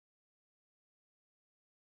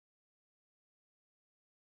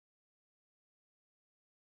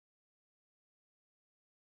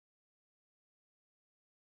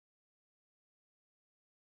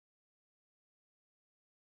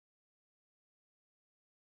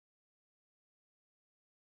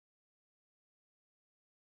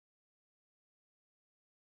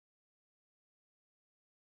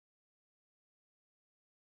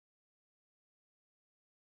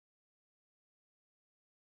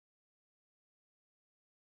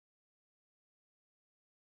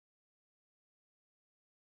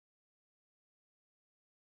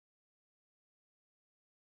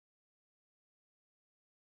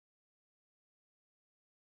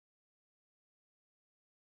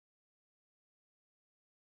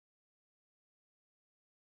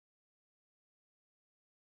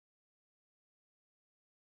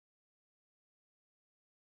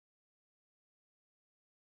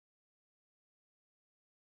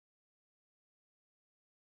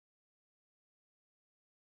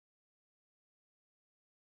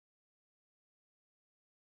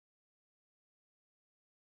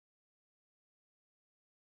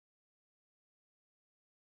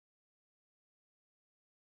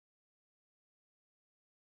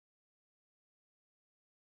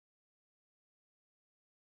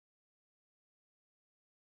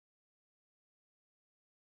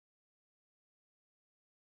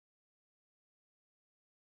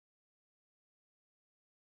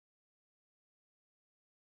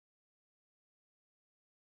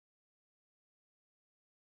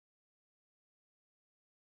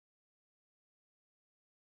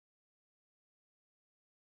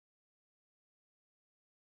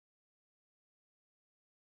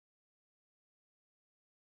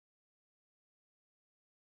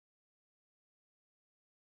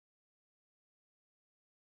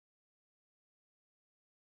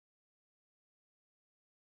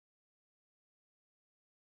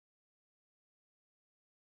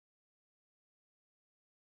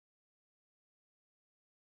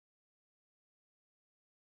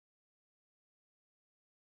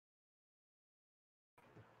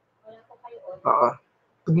Oo.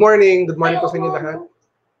 Good morning. Good morning po sa inyo lahat.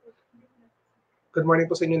 Good morning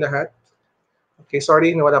po sa inyo lahat. Okay,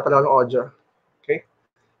 sorry, nawala pala ng audio. Okay?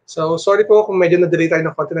 So, sorry po kung medyo na-delay tayo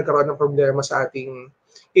ng konti, nagkaroon ng problema sa ating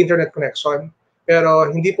internet connection.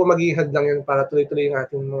 Pero hindi po magiging hadlang yun para tuloy-tuloy yung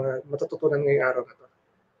ating mga matututunan ngayong araw na to.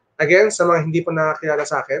 Again, sa mga hindi po nakakilala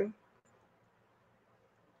sa akin,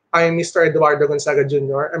 I am Mr. Eduardo Gonzaga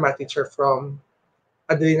Jr., a math teacher from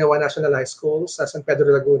Adelina 1 National High School sa San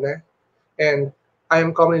Pedro, Laguna. And I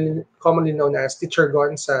am commonly known as Teacher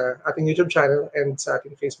Gon sa ating YouTube channel and sa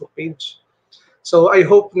ating Facebook page. So I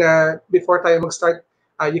hope na before tayo mag-start,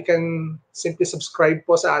 you can simply subscribe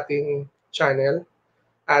po sa ating channel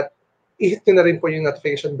at i-hit nyo na rin po yung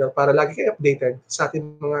notification bell para lagi kayo updated sa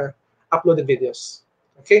ating mga uploaded videos.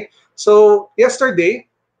 Okay? So yesterday,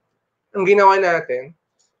 ang ginawa natin,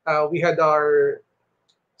 we had our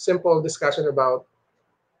simple discussion about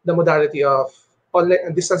the modality of online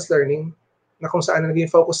and distance learning na kung saan naging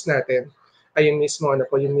focus natin ay yung mismo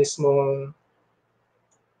yung mismong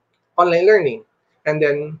online learning. And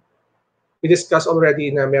then we discussed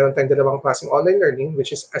already na meron tayong dalawang klaseng online learning,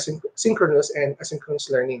 which is synchronous and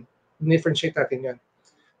asynchronous learning. Differentiate natin yan.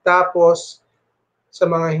 Tapos sa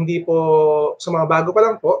mga sa mga bago pa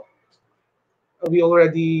lang po, we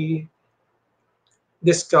already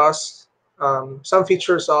discussed some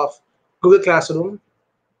features of Google Classroom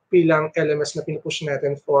bilang LMS na pinupush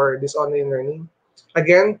natin for this online learning.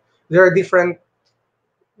 Again, there are different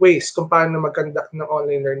ways kung paano mag-conduct ng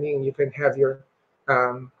online learning. You can have your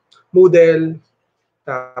Moodle,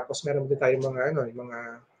 tapos meron din tayo mga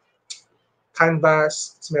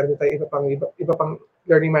Canvas, meron din tayo iba pang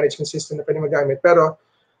learning management system na pwede magamit. Pero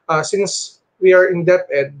since we are in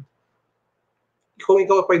DepEd, kung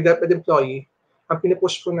ikaw pa yung DepEd employee, ang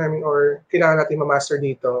pinupush po namin or kailangan natin ma-master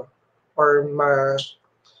dito or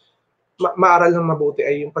maaral ng mabuti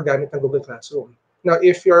ay yung paggamit ng Google Classroom. Now,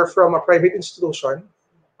 if you're from a private institution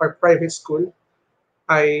or private school,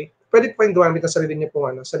 ay pwede po yung gumamit ng sarili niyo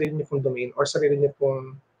pong domain or sarili niyo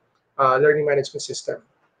pong learning management system.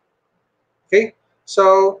 Okay?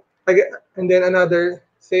 So, and then another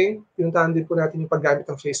thing, pinuntahan din po natin yung paggamit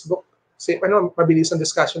ng Facebook. Mabilis ang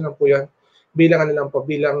discussion lang po yan. Bilang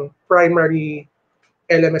primary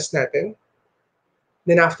LMS natin.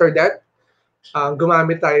 Then after that,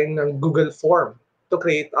 gumamit tayo ng Google Form to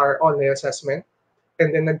create our online assessment.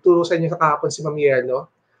 And then nagturo sa inyo kahapon si Ma'am Yelo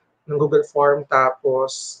ng Google Form.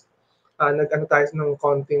 Tapos nag-ano tayo ng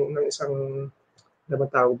isang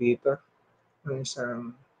tawag dito, ng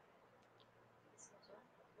isang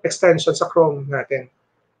extension sa Chrome natin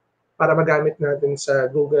para magamit natin sa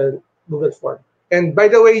Google Form. And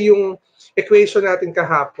by the way, yung equation natin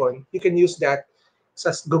kahapon, you can use that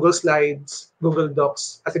sa Google Slides, Google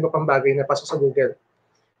Docs, at iba pang bagay na pasok sa Google.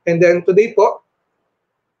 And then today po,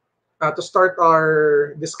 to start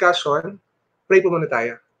our discussion, pray po muna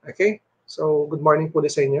tayo. Okay? So, good morning po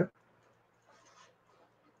sa inyo.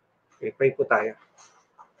 Okay, pray po tayo.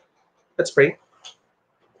 Let's pray.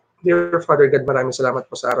 Dear Father God, maraming salamat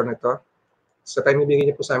po sa araw na ito. Sa time na bigyan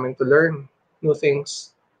niyo po sa amin to learn new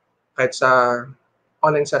things, kahit sa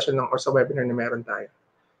online session lang or sa webinar na meron tayo.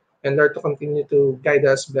 And Lord, to continue to guide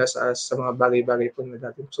us, bless us sa mga bagay-bagay po na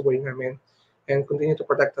dati sa buhay namin. And continue to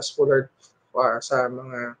protect us po, Lord, sa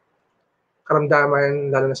mga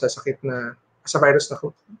karamdaman, lalo na sa sakit na, sa virus na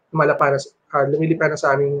lumilipad na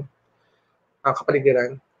sa aming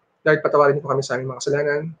kapaligiran. Lord, patawarin niyo po kami sa aming mga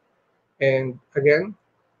kasalanan. And again,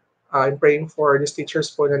 I'm praying for these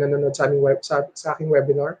teachers po na nanonood sa aking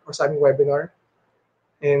webinar or sa aming webinar.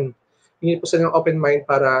 And hindi po sila ng open mind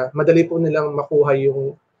para madali po nilang makuha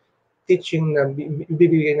yung teaching na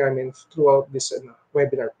ibibigay namin throughout this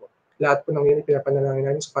webinar po. Lahat po ng yun pinapanalangin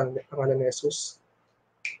namin sa pangalan ni Jesus.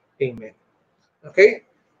 Amen. Okay?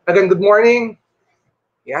 Again, good morning.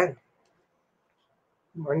 Yan.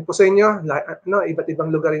 Good morning po sa inyo. Iba't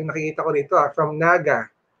ibang lugar yung nakikita ko dito. From Naga.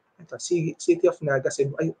 Ito, City of Naga,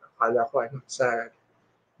 Cebu. Ay, akala ko sa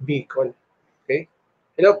Bicol. Okay?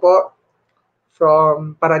 Hello po.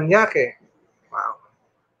 From Parañaque. Wow.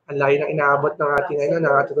 Ang layo ng inaabot ng ating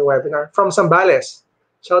webinar. From Zambales.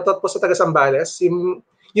 Shoutout po sa taga Zambales.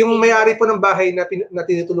 Yung may-ari po ng bahay na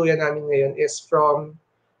tinutuluyan namin ngayon is from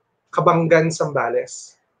Cabangan,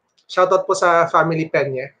 Zambales. Shoutout po sa family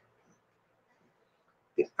Peña.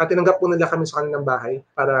 At tinanggap po nila kami sa kanilang bahay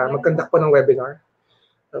para mag-conduct po ng webinar.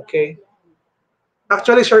 Okay.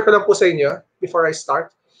 Actually, share ko lang po sa inyo before I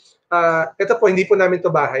start. Ito po, hindi po namin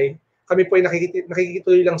to bahay. Kami po ay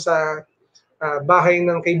nakikituloy lang sa bahay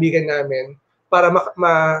ng kaibigan namin para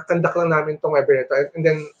ma-conduct lang namin itong webinar ito. And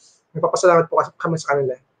then, nagpapasalamat po kami sa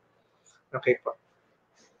kanila. Okay po.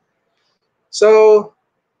 So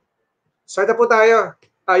Start na po tayo.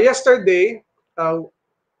 Yesterday,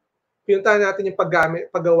 pinuntahan natin yung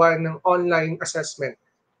paggawa ng online assessment.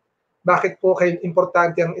 Bakit po kayo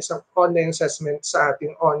importante ang isang online assessment sa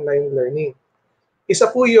ating online learning? Isa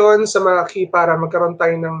po yun sa mga key para magkaroon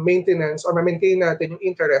tayo ng maintenance or ma-maintain natin yung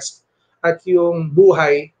interest at yung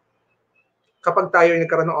buhay kapag tayo ay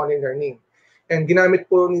nagkaroon ng online learning. And ginamit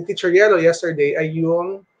po ni Teacher Yellow yesterday ay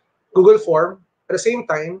yung Google Form. At the same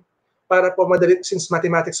time, para po madali, since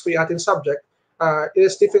mathematics po yung ating subject, it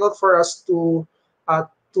is difficult for us to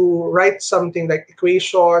write something like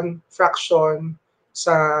equation, fraction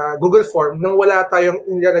sa Google Form nang wala tayong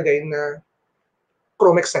nilalagay na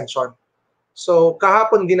Chrome extension. So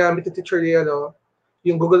kahapon ginamit ni Teacher Yellow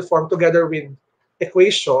yung Google Form together with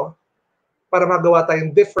Equation para magawa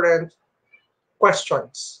tayong different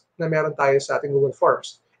questions na meron tayo sa ating Google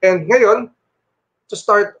Forms. And ngayon, to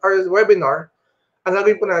start our webinar, ang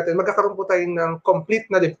gagawin po natin, magkakaroon po tayo ng complete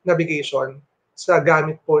navigation sa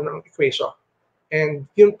gamit po ng Equation. And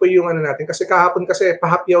yun po yung ano natin. Kasi kahapon kasi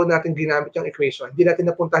pahapyaw natin ginamit yung Equation. Hindi natin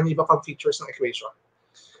napuntahan yung ibang features ng Equation.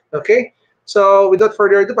 Okay? So without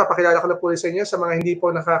further ado, papakilala ko na po sa inyo sa mga hindi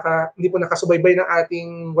po nakasubaybay ng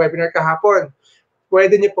ating webinar kahapon.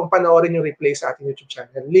 Pwede niyo pong panoorin yung replay sa ating YouTube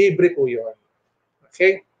channel. Libre po yun.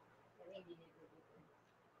 Okay?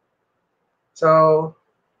 So,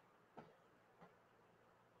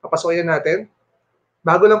 papasukin natin.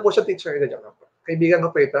 Bago lang po siya, teacher. Kaibigan ko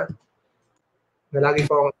po ito. Na lagi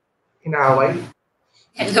po akong inaaway.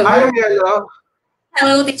 Hello. Hi, Yellow.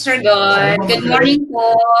 Hello, Teacher God. Good morning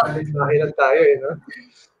po. Makilang tayo no?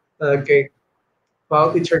 Okay. Wow,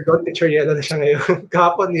 Teacher God, Teacher Yellow na siya ngayon.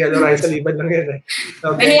 Kahapon, Yellow Rai sa liban lang yan.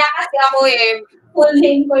 Okay. Nahiya kasi ako full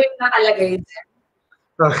name ko yung nakalagay.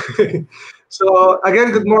 Okay. So,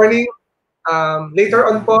 again, good morning. Later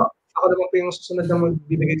on po, ako naman po yung susunod na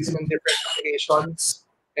magbibigay din ng different applications.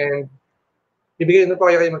 And bibigay na po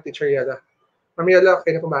kayo mag-Teacher Yellow. Ma'am Yellow,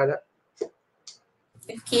 kayo na pumahala.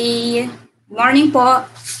 Okay. Morning po.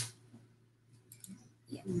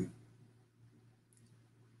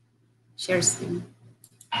 Share screen.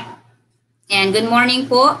 And good morning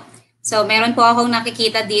po. So, meron po akong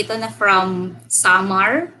nakikita dito na from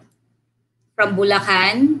Samar, from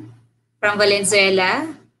Bulacan, from Valenzuela,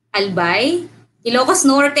 Albay, Ilocos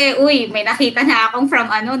Norte. Uy, may nakita na akong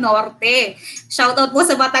from Norte. Shoutout po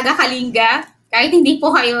sa Bataga Kalinga. Kahit hindi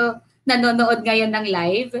po kayo nanonood ngayon ng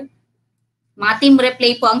live. Mga team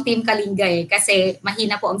replay po ang team Kalinga kasi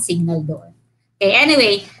mahina po ang signal doon. Okay,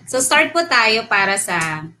 anyway, so start po tayo para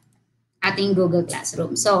sa ating Google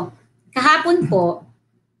Classroom. So, kahapon po,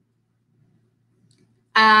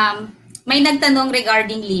 may nagtanong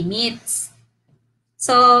regarding limits.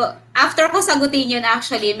 So, after ko sagutin yun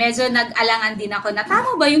actually, medyo nag-alangan din ako na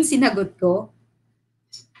tama ba yung sinagot ko?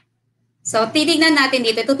 So, titignan natin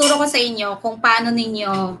dito. Tuturo ko sa inyo kung paano ninyo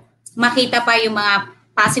makita pa yung mga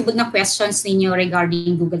possible na questions ninyo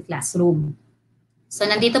regarding Google Classroom. So,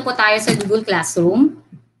 nandito po tayo sa Google Classroom.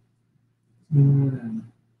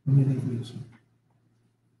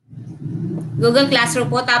 Google Classroom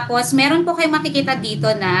po. Tapos, meron po kayo makikita dito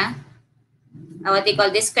na what they call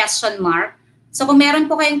this question mark. So, kung meron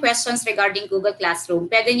po kayong questions regarding Google Classroom,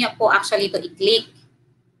 pwede nyo po actually ito i-click.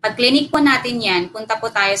 Pag click po natin yan, punta po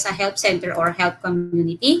tayo sa Help Center or Help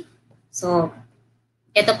Community. So,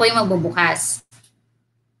 ito po yung magbubukas.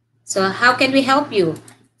 So, how can we help you?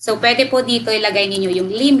 So, pwede po dito ilagay ninyo yung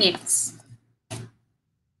limits.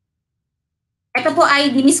 Ito po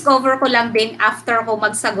ay diniscover ko lang din after ko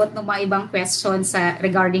magsagot ng mga ibang questions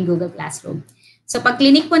regarding Google Classroom. So, pag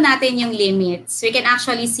click po natin yung limits, we can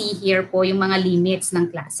actually see here po yung mga limits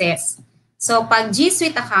ng classes. So, pag G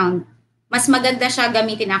Suite account, mas maganda siya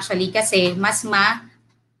gamitin actually kasi mas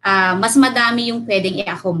madami yung pwedeng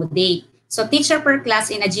i-accommodate. So, teacher per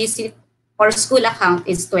class in a G Suite or school account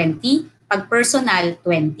is 20. Pag personal,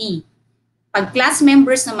 20. Pag class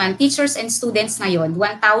members naman, teachers and students ngayon,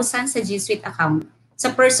 1,000 sa G Suite account.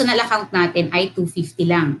 Sa personal account natin ay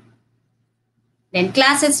 250 lang. Then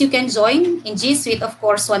classes you can join in G Suite, of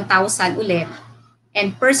course, 1,000 ulit.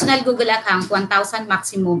 And personal Google account, 1,000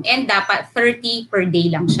 maximum. And dapat 30 per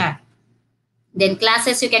day lang siya. Then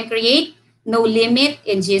classes you can create, no limit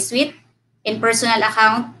in G Suite. In personal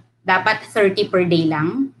account, dapat 30 per day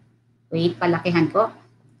lang. Wait, palakihan ko.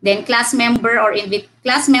 Then class member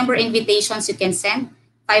invitations you can send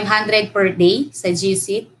 500 per day sa G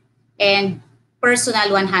Suite and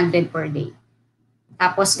personal 100 per day.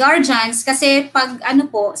 Tapos guardians, kasi pag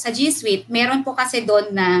sa G Suite, meron po kasi doon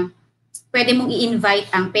na pwede mong i-invite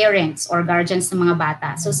ang parents or guardians ng mga bata.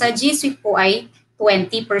 So sa G Suite po ay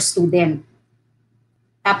 20 per student.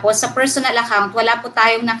 Tapos sa personal account, wala po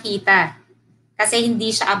tayong nakita. kasi hindi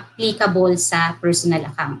siya applicable sa personal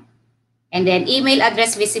account. And then email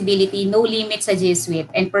address visibility, no limit sa G Suite,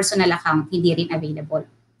 and personal account, hindi rin available.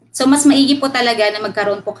 So mas maigi po talaga na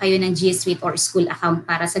magkaroon po kayo ng G Suite or school account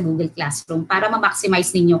para sa Google Classroom para ma-maximize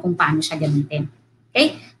ninyo kung paano siya gamitin.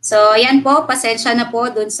 Okay? So yan po, pasensya na po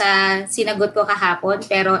dun sa sinagot ko kahapon,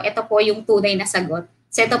 pero ito po yung tunay na sagot.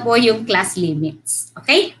 So ito po yung class limits.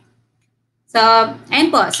 Okay? So,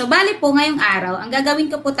 ayun po. So, bali po ngayong araw, ang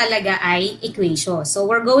gagawin ko po talaga ay equation. So,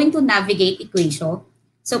 we're going to navigate equation.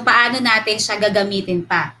 So, paano natin siya gagamitin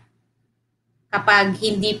pa? Kapag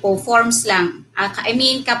hindi po forms lang.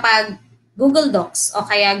 Kapag Google Docs o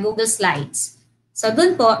kaya Google Slides. So,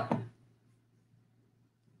 dun po,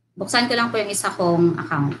 buksan ko lang po yung isa kong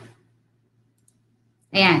account.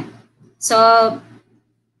 Ayan. So,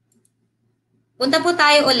 punta po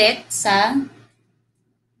tayo ulit sa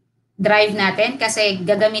Drive natin kasi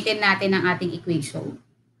gagamitin natin ang ating equation.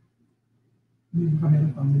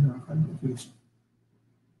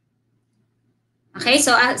 Okay, so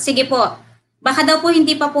sige po. Baka daw po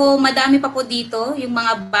hindi pa po, madami pa po dito yung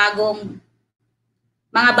mga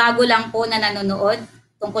bago lang po na nanonood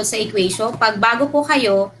tungkol sa equation. Pag bago po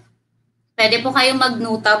kayo, pwede po kayong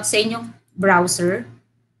mag-note sa inyong browser.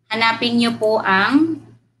 Hanapin nyo po ang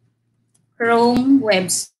Chrome Web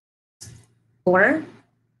Store.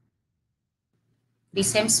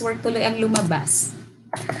 Hemsworth tuloy ang lumabas.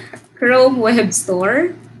 Chrome Web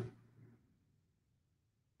Store.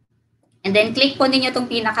 And then click po ninyo itong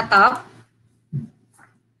pinaka-top.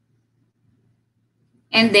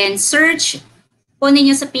 And then search po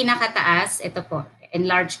ninyo sa pinaka-taas. Ito po,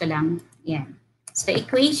 enlarge ko lang. Yan. So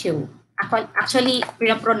equation. Actually,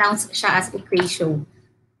 pinapronounce siya as equation.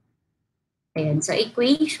 Ayan. So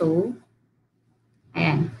equation.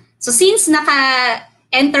 Ayan. So since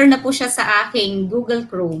enter na po siya sa aking Google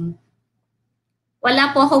Chrome,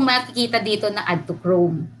 wala po akong makikita dito na add to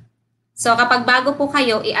Chrome. So kapag bago po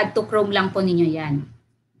kayo, i-add to Chrome lang po ninyo yan.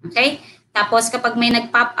 Okay? Tapos kapag may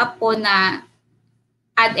nag-pop up po na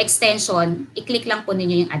add extension, i-click lang po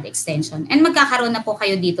ninyo yung add extension. And magkakaroon na po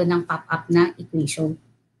kayo dito ng pop-up na equation.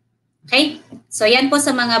 Okay? So yan po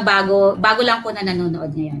sa mga bago lang po na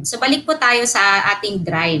nanonood ngayon. So balik po tayo sa ating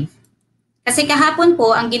Drive. Kasi kahapon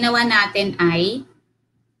po, ang ginawa natin ay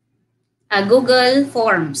Google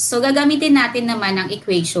Forms. So, gagamitin natin naman ang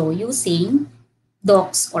equation using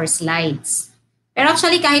docs or slides. Pero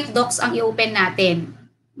actually, kahit docs ang i-open natin,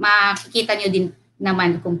 makikita nyo din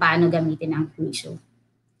naman kung paano gamitin ang equation.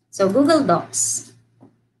 So, Google Docs.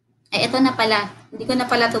 Ito na pala. Hindi ko na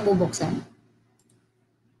pala ito bubuksan.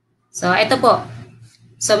 So, ito po.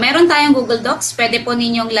 So, meron tayong Google Docs. Pwede po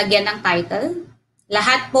ninyong lagyan ng title.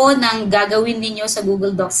 Lahat po ng gagawin ninyo sa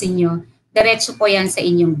Google Docs ninyo, diretso po yan sa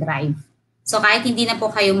inyong Drive. So, kahit hindi na po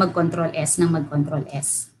kayo mag-Control S ng mag-Control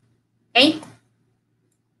S. Okay?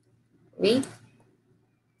 Wait.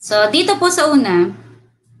 So, dito po sa una,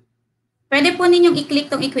 pwede po ninyong i-click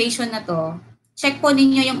tong equation na to. Check po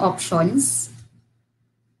ninyo yung options.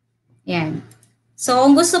 Yan. So,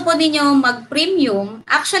 kung gusto po ninyo mag-premium,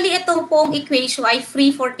 actually, ito pong equation ay free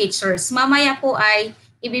for teachers. Mamaya po ay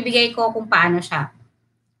ibibigay ko kung paano siya.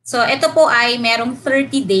 So, ito po ay merong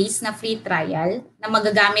 30 days na free trial na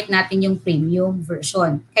magagamit natin yung premium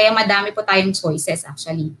version. Kaya madami po tayong choices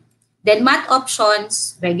actually. Then, math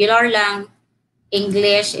options, regular lang.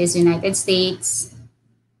 English is United States.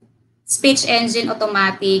 Speech engine,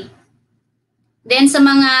 automatic. Then, sa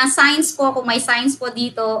mga science po, kung may science po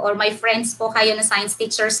dito or may friends po kayo na science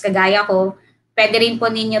teachers kagaya ko, pwede rin po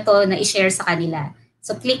ninyo to na i-share sa kanila.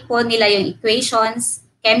 So, click po nila yung equations,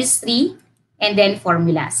 chemistry, and then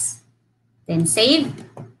formulas. Then save.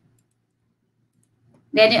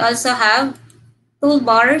 Then you also have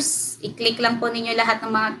toolbars. I-click lang po ninyo lahat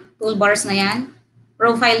ng mga toolbars na yan.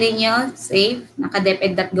 Profile ninyo, save.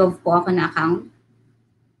 Naka-deped.gov po ako na account.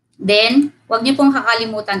 Then, huwag niyo pong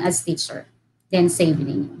kakalimutan as teacher. Then save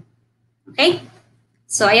ninyo. Okay?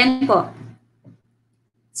 So, ayan po.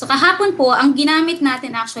 So, kahapon po, ang ginamit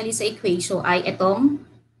natin actually sa equation ay itong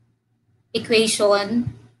equation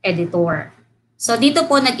editor. So, dito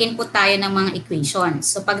po nag-input tayo ng mga equations.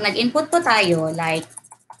 So, pag nag-input po tayo, like,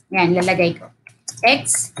 yan, lalagay ko.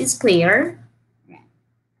 X squared,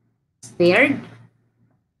 squared,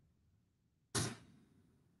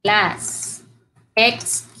 plus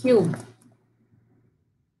x cubed.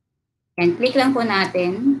 And click lang po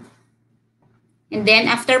natin. And then,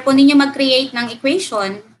 after po ninyo mag-create ng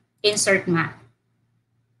equation, insert math.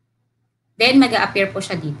 Then, mag-a-appear po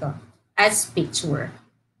siya dito as picture.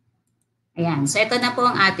 Ayan. So, ito na po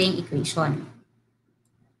ang ating equation.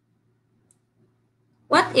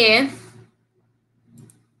 What if,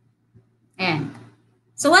 ayan.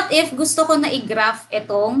 So what if gusto ko na i-graph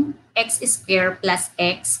itong x squared plus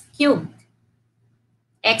x cubed?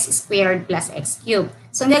 X squared plus x cubed.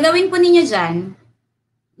 So ang gagawin po ninyo dyan,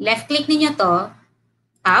 left click ninyo to,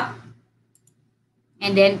 top,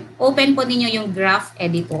 and then open po ninyo yung graph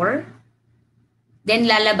editor. Then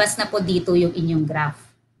lalabas na po dito yung inyong graph.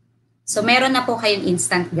 So meron na po kayong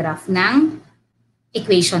instant graph ng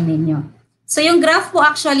equation ninyo. So yung graph po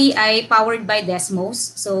actually ay powered by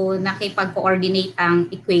Desmos. So nakipag-coordinate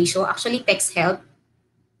ang equation. Actually text help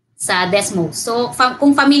sa Desmos. So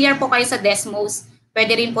kung familiar po kayo sa Desmos,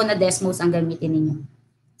 pwede rin po na Desmos ang gamitin ninyo.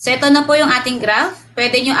 So ito na po yung ating graph.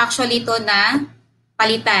 Pwede nyo actually ito na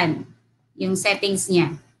palitan yung settings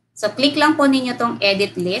niya. So click lang po ninyo tong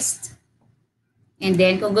edit list. And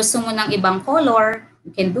then kung gusto mo ng ibang color,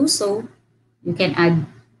 you can do so. You can add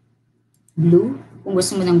blue. Kung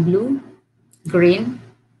gusto mo ng blue, green,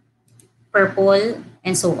 purple,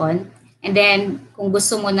 and so on. And then kung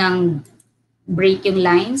gusto mo ng break yung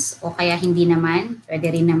lines o kaya hindi naman,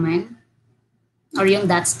 pwede rin naman. Or yung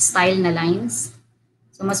dots style na lines.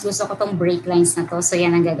 So mas gusto ko tong break lines na to. So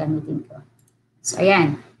yan ang gagamitin ko. So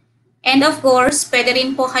ayan. And of course, pwede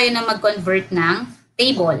rin po kayo na mag-convert ng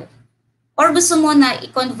table. Or gusto mo na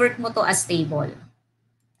i-convert mo to as table.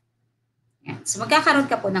 Yan. So magkakaroon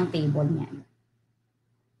ka po ng table niyan.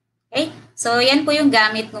 Okay? So yan po yung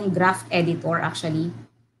gamit ng graph editor actually.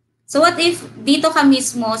 So what if dito ka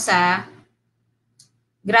mismo sa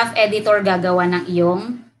graph editor gagawa ng iyong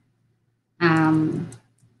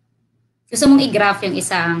gusto mong i-graph yung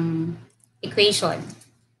isang equation.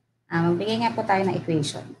 Magbigay nga po tayo ng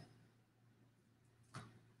equation.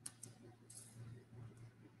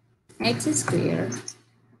 X squared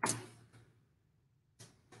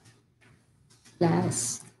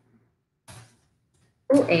plus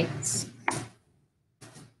 2x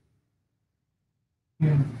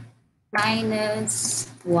minus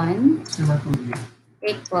 1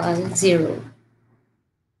 equals 0.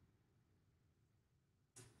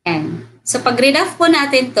 Yan. So pag redraft po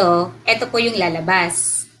natin to, ito po yung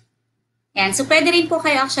lalabas. Yan. So pwede rin po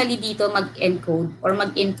kayo actually dito mag-encode or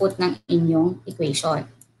mag-input ng inyong equation.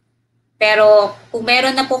 Pero kung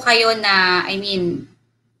meron na po kayo na,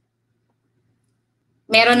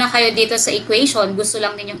 meron na kayo dito sa equation, gusto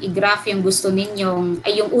lang ninyong i-graph yung gusto ninyong,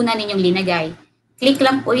 ay yung una ninyong linagay, click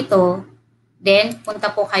lang po ito, then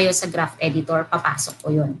punta po kayo sa graph editor, papasok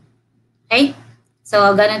po yun. Okay? So,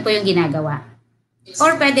 ganun po yung ginagawa.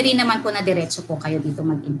 Or pwede rin naman po na diretso po kayo dito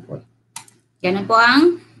mag-input. Ganun po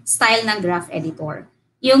ang style ng graph editor.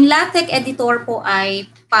 Yung LaTeX editor po ay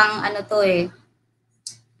pang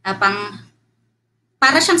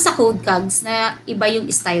para siyang sa code cogs na iba yung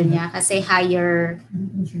style niya kasi higher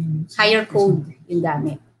code yung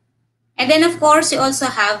gamit. And then of course, you also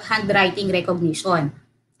have handwriting recognition.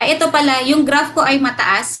 Ay, ito pala, yung graph ko ay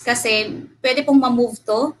mataas kasi pwede pong ma-move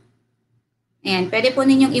to. Ayan, pwede po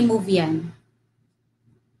ninyong i-move yan.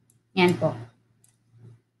 Yan po.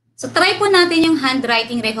 So try po natin yung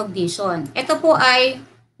handwriting recognition. Ito po ay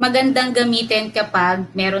magandang gamitin kapag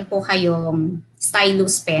meron po kayong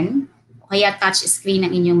stylus pen o kaya touch screen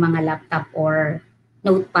ng inyong mga laptop or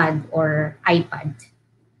notepad or iPad.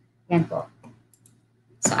 Yan po.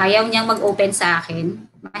 So ayaw niyang mag-open sa akin.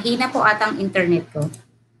 Mahina po atang internet ko.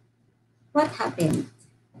 What happened?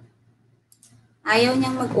 Ayaw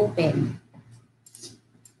niyang mag-open.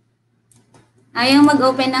 Ayaw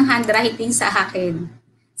mag-open ng handwriting sa akin.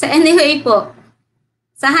 So anyway po,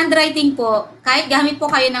 sa handwriting po, kahit gamit po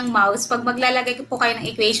kayo ng mouse, pag maglalagay po kayo ng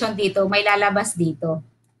equation dito, may lalabas dito.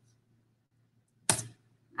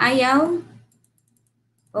 Ayaw?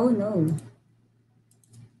 Oh no.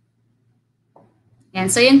 Yan,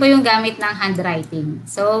 so yun po yung gamit ng handwriting.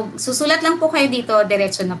 So susulat lang po kayo dito,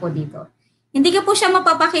 diretso na po dito. Hindi ka po siya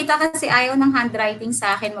mapapakita kasi ayaw ng handwriting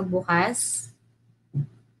sa akin magbukas.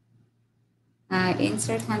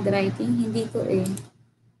 Insert handwriting, hindi ko eh.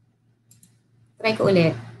 Try ko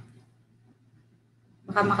ulit.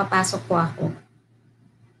 Baka makapasok po ako.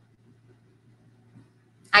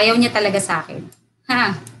 Ayaw niya talaga sa akin.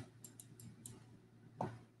 Ha?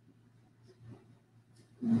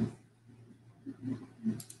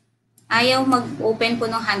 Ayaw mag-open po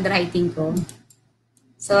ng handwriting ko.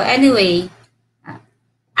 So anyway,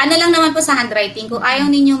 ano lang naman po sa handwriting, kung ayaw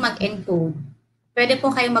ninyo mag-encode, pwede po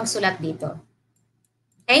kayo magsulat dito.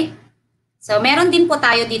 Okay? So, meron din po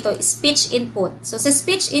tayo dito, speech input. So, sa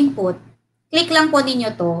speech input, click lang po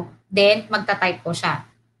ninyo to, then magta-type po siya.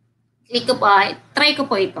 Click ko po, try ko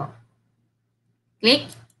po ito. Click,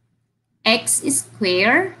 x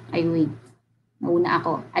squared, nauna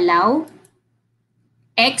ako, allow,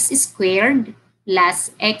 x squared plus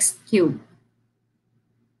x cubed.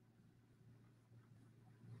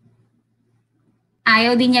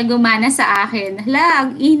 Ayaw din niya gumana sa akin. Hala, ang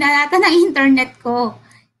hina nata ng internet ko.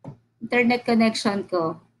 Internet connection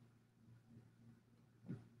ko.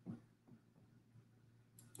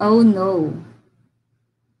 Oh no.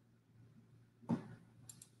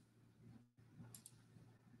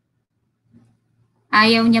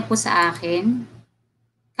 Ayaw niya po sa akin.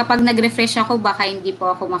 Kapag nag-refresh ako, baka hindi po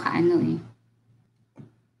ako makaano eh.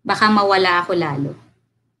 Baka mawala ako lalo.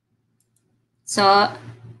 So,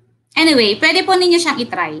 anyway, pwede po ninyo siyang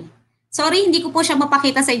itry. Sorry, hindi ko po siya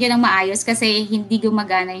mapakita sa inyo ng maayos kasi hindi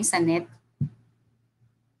gumagana yung sa net.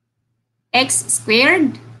 X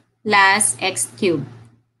squared plus x cubed.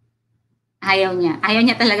 Ayaw niya. Ayaw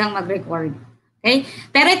niya talagang mag-record. Okay?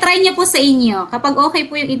 Pero try niyo po sa inyo. Kapag okay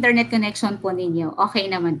po yung internet connection po ninyo, okay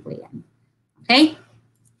naman po yan. Okay?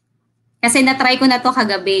 Kasi na-try ko na to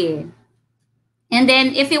kagabi. And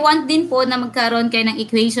then, if you want din po na magkaroon kayo ng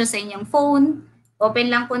equation sa inyong phone, open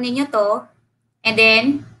lang po ninyo to. And then,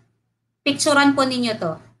 picturean po ninyo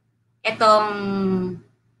to. Itong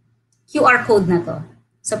QR code na to.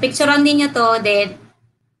 So, picturean ninyo to, then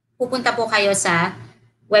pupunta po kayo sa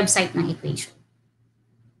website ng equation.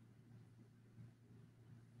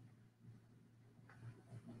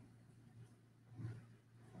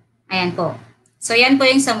 Ayan po. So, yan po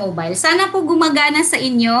yung sa mobile. Sana po gumagana sa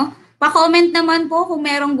inyo. Pa-comment naman po kung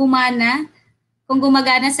merong gumana. Kung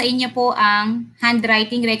gumagana sa inyo po ang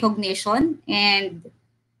handwriting recognition and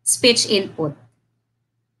speech input.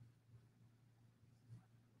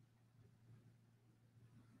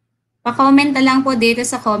 Pa-comment na lang po dito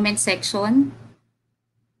sa comment section.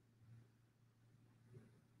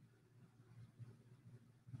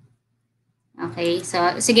 Okay, so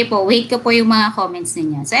sige po, wait ko po yung mga comments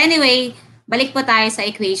ninyo. So anyway, balik po tayo sa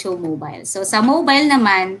Equation Mobile. So sa mobile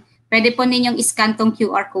naman, pwede po ninyong iscan tong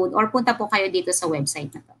QR code or punta po kayo dito sa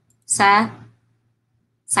website na to. Sa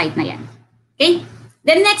site na yan. Okay?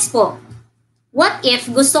 Then next po, what if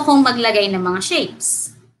gusto kong maglagay ng mga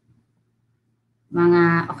shapes?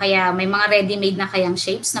 O kaya may mga ready-made na kayang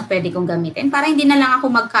shapes na pwede kong gamitin para hindi na lang ako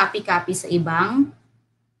mag-copy-copy sa ibang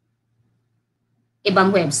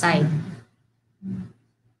website.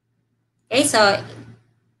 Okay, so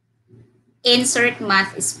insert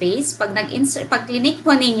math space. Pag nag-insert, pag click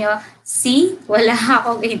po ninyo, see, wala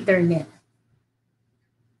akong internet.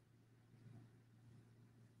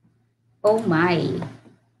 Oh my.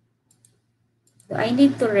 Do I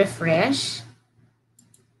need to refresh?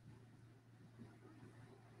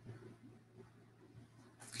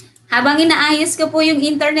 Habang inaayos ko po yung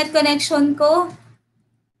internet connection ko,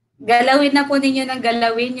 galawin na po ninyo ng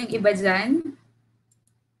galawin yung iba dyan.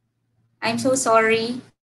 I'm so sorry.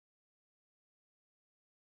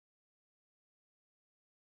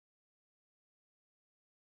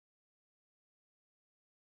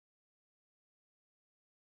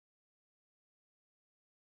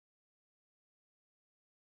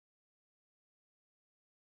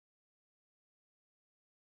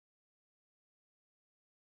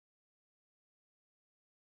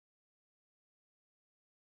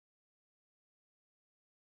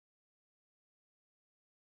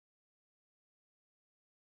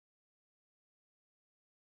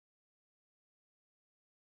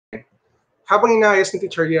 Habang inaayos ni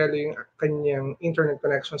Teacher Yelo yung kanyang internet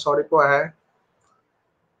connection, sorry po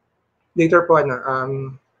later po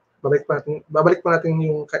babalik po natin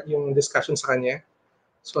yung discussion sa kanya.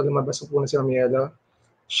 So lumabas po na si Ma'am Yelo.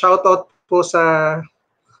 Shoutout po sa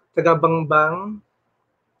taga-Bangbang.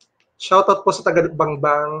 Shoutout po sa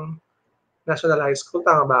taga-Bangbang National High School.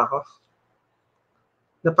 Tama ba ako?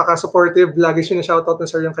 Napaka-supportive. Lagi siya na-shoutout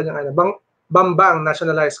na sir yung kanyang Bambang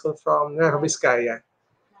National High School from Nueva Vizcaya.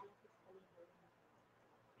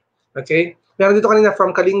 Okay? Meron dito kanina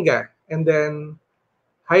from Kalinga. And then,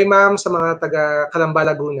 hi ma'am sa mga taga Calamba,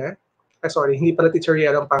 Laguna. Ay, sorry, hindi pala Teacher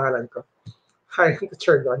Yelo ang pangalan ko. Hi,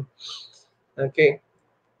 Teacher Don. Okay.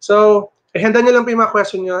 So, ihanda niyo lang po yung mga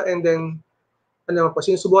question niyo and then, ano po,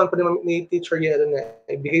 sinusubukan po ni Teacher Yelo na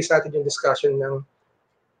ibigay sa atin yung discussion ng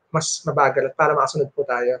mas mabagal para makasunod po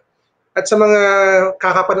tayo. At sa mga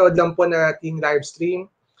kakapanood lang po na team live stream,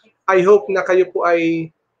 I hope na kayo po ay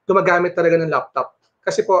gumagamit talaga ng laptop.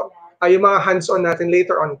 Kasi po, yung mga hands-on natin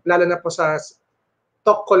later on, lalo na po sa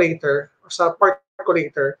talk ko later, o sa part ko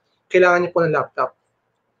later, kailangan niyo po ng laptop.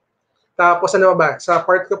 Tapos ano ba? Sa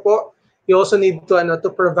part ko po, you also need to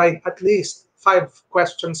provide at least 5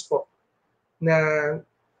 questions po na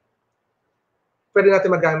pwede natin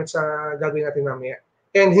magamit sa gagawin natin mamaya.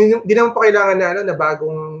 And hindi naman po kailangan na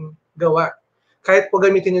bagong gawa. Kahit po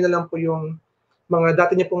gamitin niyo na lang po yung mga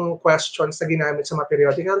dati niyo pong questions na ginamit sa mga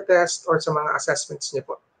periodical test or sa mga assessments niyo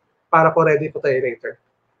po. Para po ready po tayo later.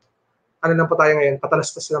 Ano lang po tayo ngayon?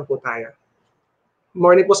 Patalastas lang po tayo.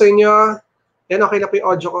 Morning po sa inyo. Yan, okay na po yung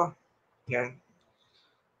audio ko. Yan.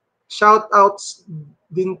 Shoutouts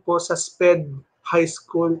din po sa SPED High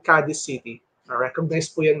School, Cadiz City. Recognize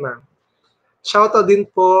po yan, ma'am. Shoutout din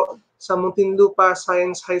po sa Muntinlupa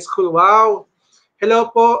Science High School. Wow! Hello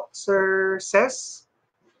po, Sir Ses.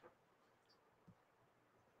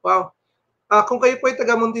 Wow. Kung kayo po ay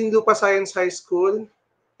taga Muntinlupa Science High School,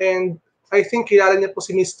 and I think kilala niyo po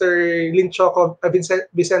si Mr. Linchoco,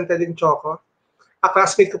 Vicente Linchoco.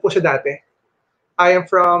 Classmate ko po siya dati. I am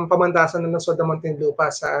from Pamantasan ng Nasod ng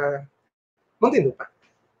Muntinlupa sa Muntinlupa.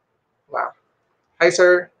 Wow. Hi,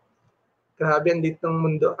 sir. Grabe, ang lit ng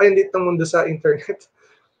mundo. Ay, ang lit ng mundo sa internet.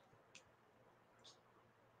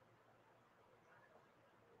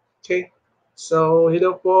 Okay. So,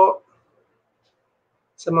 hello po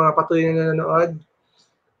sa mga patuloy na nanonood.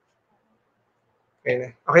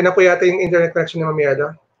 Okay na po yata yung internet connection ni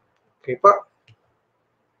Mamiado. Okay po.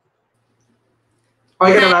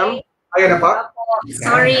 Okay ka na, ma'am? Okay na po?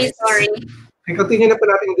 Sorry. Okay, continue na po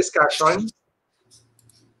natin yung discussion.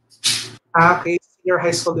 Okay, senior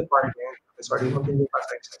high school department. Sorry, continue pa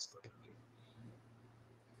sa high school.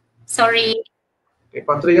 Sorry. Okay,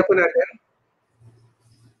 patuloy na po natin.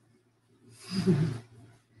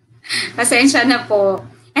 Pasensya na po.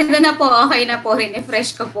 Ito na po, okay na po.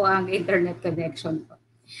 Refresh ko po ang internet connection po.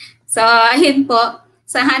 So, ayun po.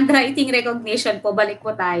 Sa handwriting recognition po, balik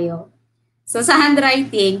po tayo. So, sa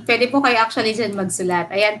handwriting, pwede po kayo actually dyan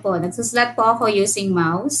magsulat. Ayan po, nagsusulat po ako using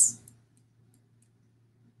mouse.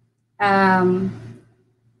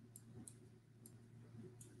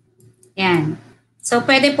 Yan. So,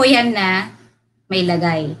 pwede po yan na may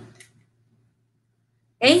lagay.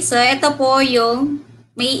 Okay, so ito po yung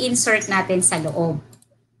may insert natin sa loob.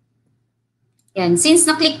 Yan, since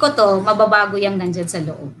na-click ko to, mababago yung nandyan sa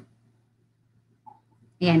loob.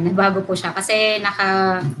 Yan, nabago po siya kasi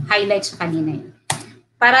naka-highlight siya kanina.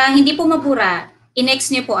 Para hindi po mabura,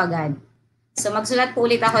 i-next niyo po agad. So magsulat po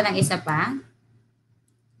ulit ako ng isa pa.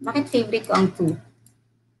 Bakit favorite ko ang 2?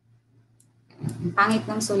 Ang pangit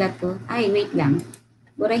ng sulat ko. Ay, wait lang.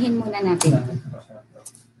 Burahin muna natin.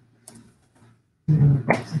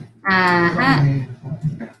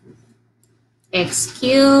 X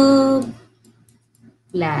cubed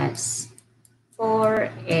plus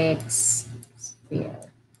 4x squared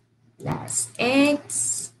plus x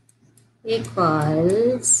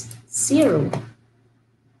equals 0.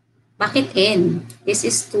 Bakit n? This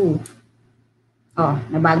is 2. Oh,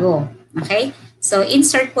 nabago. Okay? So,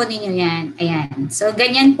 insert po ninyo yan. Ayan. So,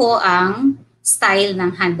 ganyan po ang style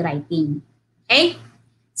ng handwriting. Okay?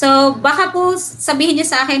 So, baka po sabihin niyo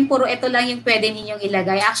sa akin, puro ito lang yung pwede ninyong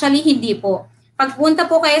ilagay. Actually, hindi po. Pagpunta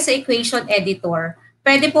po kayo sa equation editor,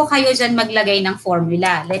 pwede po kayo dyan maglagay ng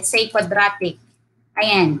formula. Let's say quadratic.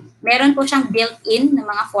 Ayan. Meron po siyang built-in na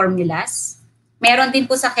mga formulas. Meron din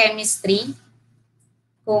po sa chemistry.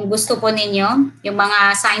 Kung gusto po ninyo, yung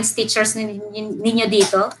mga science teachers ninyo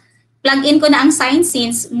dito, plug in ko na ang science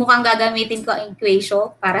since mukhang gagamitin ko ang equation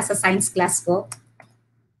para sa science class ko.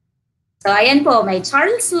 So, ayan po, may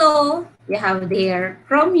Charles Law, you have there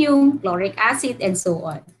chromium, chloric acid, and so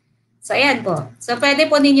on. So, ayan po. So, pwede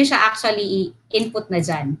po ninyo siya actually input na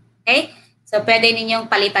dyan. Okay? So, pwede ninyong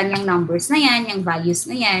palitan yung numbers na yan, yung values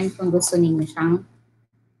na yan, kung gusto ninyo siyang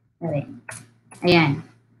ayan.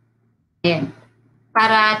 Ayan.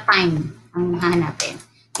 Para time ang hahanapin.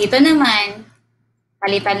 Dito naman,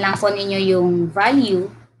 palitan lang po ninyo yung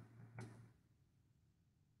value.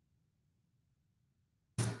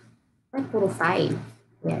 Ay, puro 5.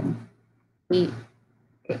 Ayan.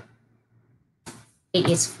 A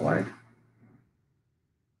is 4.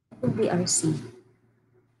 Ito BRC.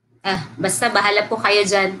 Basta bahala po kayo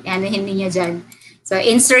dyan. Anuhin ninyo dyan. So,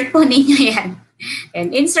 insert po ninyo yan.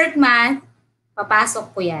 And insert math,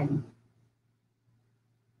 papasok po yan.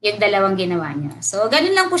 Yung dalawang ginawa nyo. So,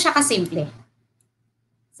 ganun lang po siya kasimple.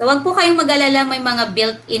 So, wag po kayong mag-alala, may mga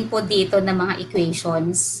built-in po dito na mga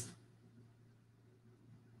equations.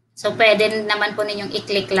 So, pwede naman po ninyong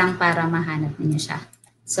i-click lang para mahanap ninyo siya.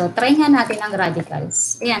 So, try nga natin ang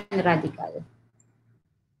radicals. Ayan, radical.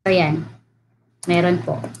 So, ayan. Meron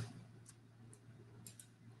po.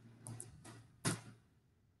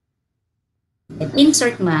 At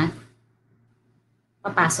insert math,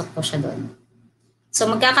 papasok po siya doon. So,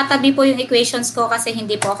 magkakatabi po yung equations ko kasi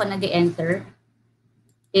hindi po ako nag-enter.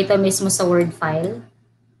 Dito mismo sa Word file.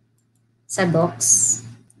 Sa docs.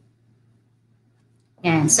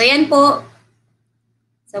 Yan. So, yan po.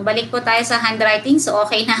 So, balik po tayo sa handwriting. So,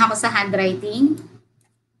 okay na ako sa handwriting.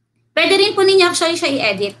 Pwede rin po ninyo actually siya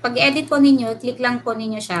i-edit. Pag i-edit po ninyo, click lang po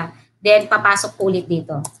ninyo siya. Then, papasok po ulit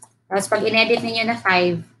dito. Tapos, pag in-edit ninyo na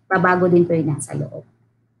 5, babago din po yung nasa loob.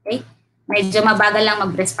 Okay? Medyo mabagal lang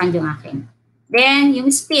mag-respond yung akin. Then, yung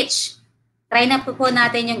speech. Try na po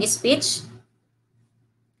natin yung speech.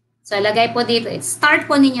 So, lagay po dito. Start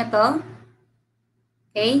po ninyo to.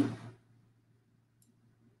 Okay?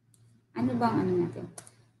 Ano bang ano natin?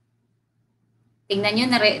 Tingnan nyo,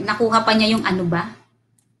 nakuha pa niya yung ano ba?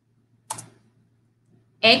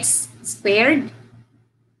 X squared.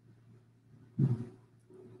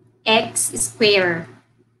 X square.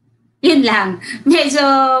 Yun lang. Medyo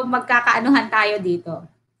magkakaanuhan tayo dito.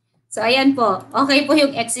 So, ayan po. Okay po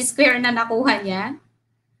yung x square na nakuha niya.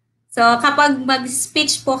 So, kapag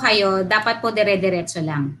mag-speech po kayo, dapat po dire-diretso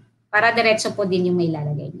lang. Para diretso po din yung may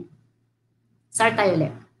lalagay niya. Start tayo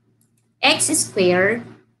ulit. X squared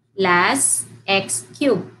plus x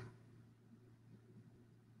cubed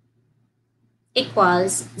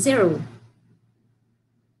equals 0.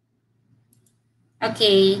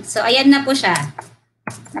 Okay, so ayan na po siya.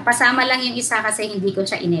 Napasama lang yung isa kasi hindi ko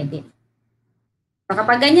siya inedit. So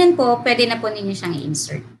kapag ganyan po, pwede na po ninyo siyang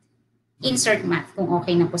i-insert. Insert math kung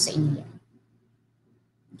okay na po sa inyo yan.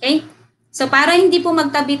 Okay? So para hindi po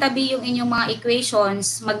magtabi-tabi yung inyong mga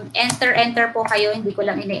equations, mag-enter po kayo. Hindi ko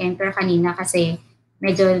lang ini-enter kanina kasi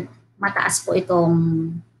medyo mataas po itong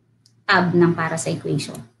tab ng para sa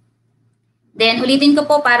equation. Then ulitin ko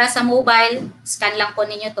po para sa mobile, scan lang po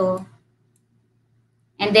ninyo to.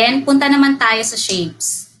 And then punta naman tayo sa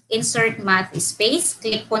shapes. Insert math space,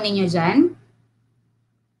 click po ninyo dyan.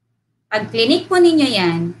 Pag click po ninyo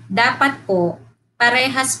yan, dapat po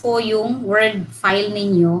parehas po yung Word file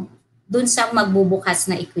ninyo dun sa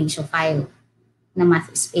magbubukas na equation file na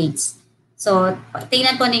math space. So,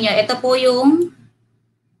 tingnan po ninyo, ito po yung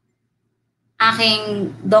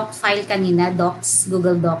aking doc file kanina, Docs,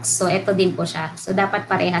 Google Docs. So, ito din po siya. So,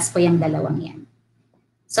 dapat parehas po yung dalawang yan.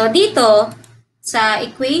 So, dito, sa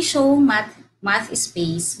equation math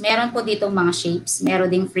space, meron po dito mga shapes.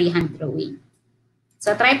 Meron ding freehand drawing.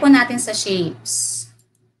 So, try po natin sa shapes.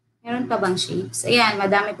 Meron pa bang shapes? Ayan,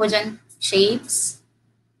 madami po dyan shapes.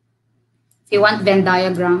 If you want Venn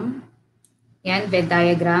diagram, yan, Venn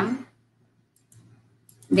diagram.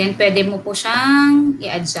 Then, pwede mo po siyang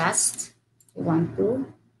i-adjust. If you want to,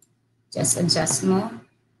 just adjust mo.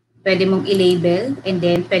 Pwede mong i-label, and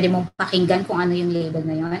then pwede mong pakinggan kung ano yung label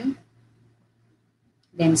na yun.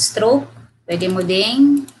 Then, stroke. Pwede mo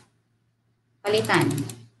ding palitan.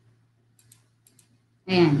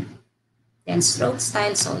 Ayan. Then, stroke,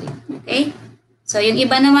 style, solid. Okay? So, yung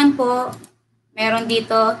iba naman po, meron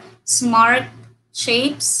dito, smart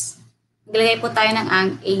shapes. Maglagay po tayo ng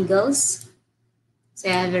angles.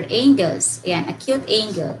 So, your angles. Ayan, acute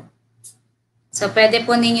angle. So, pwede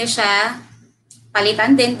po ninyo siya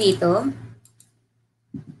palitan din dito.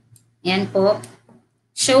 Ayan po.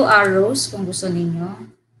 Show arrows kung gusto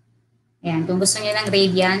ninyo. Ayan, kung gusto niyo ng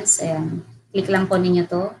radians, ayan, click lang po ninyo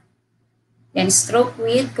to. Then, stroke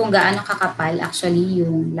width, kung gaano kakapal actually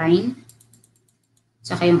yung line.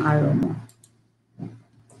 Tsaka yung arrow mo.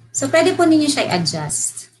 So, pwede po ninyo siya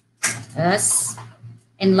i-adjust. Yes.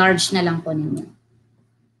 Enlarge na lang po ninyo.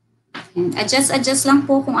 And adjust lang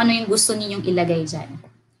po kung ano yung gusto ninyong ilagay dyan.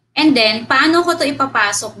 And then, paano ko to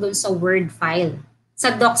ipapasok dun sa Word file?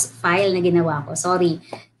 Sa Docs file na ginawa ko. Sorry,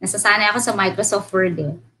 nasasanay ako sa Microsoft Word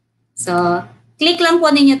eh. So, click lang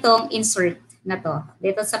po ninyo tong insert na to.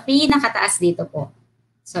 Dito sa pinakataas dito po.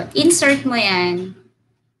 So, insert mo yan.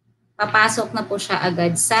 Papasok na po siya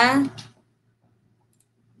agad sa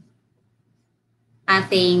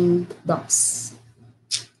ating docs.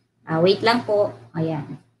 Wait lang po.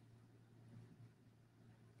 Ayan.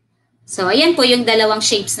 So, ayan po yung dalawang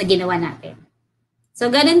shapes na ginawa natin. So,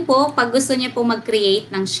 ganun po, pag gusto niyo po mag-create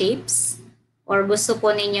ng shapes or gusto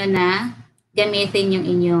po ninyo na gamitin yung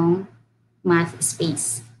inyong math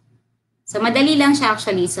space. So, madali lang siya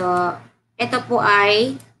actually. So, ito po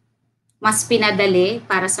ay mas pinadali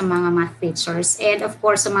para sa mga math teachers. And of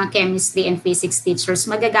course, sa mga chemistry and physics teachers,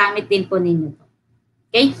 magagamit din po ninyo to.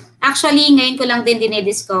 Okay? Actually, ngayon ko lang din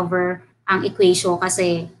dinidiscover ang equation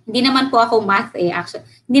kasi hindi naman po ako math eh. Actually,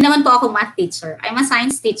 hindi naman po ako math teacher. I'm a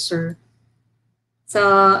science teacher. So,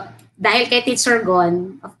 dahil kay Teacher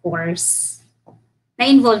Gon, of course,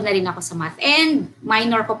 na-involve na rin ako sa math. And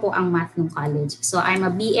minor ko po ang math nung college. So, I'm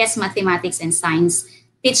a BS Mathematics and Science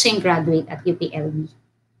teaching graduate at UPLB.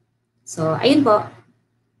 So, ayun po.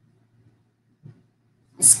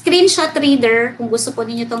 Screenshot reader, kung gusto po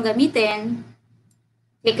ninyo itong gamitin,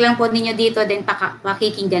 click lang po ninyo dito, then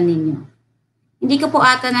pakikinggan ninyo. Hindi ko po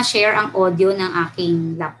ata na-share ang audio ng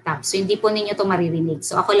aking laptop. So, hindi po ninyo ito maririnig.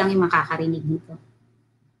 So, ako lang yung makakarinig dito.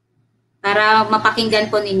 Para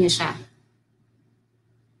mapakinggan po ninyo siya.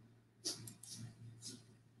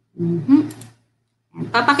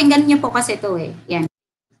 Papakinggan niyo po kasi ito eh. Yan.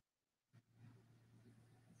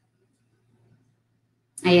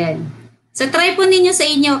 Ayan. So try po ninyo sa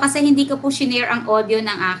inyo kasi hindi ko po shinare ang audio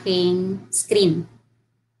ng aking screen.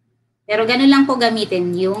 Pero ganun lang po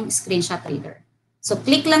gamitin yung screenshot reader. So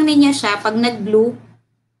click lang ninyo siya. Pag nag-blue,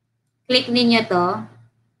 click ninyo to.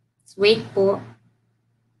 Wait po.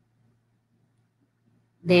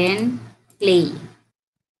 Then, play.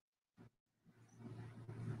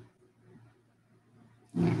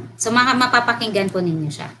 Ayan. So mapapakinggan po ninyo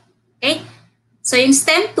siya. Okay? So yung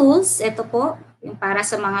STEM tools, ito po, yung para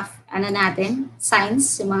sa mga ano natin,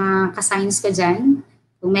 science, yung mga ka-science ko dyan,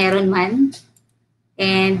 kung meron man,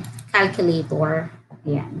 and calculator.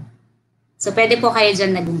 Ayan. So pwede po kayo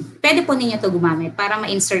dyan, pwede po ninyo to gumamit para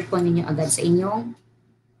ma-insert po ninyo agad sa inyong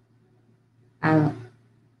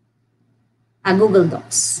Google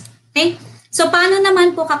Docs. Okay? So paano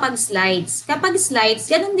naman po kapag slides? Kapag slides,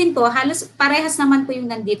 ganun din po, halos parehas naman po yung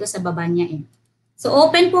nandito sa baba niya eh. So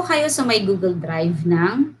open po kayo sa may Google Drive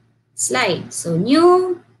ng slides. So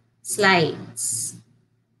new slides.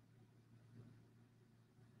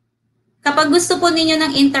 Kapag gusto po ninyo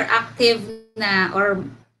ng interactive na or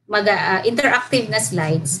interactive na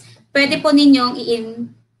slides, pwede po ninyong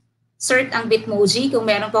i-insert ang Bitmoji kung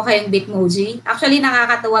meron po kayong Bitmoji. Actually,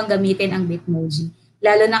 nakakatuwang gamitin ang Bitmoji,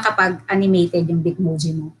 lalo na kapag animated yung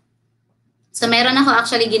Bitmoji mo. So meron ako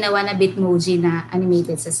actually ginawa na Bitmoji na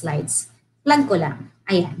animated sa slides. Plug ko lang.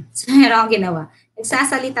 Ayan. So meron akong ginawa.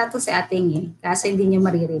 Nagsasalita to si ating eh, kasi hindi niyo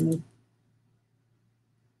maririnig.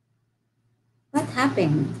 What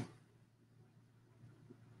happened?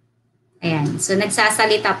 Ayan. So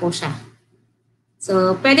nagsasalita po siya.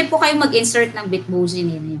 So pwede po kayong mag-insert ng Bitmoji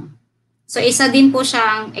ninyo. So isa din po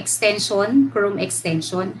siyang extension, Chrome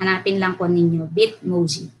extension. Hanapin lang po ninyo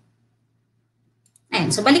Bitmoji.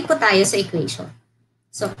 Ayan. So balik po tayo sa equation.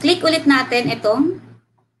 So click ulit natin itong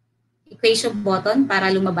equation button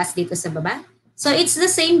para lumabas dito sa baba. So it's the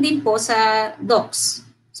same din po sa docs.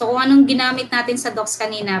 So kung anong ginamit natin sa docs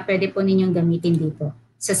kanina, pwede po ninyong gamitin dito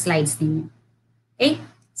sa slides ninyo. Okay?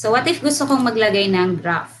 So what if gusto kong maglagay ng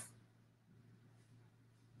graph?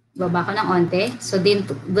 Baba ko ng onte. So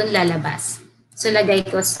dun lalabas. So lagay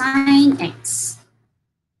ko sin x.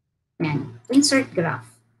 Yan. Insert graph.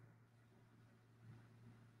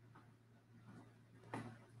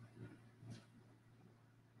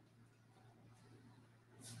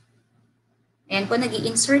 Ayan po,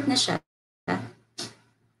 nag-i-insert na siya.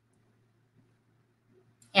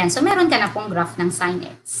 Ayan, so meron ka na pong graph ng sin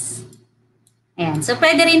x. Ayan, so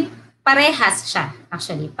pwede rin parehas siya,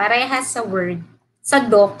 actually. Parehas sa Word, sa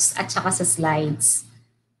docs, at saka sa slides.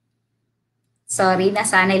 Sorry,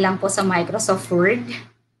 nasanay lang po sa Microsoft Word.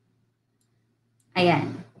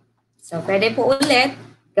 Ayan. So pwede po ulit,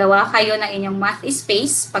 gawa kayo ng inyong math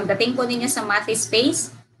space. Pagdating po ninyo sa math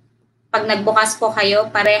space, pag nagbukas po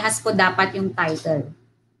kayo, parehas po dapat yung title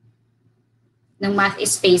ng math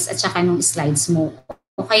space at saka ng slides mo.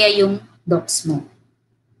 O kaya yung docs mo.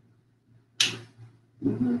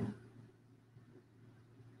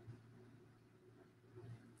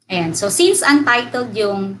 Ayan. So since untitled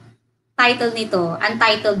yung title nito,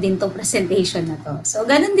 untitled din to presentation na to. So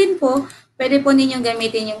ganun din po, pwede po ninyong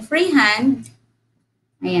gamitin yung freehand.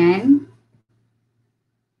 Ayan.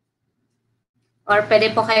 Or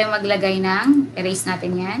pwede po kayo maglagay ng, erase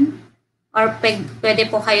natin yan. Or pwede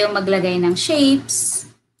po kayo maglagay ng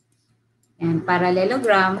shapes. Yan,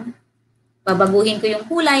 parallelogram. Babaguhin ko yung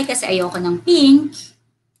kulay kasi ayoko ng pink.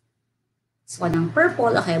 So, ng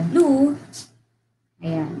purple, okay, blue.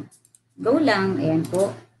 Ayan. Go lang. Ayan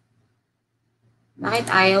po.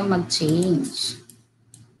 Bakit ayaw mag-change?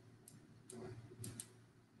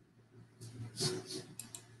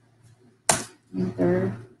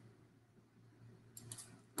 Enter.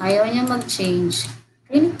 Ayaw niya mag-change.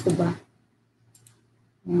 Clinic ko ba?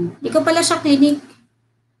 Ayan. Di ko pala siya clinic.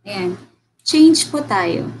 Ayan. Change po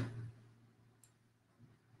tayo.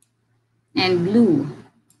 And blue.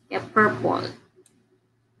 Kaya purple.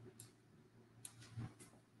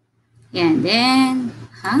 Ayan. Then,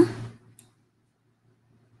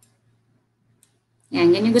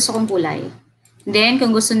 Ayan. Yan yung gusto kong kulay. Then, kung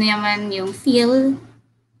gusto niya man yung fill,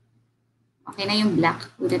 okay na yung black.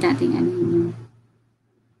 Una natin yung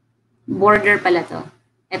border pala to.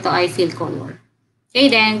 Ito ay fill color. Okay,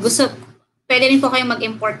 then pwede rin po kayong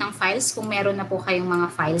mag-import ng files kung meron na po kayong mga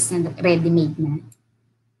files na ready-made na.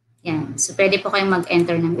 Yan. So, pwede po kayong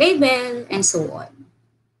mag-enter ng label and so on.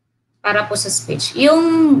 Para po sa speech.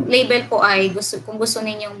 Yung label po ay kung gusto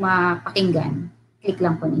ninyong mapakinggan, click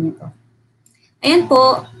lang po ninyo to. Ayan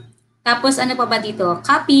po. Tapos ano pa ba dito?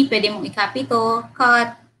 Copy. Pwede mong i-copy to.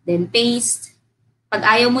 Cut. Then paste. Pag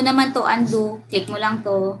ayaw mo naman to undo, click mo lang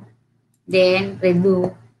to. Then,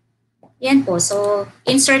 redo. Yan po. So,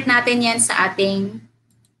 insert natin yan sa ating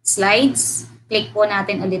slides. Click po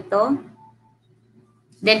natin ulit to.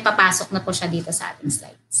 Then papasok na po siya dito sa ating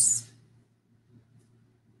slides.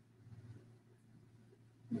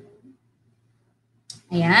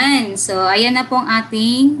 Ayan. So, ayan na po ang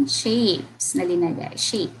ating shapes na linagay.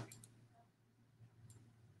 Shape.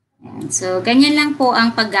 Ayan. So, ganyan lang po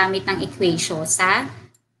ang paggamit ng equation sa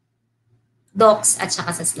docs at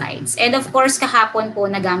saka sa slides. And of course, kahapon po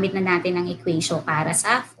nagamit na natin ang equation para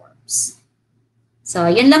sa forms.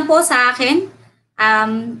 So, yun lang po sa akin.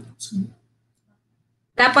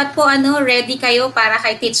 Dapat po ready kayo para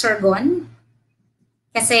kay Teacher Gon.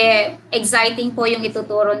 Kasi exciting po yung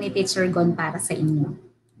ituturo ni Teacher Gon para sa inyo.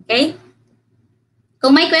 Okay?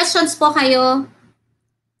 Kung may questions po kayo,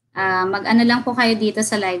 mag-ano lang po kayo dito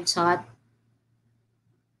sa live chat.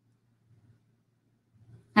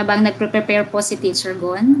 Habang nagpre-prepare po si Teacher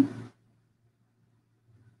Gon.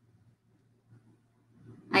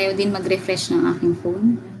 Ayaw din mag-refresh ng aking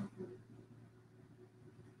phone.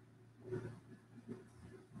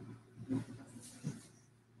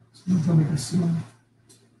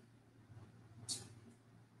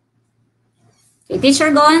 Okay,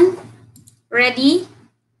 Teacher Gon, ready?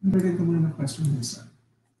 Nagagay ka muna ng question minsan.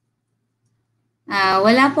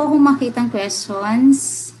 Wala po akong makitang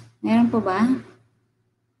questions. Meron po ba?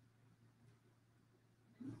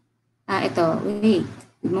 Ito, wait.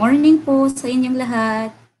 Good morning po sa inyong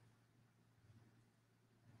lahat.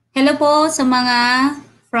 Hello po sa mga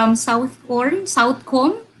from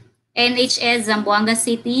Southcom, NHS Zamboanga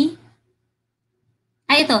City.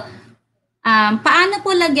 Ito. Paano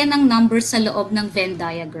po lagyan ng numbers sa loob ng Venn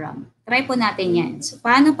diagram? Try po natin yan. So,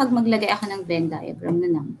 paano pag maglagay ako ng Venn diagram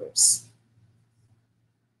na numbers?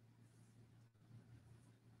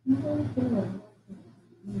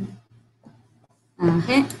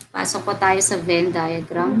 Okay. Pasok po tayo sa Venn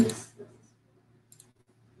diagram.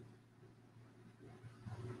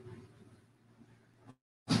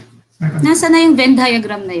 Nasaan na yung Venn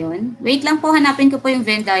diagram na yun? Wait lang po, hanapin ko po yung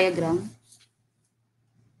Venn diagram.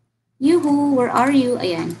 Yuhu, where are you?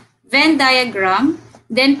 Ayan. Venn diagram.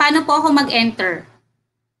 Then, paano po ako mag-enter?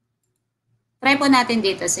 Try po natin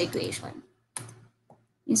dito sa equation.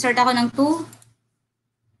 Insert ako ng 2.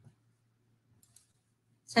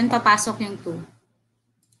 Saan papasok yung 2?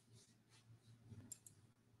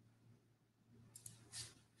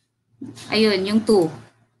 Ayun, yung 2.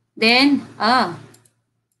 Then,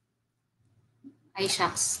 ay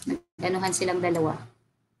shucks. Nag-anuhan silang dalawa.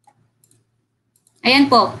 Ayan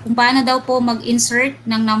po, kung paano daw po mag-insert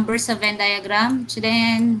ng numbers sa Venn diagram. So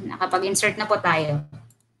then, nakapag-insert na po tayo.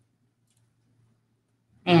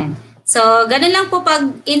 Ayan. So, ganun lang po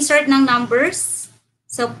pag-insert ng numbers.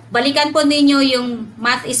 So, balikan po ninyo yung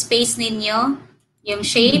math space ninyo, yung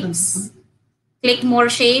shapes. Click more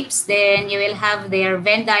shapes, then you will have their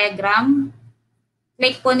Venn diagram.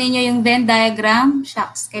 Click po ninyo yung Venn diagram.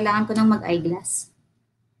 Shucks, kailangan ko nang mag-eyeglass.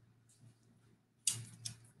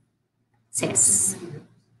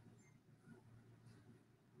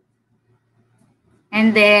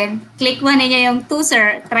 And then, click po ninyo yung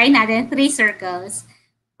try natin 3 circles.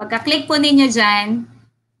 Pagka-click po ninyo dyan,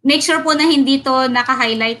 make sure po na hindi to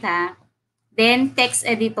naka-highlight ha. Then, text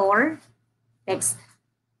editor.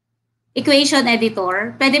 Equation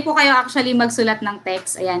editor. Pwede po kayo actually magsulat ng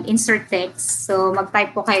text. Ayan, insert text. So,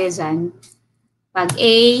 mag-type po kayo dyan. Pag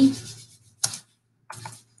A,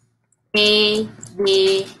 B,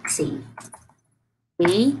 C.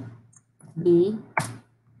 A, B,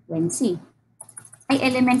 then C. Ay,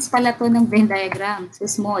 elements pala to ng Venn diagram. So,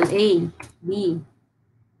 small A, B,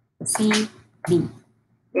 C, D.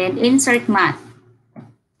 Then, insert math.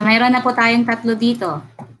 So, mayroon na po tayong 3 dito.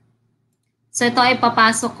 So, ito ay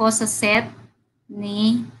papasok ko sa set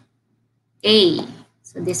ni A.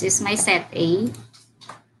 So, this is my set A.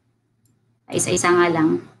 Isa-isa nga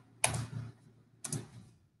lang.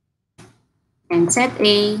 And set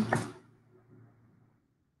A.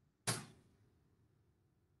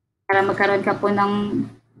 Para magkaroon ka po ng,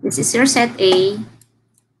 this is your set A,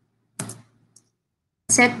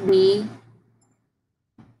 set B,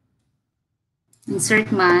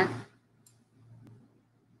 insert math,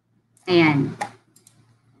 ayan.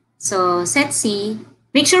 So, set C,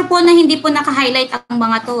 make sure po na hindi po naka-highlight ang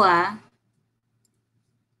mga to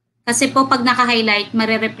kasi po pag naka-highlight,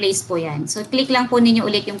 mare-replace po yan. So, click lang po ninyo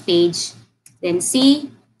ulit yung page, then C,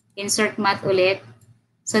 insert math ulit.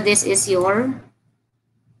 So, this is your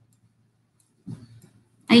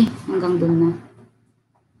ay, hanggang dun na.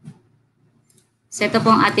 So, ito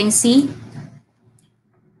po ang ating C.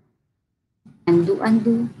 Undo.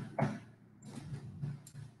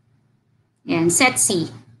 Yan, set C.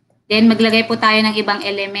 Then, maglagay po tayo ng ibang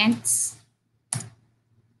elements.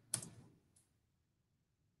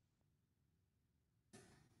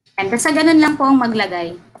 And basta ganun lang po ang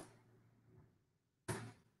maglagay.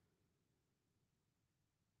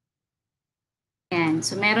 Yan.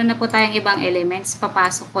 So, meron na po tayong ibang elements.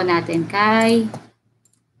 Papasok po natin kay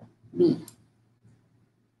B.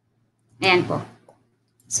 Ayan po.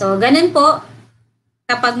 So, ganun po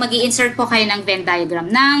kapag mag-i-insert po kayo ng Venn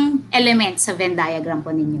diagram, ng element sa Venn diagram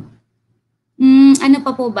po ninyo. Ano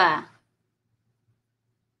pa po ba?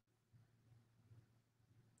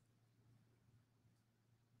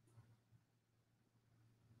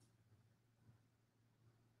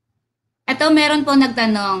 Ito, meron po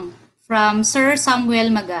nagtanong from Sir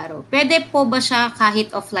Samuel Magaro. Pwede po ba siya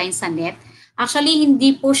kahit offline sa net? Actually,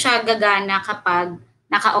 hindi po siya gagana kapag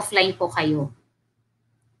naka-offline po kayo.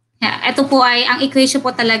 Ito po ay, ang equation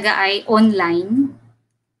po talaga ay online.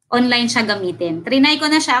 Online siya gamitin. Trinay ko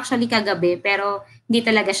na siya actually kagabi, pero hindi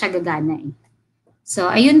talaga siya gagana eh. So,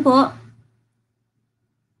 ayun po.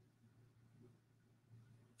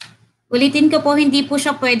 Ulitin ko po, hindi po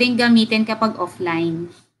siya pwedeng gamitin kapag offline.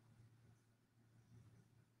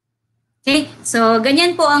 Okay, so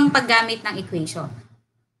ganyan po ang paggamit ng equation.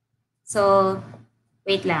 So,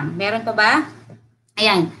 wait lang. Meron pa ba?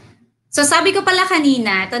 Ayan. So, sabi ko pala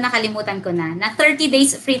kanina, ito nakalimutan ko na 30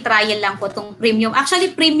 days free trial lang po itong premium.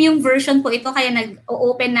 Actually, premium version po ito, kaya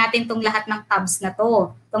nag-open natin itong lahat ng tabs na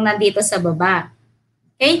to. Itong nandito sa baba.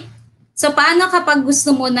 Okay? So, paano kapag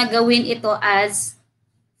gusto mo na gawin ito as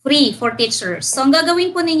free for teachers? So, ang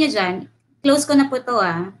gagawin po ninyo dyan, close ko na po ito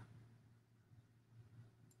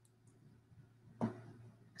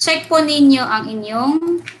Check po ninyo ang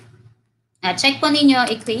inyong, check po ninyo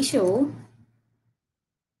equation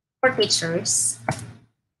for teachers.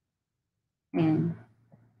 Ayan.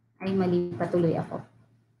 Ay, mali patuloy ako.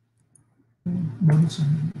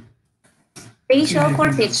 Ratio for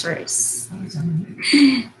teachers.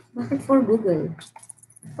 Bakit for Google?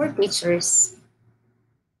 For teachers.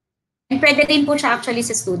 And pwede din po siya actually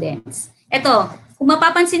sa students. Ito, kung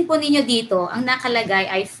mapapansin po ninyo dito, ang nakalagay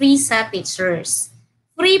ay free sa teachers.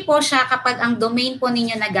 Free po siya kapag ang domain po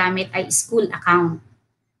ninyo na gamit ay school account.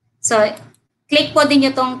 So, click po din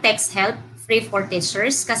nyo itong text help, free for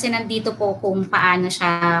teachers, kasi nandito po kung paano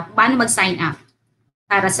mag-sign up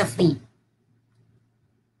para sa free.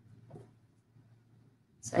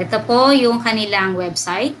 So, ito po yung kanilang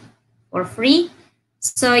website for free.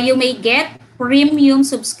 So, you may get premium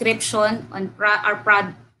subscription on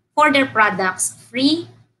for their products free.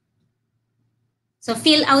 So,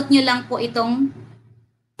 fill out nyo lang po itong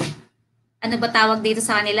ano ba tawag dito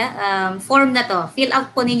sa kanila? Form na to. Fill out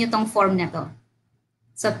po ninyo tong form na to.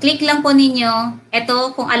 So, click lang po ninyo.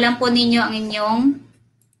 Ito, kung alam po ninyo ang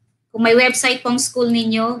kung may website pong school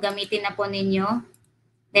ninyo, gamitin na po ninyo.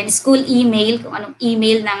 Then, school email, kung anong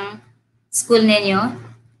email ng school ninyo.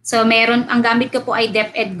 So, ang gamit ko po ay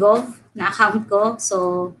DepEdGov na account ko.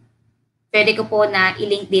 So, pwede ko po na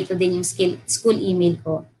i-link dito din yung school email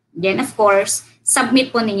ko. Then, of course, submit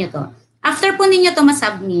po ninyo to. After po ninyo to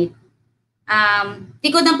masubmit,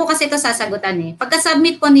 di ko na po kasi ito sasagutan eh.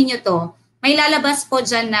 Pagka-submit po ninyo to, may lalabas po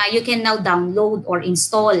dyan na you can now download or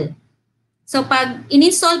install. So pag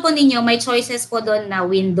in-install po ninyo, may choices po doon na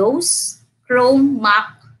Windows, Chrome,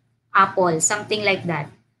 Mac, Apple, something like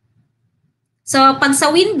that. So pag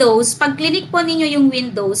sa Windows, pag click po ninyo yung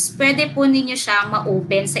Windows, pwede po ninyo siya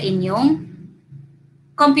ma-open sa inyong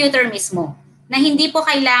computer mismo. Na hindi po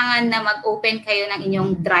kailangan na mag-open kayo ng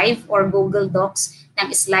inyong Drive or Google Docs ng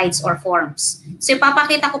slides or forms. So,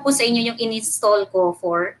 ipapakita ko po sa inyo yung in-install ko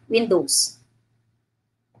for Windows.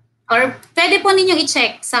 Or, pwede po ninyong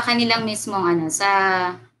i-check sa kanilang mismong sa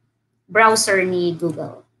browser ni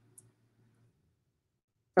Google.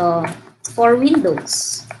 So, for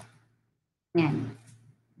Windows. Yan.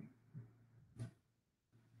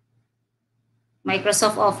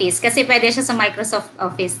 Microsoft Office. Kasi pwede siya sa Microsoft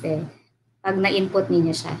Office pag na-input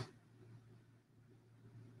niyo siya.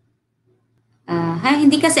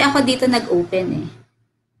 Hindi kasi ako dito nag-open eh.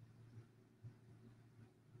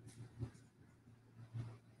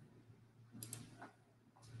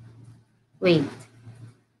 Wait.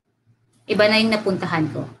 Iba na yung napuntahan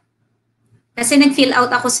ko. Kasi nag-fill out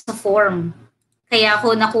ako sa form. Kaya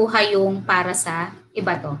ako nakuha yung para sa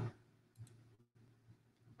iba to.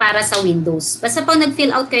 Para sa Windows. Basta pag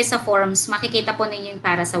nag-fill out kayo sa forms, makikita po ninyo yung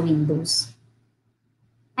para sa Windows.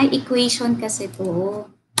 Ay, equation kasi to.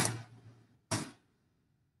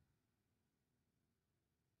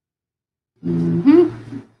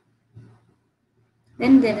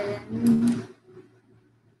 Then.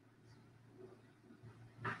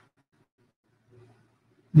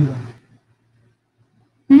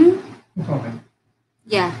 Okay.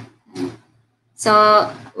 Yeah. So,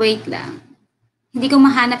 wait lang. Hindi ko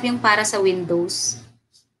mahanap yung para sa Windows.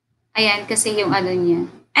 Ayan, kasi yung ano niya.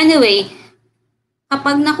 Anyway,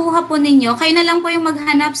 kapag nakuha po ninyo, kayo na lang po yung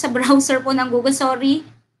maghanap sa browser po ng Google. Sorry.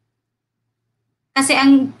 Kasi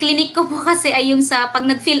ang clinic ko po kasi ay yung sa pag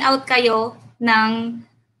nag-fill out kayo ng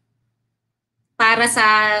para sa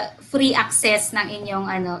free access ng inyong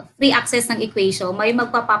free access ng equation, may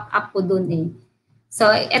magpa-pop up po dun eh. So,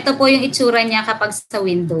 ito po yung itsura niya kapag sa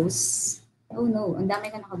Windows. Oh no, ang dami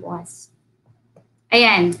ka nakabukas.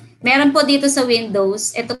 Ayan, meron po dito sa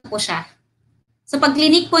Windows, ito po siya. So, pag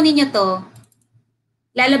clinic po ninyo to,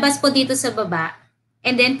 lalabas po dito sa baba,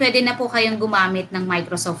 and then pwede na po kayong gumamit ng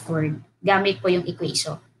Microsoft Word. Gamit po yung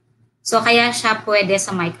equation. So, kaya siya pwede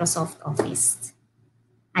sa Microsoft Office.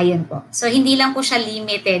 Ayun po. So, hindi lang po siya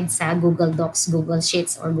limited sa Google Docs, Google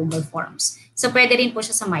Sheets, or Google Forms. So, pwede rin po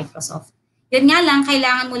siya sa Microsoft. Yun nga lang,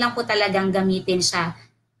 kailangan mo lang po talagang gamitin siya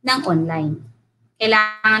ng online.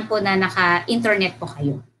 Kailangan po na naka-internet po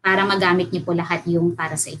kayo para magamit niyo po lahat yung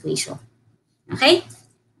para sa equation. Okay?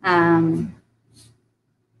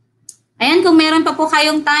 Ayan, kung meron pa po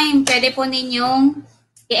kayong time, pwede po ninyong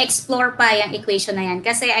i-explore pa yung equation na yan.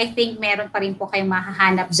 Kasi I think meron pa rin po kayong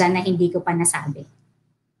mahahanap dyan na hindi ko pa nasabi.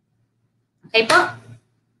 Okay po?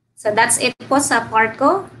 So that's it po sa part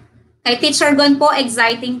ko. Kay Teacher Gon po,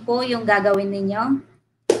 exciting po yung gagawin ninyo.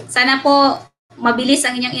 Sana po mabilis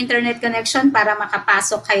ang inyong internet connection para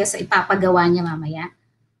makapasok kayo sa ipapagawa niya mamaya.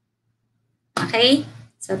 Okay?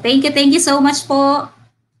 So thank you so much po.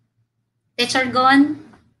 Teacher Gon.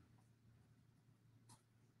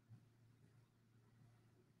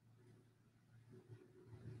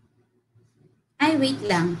 Ay, wait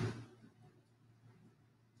lang.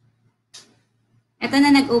 Ito na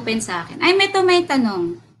nag-open sa akin. Ay, may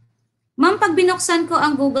tanong. Ma'am, pag binuksan ko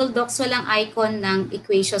ang Google Docs, walang icon ng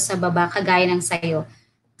equation sa baba, kagaya ng sayo.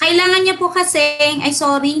 Kailangan niya po kasing, ay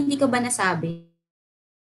sorry, hindi ko ba nasabi?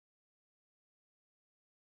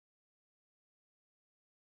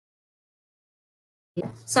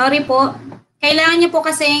 Sorry po. Kailangan niyo po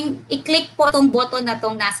kasing i-click po itong button na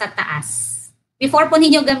itong nasa taas. Before po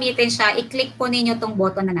ninyo gamitin siya, i-click po ninyo itong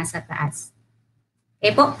button na nasa taas.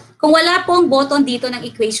 Okay po? Kung wala pong button dito ng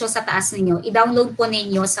equation sa taas ninyo, i-download po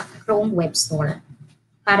ninyo sa Chrome Web Store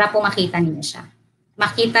para po makita ninyo siya.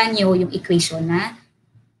 Makita niyo yung equation na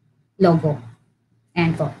logo.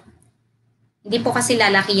 Ayan po. Hindi po kasi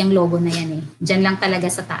lalaki yung logo na yan eh. Diyan lang talaga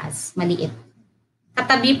sa taas. Maliit.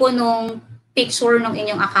 Katabi po nung picture ng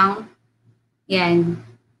inyong account. Yan.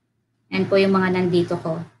 Yan po yung mga nandito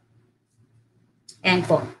ko. Ayan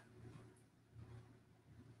po.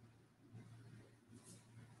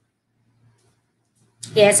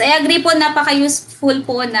 Yes, I agree po, napaka-useful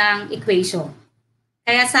po ng equation.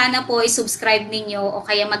 Kaya sana po i-subscribe ninyo o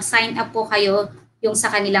kaya mag-sign up po kayo yung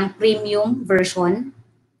sa kanilang premium version.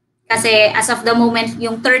 Kasi as of the moment,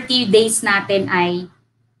 yung 30 days natin ay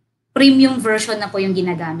premium version na po yung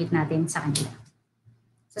ginagamit natin sa kanila.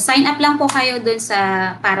 So sign up lang po kayo dun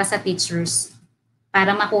para sa teachers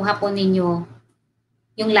para makuha po ninyo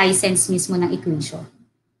yung license mismo ng equation.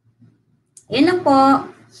 Ayun lang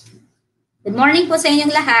po. Good morning po sa inyong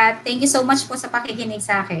lahat. Thank you so much po sa pakikinig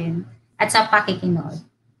sa akin at sa pakikinood.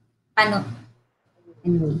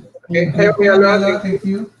 Anyway. Okay, Thank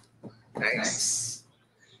you. Nice.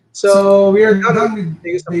 So, we are done with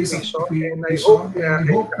the use of equation, and I hope na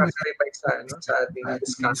kayo nakasaribay sa ating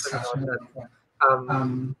discussion about that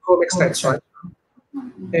home extension.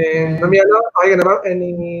 And Mamiano, okay ka naman?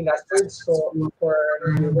 Any last words for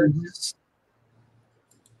viewers?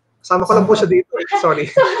 Sama ko lang po siya dito. Sorry.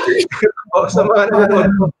 Sa mga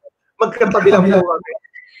nanonood, magkatabi lang po kami.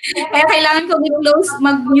 Kaya kailangan ko i-close,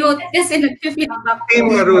 mag-mute kasi nag-feedback.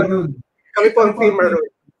 Team Maroon. Kami po ang Team Maroon.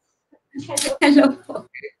 Hello po.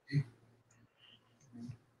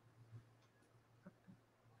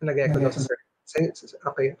 Nag-echo na sir.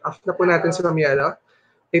 Okay. Off na po natin si Mamiano.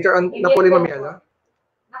 Later on, na po rin Mamiano.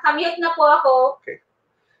 Nakamute na po ako.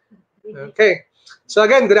 Okay. So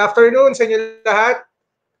again, good afternoon sa inyo lahat.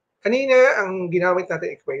 Kanina, ang ginamit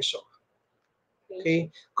natin equation.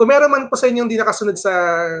 Okay? Kung meron man po sa inyong hindi nakasunod sa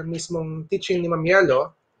mismong teaching ni Ma'am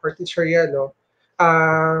Yelo or Teacher Yelo,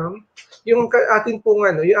 yung ating pong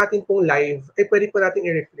live, ay pwede po natin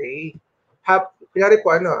i-replay. Kunyari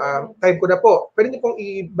po, time ko na po. Pwede niyo pong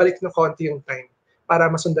ibalik ng konti yung time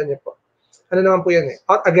para masundan niyo po. Ano naman po yan eh.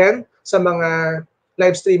 Again, sa mga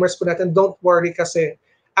live streamers po natin, don't worry kasi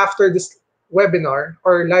after this webinar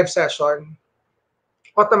or live session,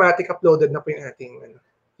 automatic uploaded na po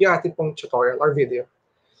yung ating pong tutorial or video.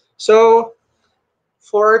 So,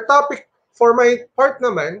 for my part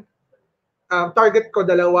naman, target ko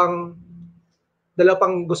dalawang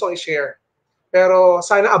gustong i-share. Pero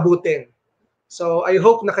sana abutin. So, I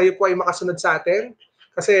hope na kayo po ay makasunod sa atin.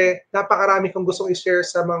 Kasi napakarami kong gustong i-share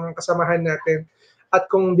sa mga kasamahan natin. At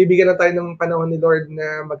kung bibigyan na tayo ng panahon ni Lord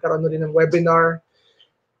na magkaroon ulit ng webinar,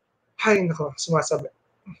 ay nako, sumasabi.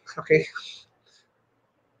 Okay?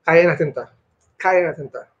 Kaya natin to. Kaya natin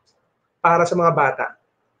to. Para sa mga bata.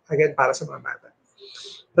 Again, para sa mga bata.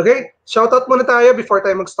 Okay? Shoutout muna tayo before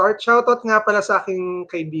tayo mag-start. Shoutout nga pala sa aking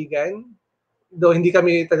kaibigan. Though hindi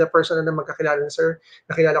kami taga-personal na magkakilala ni Sir.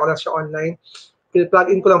 Nakilala ko lang siya online. Plug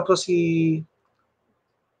in ko lang po si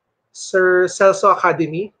Sir Celso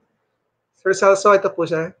Academy. Sir Celso, ito po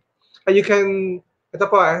siya. You can, ito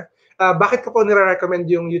po bakit ko po nire-recommend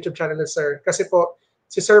yung YouTube channel ni Sir? Kasi po,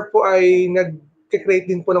 si Sir po ay nag-create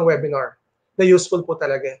din po ng webinar na useful po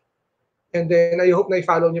talaga. And then, I hope na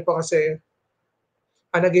i-follow niyo po kasi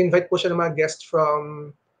nag-invite po siya ng mga guests from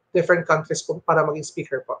different countries po para maging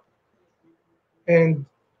speaker po. And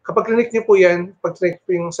kapag clinic niyo po yan, pag clinic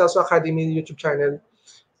po yung Celso Academy YouTube channel,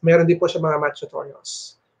 meron din po siya mga math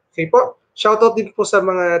tutorials. Okay po? Shoutout din po sa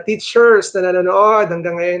mga teachers na nanonood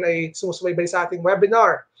hanggang ngayon ay sumusubaybay sa ating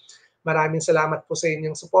webinar. Maraming salamat po sa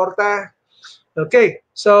inyong suporta. Okay,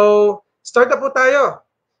 so start na po tayo,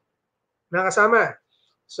 mga kasama.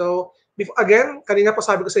 So, again, kanina po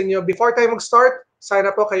sabi ko sa inyo, before tayo mag-start, sana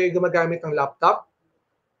po kayo gumagamit ng laptop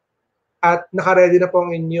at naka-ready na po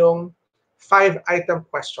ang inyong 5-item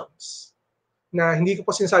questions na hindi ko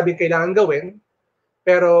po sinasabing kailangan gawin,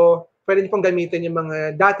 pero pwede niyo pong gamitin yung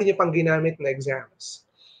mga dati niyo pang ginamit na exams.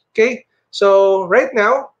 Okay? So, right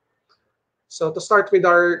now, so to start with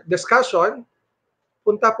our discussion,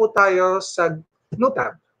 punta po tayo sa new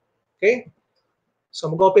tab. Okay? So,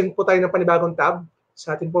 mag-open po tayo ng panibagong tab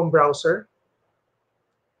sa ating pong browser.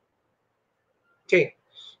 Okay.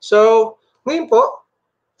 So, ngayon po,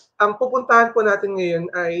 ang pupuntahan po natin ngayon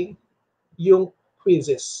ay yung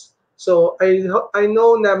quizzes. So, I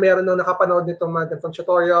know na meron nung nakapanood nitong mga ganitong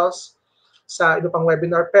tutorials sa iba pang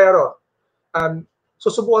webinar, pero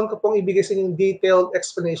susubukan ko pong ibigay sa inyo yung detailed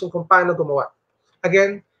explanation kung paano gumawa.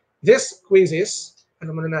 Again, this quizzes,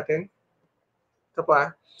 ano muna natin? Ito po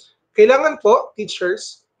kailangan po,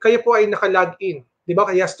 teachers, kayo po ay naka-log in. Di ba?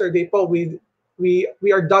 Yesterday po, we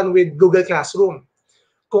are done with Google Classroom.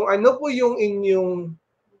 Kung ano po yung inyong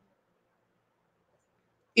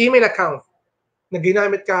email account na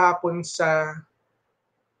ginamit kahapon sa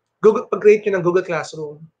pag-create nyo ng Google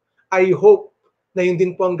Classroom, I hope na yun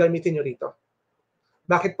din po ang gamitin nyo rito.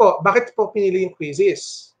 Bakit po? Bakit po pinili yung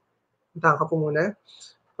quizzes? Puntahan ka po muna.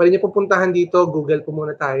 Pwede nyo po puntahan dito, Google po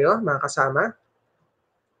muna tayo, mga kasama.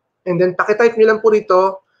 And then, pakitype nyo lang po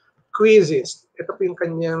rito, quizzes. Ito po yung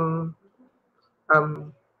kanyang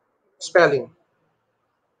spelling.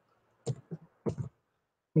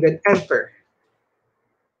 And then, enter.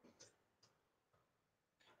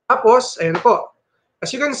 Tapos, ayan po.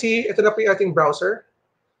 As you can see, ito na po yung ating browser.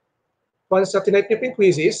 Once na tinype nyo po yung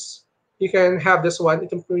quizzes, you can have this one.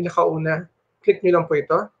 Ito po yung nakauna. Click nyo lang po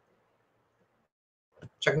ito.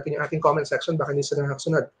 Check natin yung ating comment section. Baka hindi sila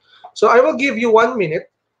nakasunod. So, I will give you 1 minute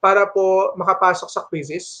para po makapasok sa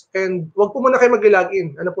quizzes. And wag po muna kayo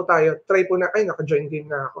mag-login. Ano po tayo? Try po na. Ay, naka-join din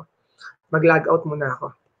na ako. Mag-log out muna ako.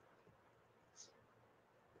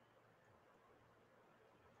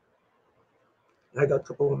 Log out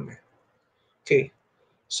ko po muna. Okay.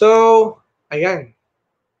 So, ayan.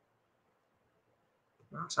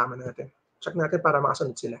 Makasama natin. Check natin para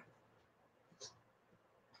makasunod sila.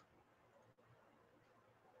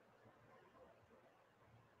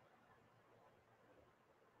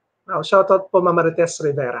 Shoutout po Mamarites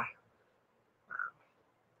Rivera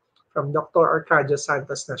from Dr. Arcadio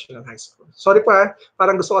Santos National High School. Sorry po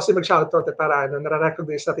parang gusto kasi mag-shoutout para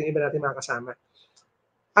nare-recognize natin iba natin mga kasama.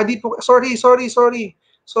 Di po, sorry,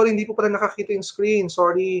 hindi po pala nakakita yung screen.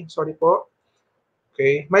 Sorry po.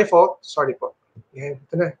 Okay, my fault. Sorry po. Yan,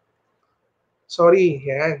 ito na. Sorry,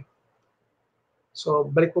 yan. So,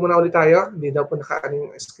 balik po muna ulit tayo. Hindi daw po naka-ano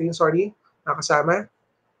yung screen. Sorry, nakasama.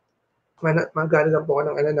 Magana lang po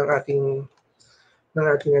ako ng ating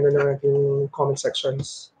comment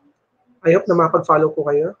sections. I hope na mapag-follow po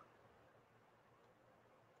kayo.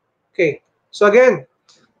 Okay. So again,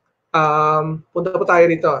 punta po tayo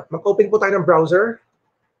dito. Mag-open po tayo ng browser.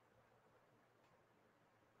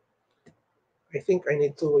 I think I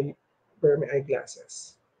need to wear my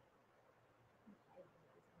eyeglasses.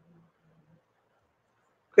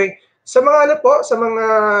 Okay. Sa mga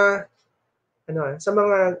sa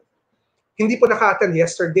mga hindi po naka-attend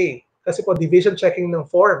yesterday kasi po division checking ng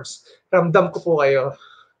forms. Ramdam ko po kayo.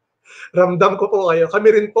 Kami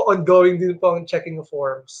rin po ongoing din po ang checking of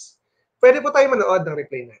forms. Pwede po tayo manood ng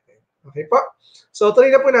replay natin. Okay po? So, tuloy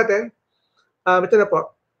na po natin. Ito na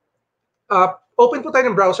po. Open po tayo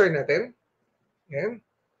ng browser natin. Ayan.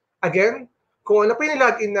 Again, kung ano pa yung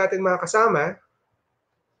login natin mga kasama,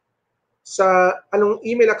 sa anong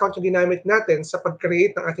email account yung ginamit natin sa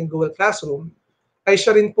pag-create ng ating Google Classroom, ay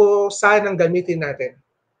siya rin po sanang gamitin natin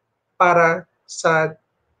para sa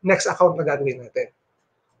next account na gagawin natin.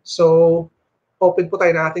 So, open po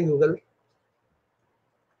tayo ng ating Google.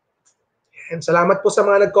 And salamat po sa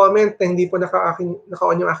mga nag-comment na hindi po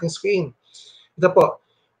naka-on yung aking screen. Ito po.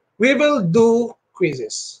 We will do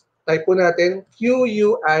quizzes. Type po natin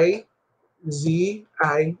Q-U-I-Z-I-Z-Z.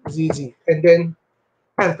 And then,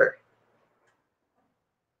 enter.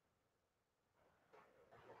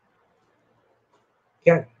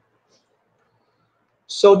 Yan.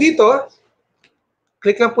 So, dito,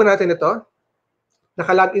 click lang po natin ito.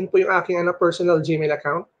 Naka-login po yung aking personal Gmail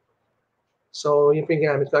account. So, yun po yung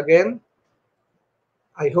ginamit ko again.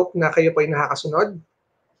 I hope na kayo po ay nakakasunod.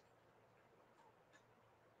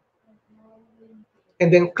 And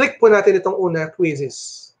then, click po natin itong una,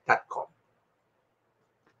 quizzes.com.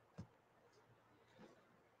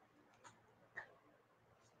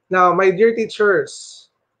 Now, my dear teachers,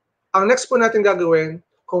 ang next po natin gagawin,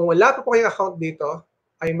 kung wala pa po kayong account dito,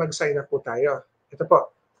 ay mag-sign up po tayo. Ito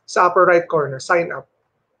po, sa upper right corner, sign up.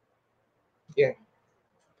 Yan.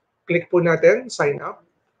 Click po natin, sign up.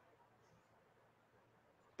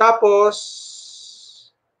 Tapos,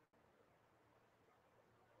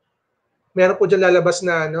 meron po dyan lalabas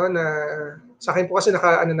na, sa akin po kasi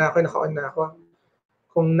naka-on na ako.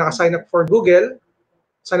 Kung naka-sign up for Google,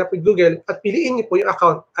 sign up with Google, at piliin niyo po yung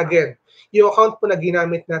account. Again, yung account po na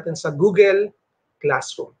ginamit natin sa Google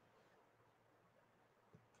Classroom.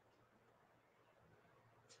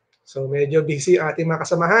 So, medyo busy ating mga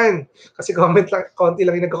kasamahan. Kasi konti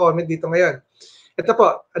lang yung nagko-comment dito ngayon. Ito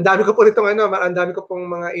po, ang dami ko po nitong ang dami ko pong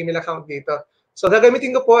mga email account dito. So,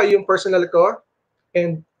 gagamitin ko po ay yung personal ko.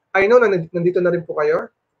 And I know na nandito na rin po kayo.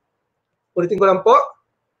 Ulitin ko lang po.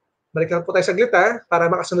 Balik lang po tayo saglit para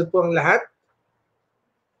makasunod po ang lahat.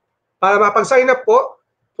 Para mapag-sign up po,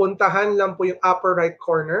 puntahan lang po yung upper right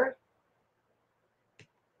corner.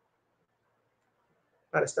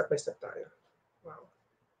 Para step by step tayo. Wow.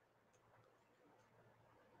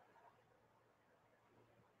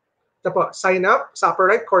 Ito po, sign up sa upper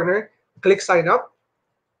right corner. Click sign up.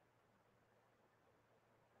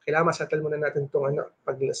 Kailangan masettle muna natin itong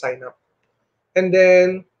pag-sign up. And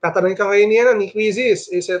then, tatanungin ka ngayon yan, ni quizzes.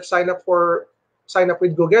 Is it sign up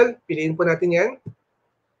with Google? Piliin po natin yan.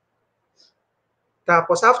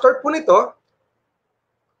 Tapos, after po nito,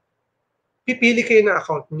 pipili kayo ng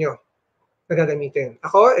account nyo na gagamitin.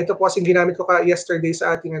 Ako, ito po kasing ginamit ko yesterday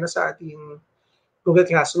sa ating Google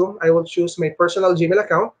Classroom. I will choose my personal Gmail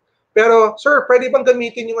account. Pero, sir, pwede bang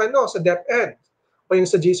gamitin yung sa DepEd o yung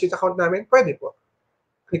sa G Suite account namin? Pwede po.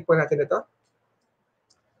 Click po natin ito.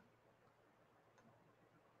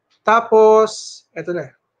 Tapos, ito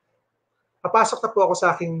na. Papasok na po ako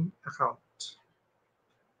sa aking account.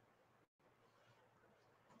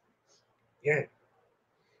 Yan.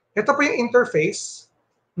 Ito po yung interface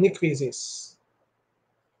ni Quizzes.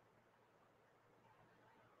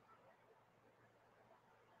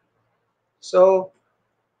 So,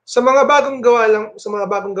 sa mga bagong gawa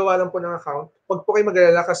lang po ng account, huwag po kayo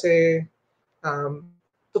mag-alala kasi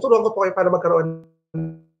tuturuan ko po kayo para magkaroon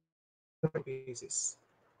ng Quizzes.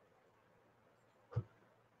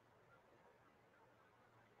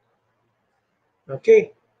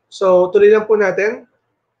 Okay. So, tuloy lang po natin.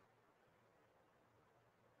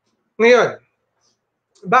 Ngayon,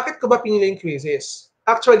 bakit ko ba pinili yung Quizzes?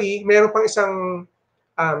 Actually, mayroon pang isang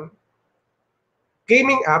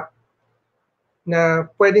gaming app na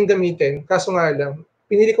pwedeng gamitin. Kaso nga lang,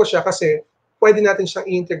 pinili ko siya kasi pwede natin siyang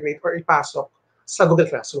i-integrate or ipasok sa Google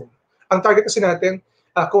Classroom. Ang target kasi natin,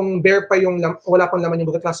 kung bare pa wala pang laman yung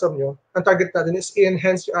Google Classroom nyo, ang target natin is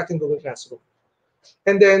i-enhance yung ating Google Classroom.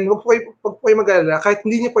 And then, huwag po kayo mag-alala, kahit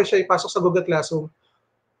hindi nyo po siya ipasok sa Google Classroom,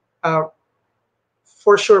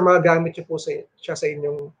 for sure, magagamit nyo po siya sa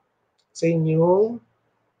inyong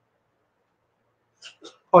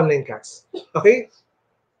online class. Okay?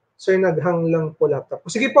 Sir, naghang lang po laptop.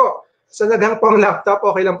 Sige po, sa naghang po ang laptop,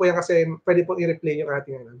 okay lang po yan kasi pwede po i-replay yung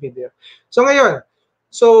ating video. So ngayon,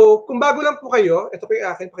 kung bago lang po kayo, ito po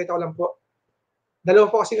yung akin, pakita ko lang po.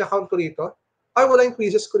 Dalawa po kasing account ko dito. Ay, wala yung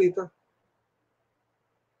quizzes ko dito.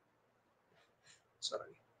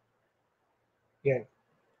 Sorry. Yan.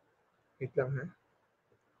 Wait lang ha.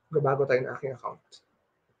 Bago tayo ng aking account.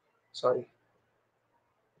 Sorry.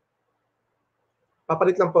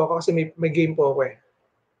 Papalit lang po ako kasi may game po ako eh.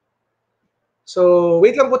 So,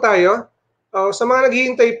 wait lang po tayo. Sa mga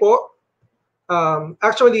naghihintay po,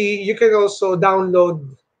 actually, you can also download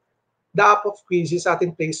the app of Quizzes sa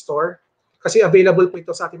ating Play Store kasi available po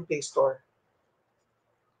ito sa ating Play Store.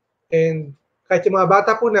 And kahit yung mga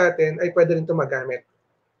bata po natin ay pwede rin ito magamit.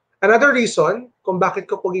 Another reason kung bakit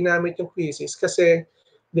ko po ginamit yung quizzes, kasi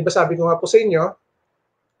di ba sabi ko nga po sa inyo,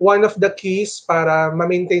 one of the keys para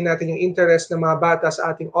ma-maintain natin yung interest ng mga bata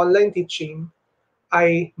sa ating online teaching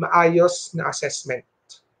ay maayos na assessment.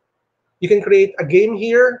 You can create a game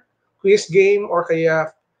here, quiz game, or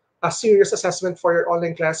kaya a serious assessment for your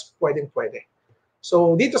online class, pwedeng-pwede.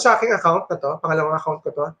 So dito sa aking account na to, pangalawang account ko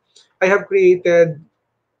to, I have created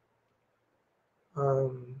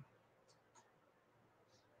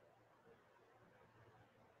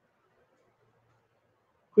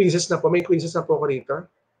quizzes na po. May quizzes na po ako rito.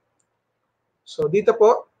 So dito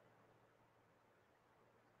po,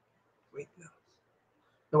 wait lang.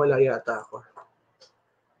 Nawala yata ako.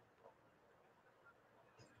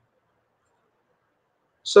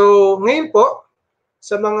 So ngayon po,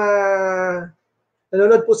 sa mga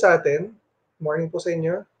nanonood po sa atin, morning po sa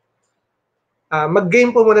inyo,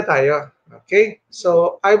 mag-game po muna tayo. Okay?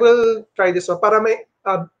 So I will try this one para may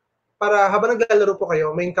para habang naglalaro po kayo,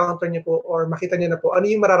 may encounter niyo po or makita niyo na po ano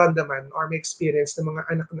yung mararamdaman or may experience ng mga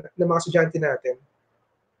anak ng mga estudyante natin.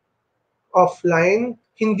 Offline,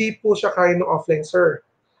 hindi po siya kaya ng offline, sir.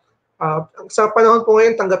 Sa panahon po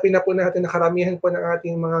ngayon, tanggapin na po natin na karamihan po ng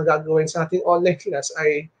ating mga gagawin sa ating online class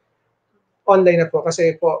ay online na po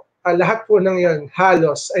kasi po lahat po ng yan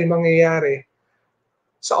halos ay mangyayari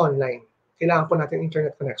sa online. Kailangan po natin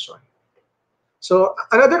internet connection. So,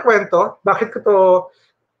 another kwento, bakit ko to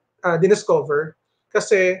diniscover?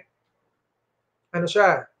 Kasi, ano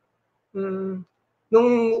siya, nung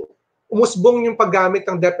umusbong yung paggamit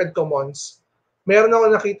ng DepEd Commons, meron ako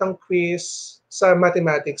nakitang quiz sa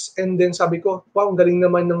mathematics and then sabi ko, wow, ang galing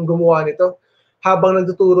naman ng gumawa nito. Habang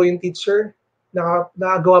nagtuturo yung teacher,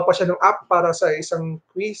 nakagawa pa siya ng app para sa isang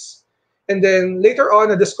quiz. And then later on,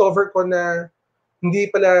 na-discover ko na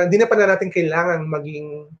hindi na pala natin kailangan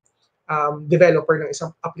maging developer ng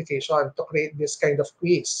isang application to create this kind of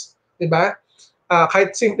quiz. Diba?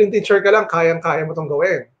 Kahit simple teacher ka lang, kayang-kaya mo itong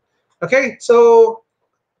gawin. Okay, so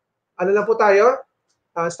ano lang po tayo?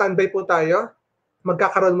 Standby po tayo.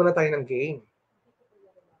 Magkakaroon muna tayo ng game.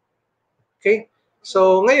 Okay,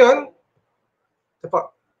 so ngayon, ito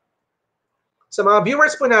po. Sa mga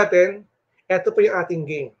viewers po natin, ito po yung ating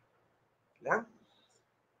game.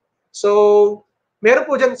 So, meron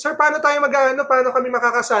po dyan, sir, paano kami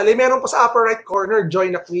makakasali? Meron po sa upper right corner,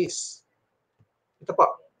 join a quiz. Ito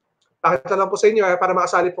po. Pakita lang po sa inyo para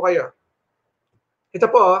makasali po kayo. Ito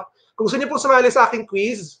po, kung gusto niyo po sumali sa aking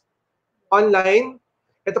quiz online,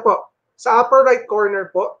 ito po, sa upper right corner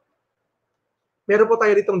po, meron po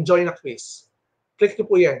tayo ditong join a quiz. Click niyo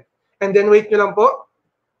po yan. And then wait niyo lang po.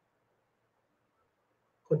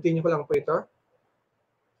 Continue ko lang po ito.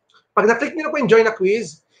 Pag na-click niyo na po yung join a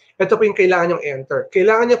quiz, ito po yung kailangan nyong enter.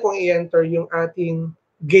 Kailangan niyo pong i-enter yung ating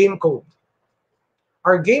game code.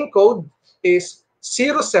 Our game code is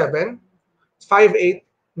 075890.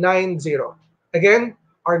 Again,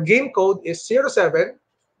 our game code is 075890.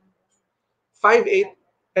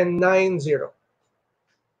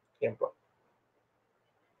 Yan po.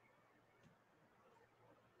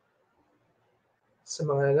 Sa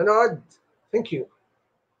mga nanonood, thank you.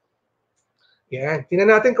 Yan. Tingnan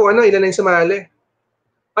natin kung ilan na yung sumali.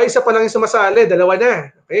 Ay, isa pa lang yung sumasali. Dalawa na.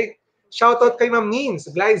 Okay? Shoutout kay Ma'am Nins,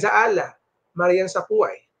 Glyza Ala, Marian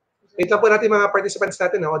Sapuay. Wait lang po natin mga participants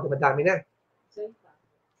natin. Dumadami na.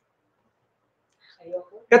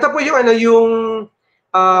 Ito po yung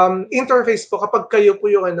interface po kapag kayo po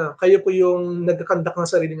yung nagkakandak ng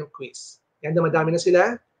sarili ng quiz. Yan, dumadami na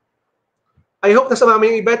sila. I hope na sumama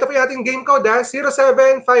yung iba. Ito po yung ating game code,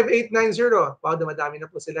 075890. Wow, dumadami na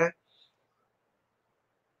po sila.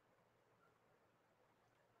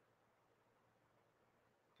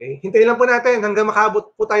 Okay. Hintayin lang po natin hanggang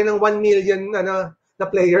makabot po tayo ng 1 million na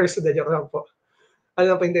players. Joke lang po.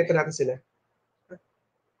 Lang po, hintayin po natin sila.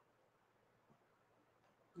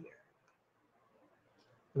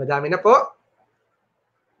 Madami na po.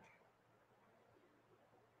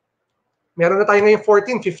 Meron na tayo ngayon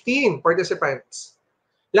 15 participants.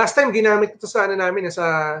 Last time, ginamit ito sa sa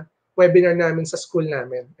webinar namin sa school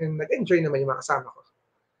namin. And nag-enjoy naman yung mga kasama ko.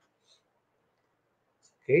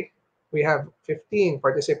 Okay. We have 15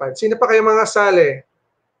 participants. Sino pa kayo mga kasali?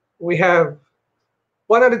 We have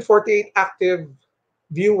 148 active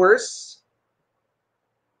viewers.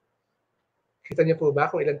 Kita niyo po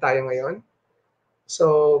ba kung ilan tayo ngayon?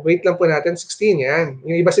 So, wait lang po natin. 16, yan.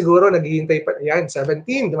 Yung iba siguro, naghihintay pa. Yan,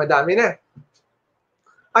 17. Dumadami na.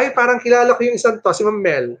 Ay, parang kilala ko yung isang to, si Ma'am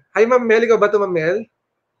Mel. Hi, Ma'am Mel. Ikaw ba ito, Ma'am Mel?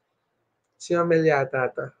 Si Ma'am Mel yata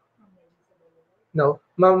ito. No?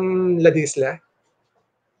 Ma'am Ladisla?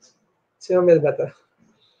 Si Ma'am Mel ba ito?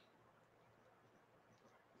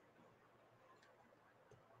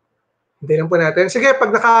 Hindi lang po natin. Sige,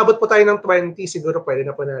 pag nakaabot po tayo ng 20, siguro pwede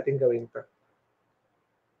na po natin gawin to.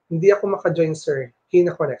 Hindi ako maka-join, sir.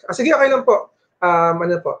 Hina-connect. Sige, okay lang po.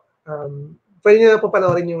 Ano po, pwede nyo na po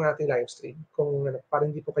panoorin yung ating live stream kung para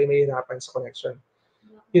hindi po kayo mahihirapan sa connection.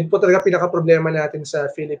 Yun po talaga pinaka-problema natin sa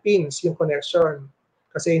Philippines, yung connection.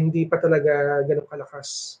 Kasi hindi pa talaga ganun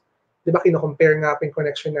kalakas. Di ba, kino-compare nga po yung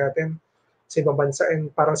connection natin sa ibang bansa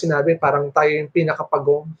and parang sinabi, parang tayo yung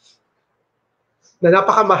pinakapagong na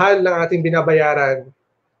napakamahal ng ating binabayaran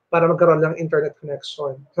para magkaroon ng internet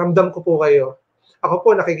connection. Ramdam ko po kayo. Ako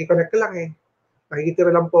po, nakikiconnect lang eh.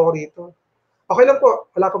 Nakikitira lang po ako rito. Okay lang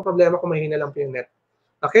po. Wala pong problema kung mahina lang po yung net.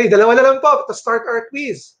 Okay, dalawa na lang po to start our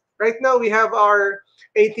quiz. Right now, we have our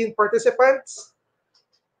 18 participants.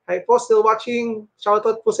 Hi po, still watching.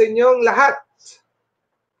 Shoutout po sa inyong lahat.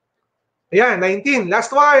 Ayan, 19.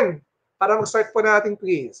 Last one. Para mag-start po natin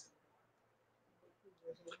quiz.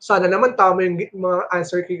 Sana naman tama yung mga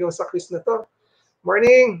answer ko sa quiz na to.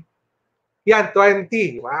 Morning. Yan,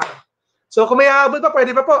 20. Wow. So kung may aabot pa,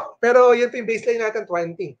 pwede pa po. Pero yun po yung baseline natin,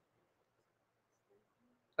 20.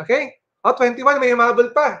 Okay? 21, may umabot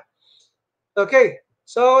pa. Okay.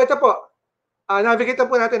 So ito po. Navigate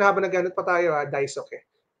po natin habang nagganot pa tayo, dice, okay.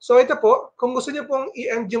 So ito po, kung gusto niyo pong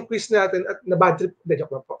i-end yung quiz natin at na-bad trip, joke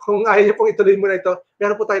lang po. Kung ayaw niyo pong ituloy muna ito,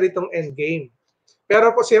 meron po tayo ditong end game.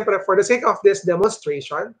 Pero po siyempre, for the sake of this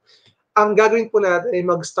demonstration, ang gagawin po natin ay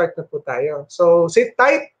mag-start na po tayo. So sit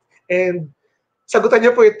tight and sagutan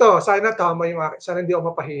niyo po ito. Sana tama yung akin. Sana hindi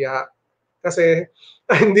ako mapahiya. Kasi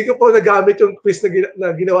hindi ko po nagamit yung quiz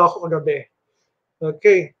na ginawa ko kagabi.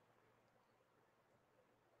 Okay.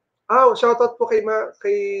 Shoutout po kay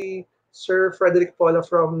Sir Frederick Paula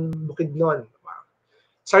from Bukidnon. Wow.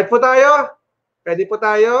 Start po tayo. Ready po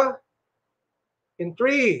tayo? In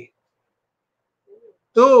 3,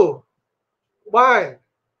 2, 1.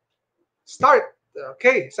 Start.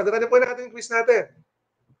 Okay. Sagutan na po natin yung quiz natin.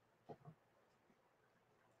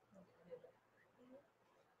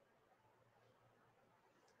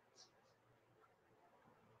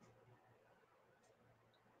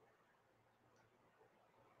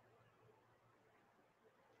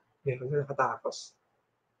 Meron na nakatapos.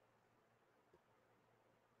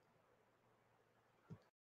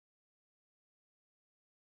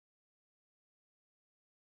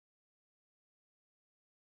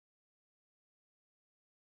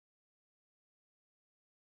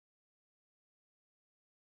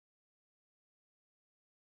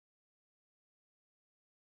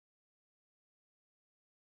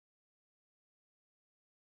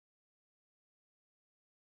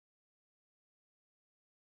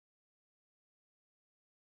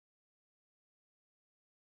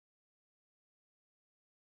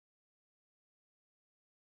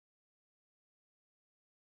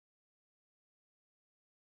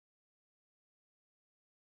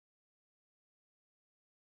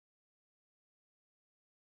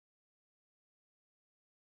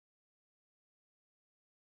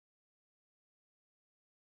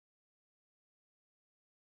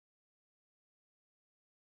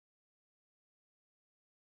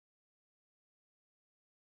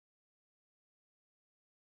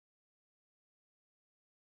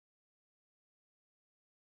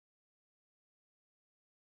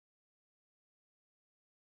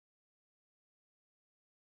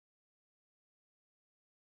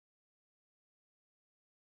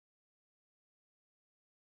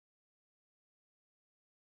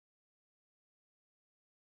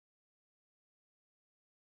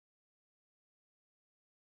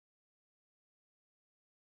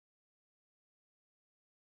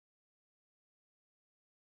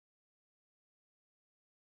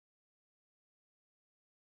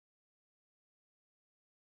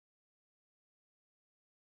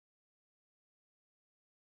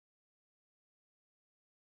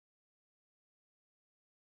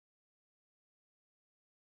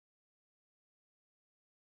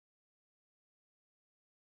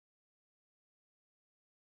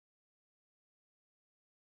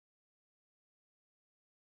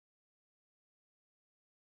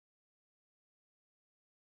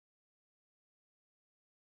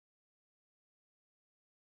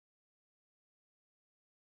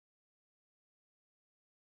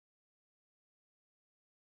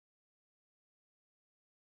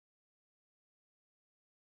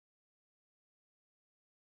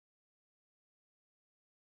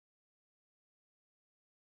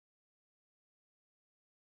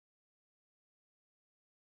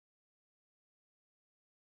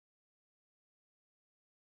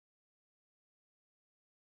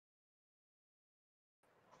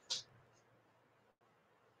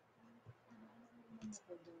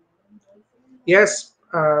 Yes.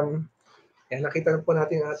 Yan, nakita na po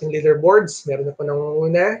natin ang ating leaderboards. Meron na po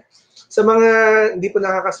nangunguna. Sa mga hindi po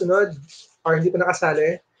nakakasunod or hindi po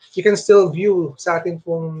nakasali, you can still view sa ating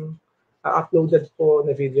pong uploaded po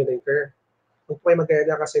na video later. Huwag po kayo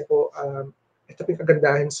mag-alala kasi po ito po yung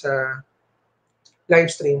kagandahan sa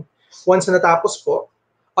live stream. Once na natapos po,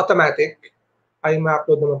 automatic ay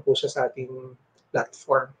ma-upload naman po siya sa ating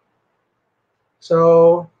platform. So,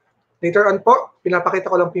 later on po, pinapakita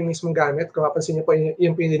ko lang po yung mismong gamit. Kung mapansin niyo po,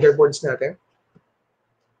 yung leaderboards natin.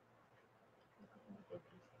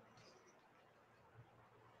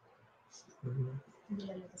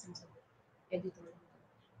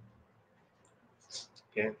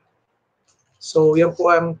 Okay. So, yan po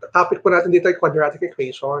ang topic po natin dito ay quadratic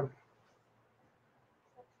equation.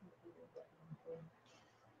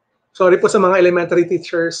 Sorry po sa mga elementary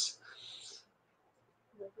teachers.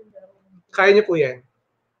 Kaya niyo po yan.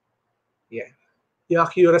 Yan. Yung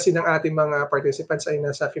accuracy ng ating mga participants ay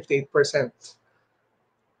nasa 58%.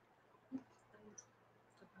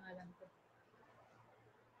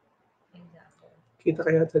 Kita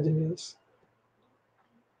kaya ito, Janice?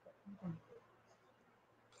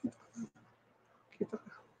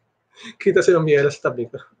 Kita si Miela sa tabi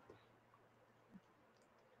ko.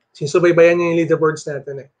 Sinusubaybayan niya yung leaderboards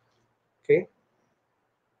natin eh. Okay?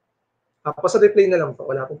 Tapos sa replay na lang po.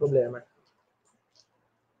 Wala akong problema.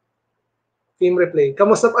 Team replay.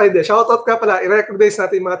 Kamusta po? Ay, shoutout ka pala. I-recognize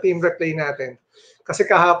natin yung mga team replay natin. Kasi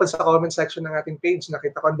kahapon sa comment section ng ating page,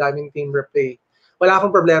 nakita ko ang daming team replay. Wala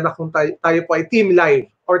akong problema kung tayo po ay team live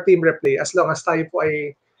or team replay. As long as tayo po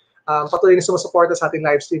ay patuloy na sumusuporta sa ating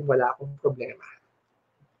live stream, wala akong problema.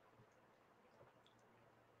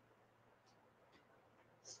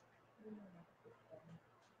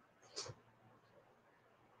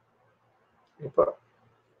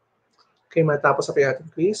 Okay, matapos sa ating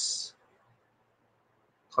quiz.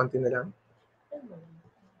 Konti na lang.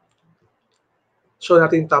 Show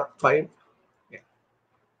natin yung top 5. Yeah.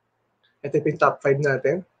 Ito yung top 5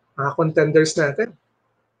 natin. Mga contenders natin.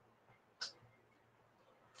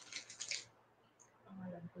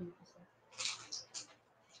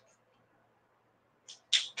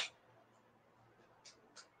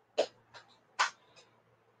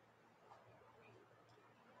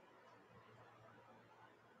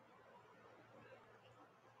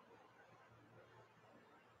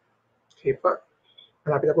 Okay pa.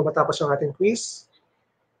 Malapit na po matapos yung ating quiz.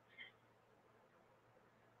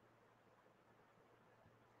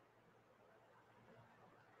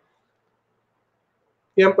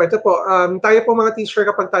 Yan po, ito po. Tayo po mga teacher,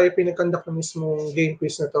 kapag tayo pinag-conduct ng mismong game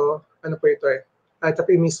quiz na to, ano po ito eh? Ito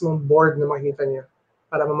po yung mismong board na makikita niyo.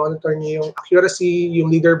 Para ma-monitor niyo yung accuracy,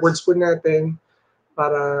 yung leaderboards po natin.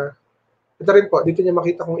 Para, ito rin po, dito niyo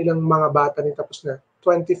makita kung ilang mga bata ni tapos na.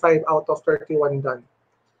 25 out of 31 done.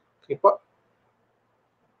 Okay po.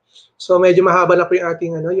 So medyo mahaba na po yung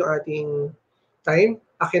ating yung ating time.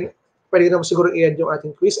 Akin pwede na po siguro i-add yung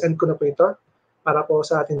ating quiz. End ko na po ito para po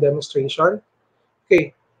sa ating demonstration.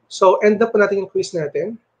 Okay. So end na po natin yung quiz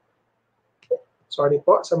natin. Sorry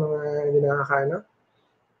po sa mga hindi nakakaano.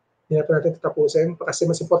 Hindi na po natin tatapusin kasi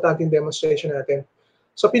mas importante yung demonstration natin.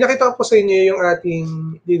 So pinakita ko po sa inyo yung ating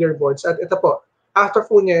leaderboards at ito po. After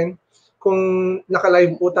po niyan, kung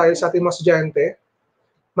naka-live po tayo sa ating mga estudyante,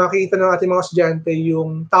 makikita ng ating mga estudyante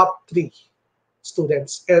yung top 3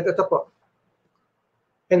 students. And ito po.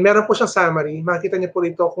 And meron po siyang summary. Makikita niyo po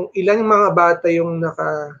rito kung ilan yung mga bata yung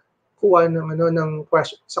nakakuha ng ng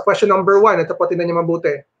question. Sa question number 1, ito po tingnan niyo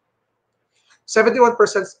mabuti. 71%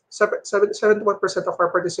 of our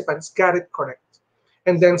participants got it correct.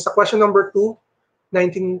 And then sa question number 2,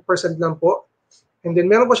 19% lang po. And then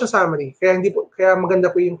meron po siyang summary. Kaya maganda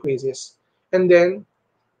po yung quizzes. And then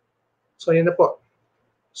so yan na po.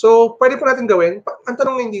 So, pwede po natin gawin. Ang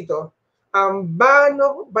tanong ngayon dito,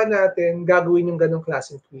 paano ba natin gagawin yung ganong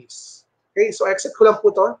klaseng quiz? Okay, so exit ko lang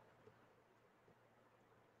po to.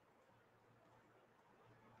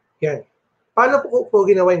 Yan. Paano po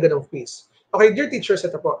ginawa yung ganong quiz? Okay, dear teachers,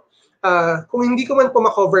 ito po. Kung hindi ko man po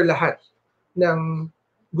makover lahat ng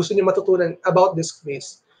gusto niyo matutunan about this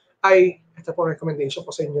quiz, ito po recommendation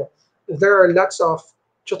ko sa inyo. There are lots of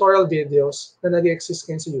tutorial videos na nag-exist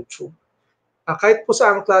ngayon sa YouTube. Kahit po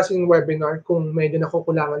sa ang klaseng webinar, kung medyo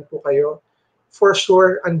nakukulangan po kayo, for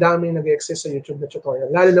sure, ang daming nag-exist sa YouTube na tutorial,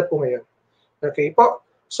 lalo na po ngayon. Okay po?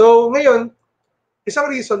 So, ngayon, isang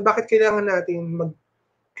reason bakit kailangan natin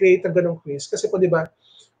mag-create ng ganong quiz, kasi po, di ba,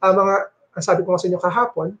 ang sabi ko nga sa inyo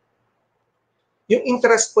kahapon, yung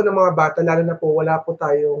interest po ng mga bata, lalo na po,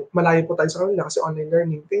 malayo po tayo sa kanila kasi online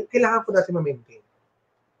learning, kailangan po natin ma-maintain.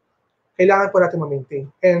 Kailangan po natin ma-maintain.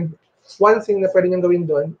 And one thing na pwede niyong gawin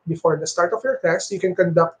doon, before the start of your class, you can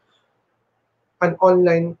conduct an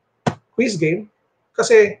online quiz game.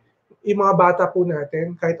 Kasi yung mga bata po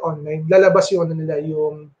natin, kahit online, lalabas yung ano nila,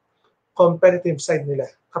 yung competitive side nila.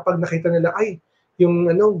 Kapag nakita nila, ay, yung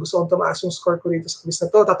gusto kong tumaas yung score ko dito sa quiz na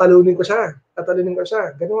to, tatalunin ko siya,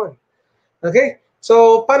 ganoon. Okay?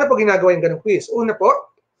 So, paano po ginagawa yung ganung quiz? Una po,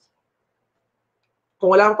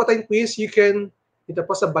 kung wala pa tayong quiz, you can, dito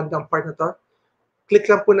po sa bandang part na to, click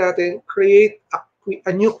lang po natin, create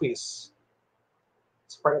a new quiz.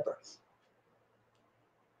 Sa part na to.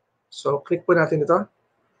 So, click po natin ito,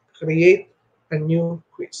 create a new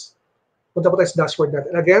quiz. Punta po tayo sa dashboard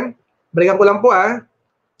natin. Again, balikan ko lang po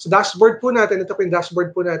sa dashboard po natin, ito po yung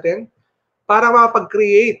dashboard po natin, para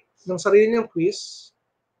makapag-create ng sarili niyong quiz.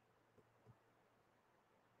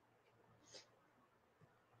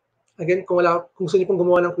 Again, kung gusto niyo pong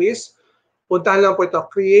gumawa ng quiz, puntahan lang po ito,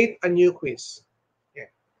 create a new quiz. Yeah.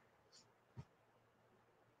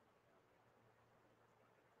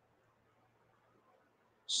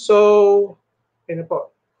 So, ano po.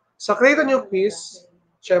 Sa create a new quiz,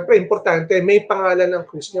 syempre importante, may pangalan ng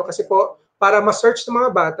quiz niyo kasi po, para ma-search ng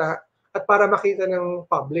mga bata at para makita ng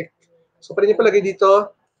public. So, pwede niyo palagay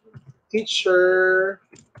dito, teacher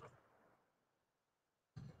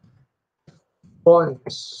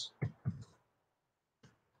bonds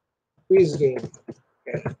quiz game.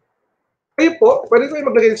 Okay. Kayo po, pwede ko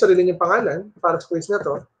maglagay ng sarili niyong pangalan para sa quiz na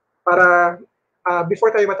to, para before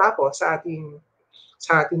tayo matapos sa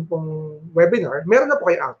ating pong webinar, meron na po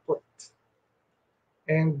kayo output.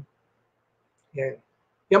 And yan.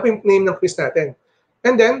 Yan po yung name ng quiz natin.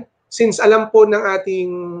 And then, since alam po ng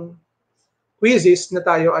ating quizzes na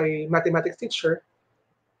tayo ay mathematics teacher,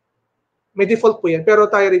 may default po yan. Pero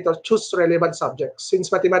tayo rito, choose relevant subjects.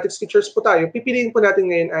 Since mathematics teachers po tayo, pipiliin po natin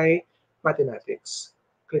ngayon ay mathematics.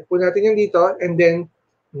 Click po natin yan dito, and then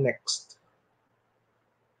next.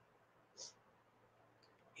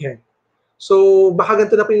 Yan. So, baka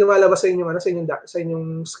ganito na po yung lumalabas sa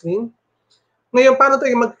inyong screen. Ngayon, paano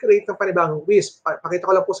tayo mag-create ng panibagong quiz? Pakita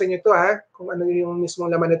ko lang po sa inyo ito, kung ano yung mismong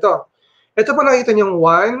laman nito. Ito po nakita nyo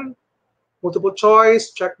 1, multiple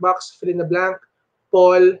choice, checkbox, fill in the blank,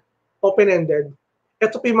 poll, open-ended.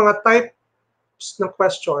 Ito po yung mga types ng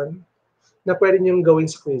question na pwede nyo gawin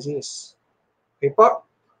sa quizzes. Okay po?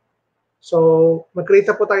 So, mag-create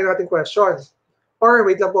na po tayo ng ating question. Or,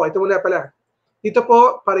 wait lang po, ito muna pala. Dito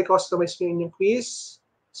po, para i-customize nyo yung quiz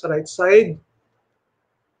sa right side.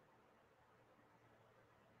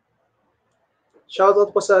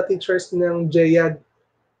 Shoutout po sa teachers ng JED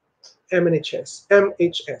MHS.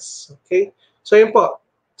 Okay? So, yun po.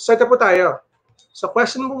 Start na po tayo. So,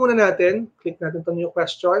 question po muna natin. Click natin itong new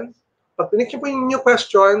question. Pag click nyo po yung new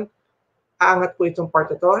question, aangat po itong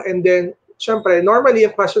part na to. And then, syempre, normally,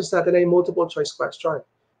 yung questions natin ay multiple choice question.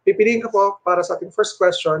 Pipiliin ko po para sa ating first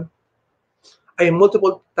question ay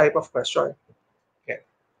multiple type of question. Okay.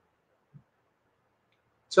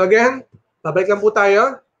 So, again, babalik lang po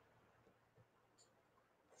tayo.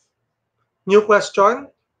 New question.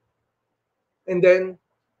 And then,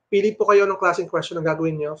 pili po kayo ng klaseng question na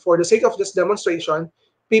gagawin nyo. For the sake of this demonstration,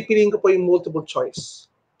 pipiliin ko po yung multiple choice.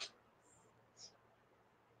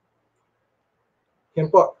 Yan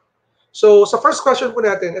po. So, sa first question po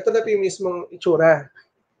natin, ito na po yung mismong itsura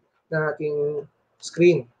na ating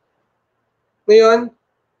screen. Ngayon,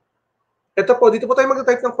 ito po, dito po tayo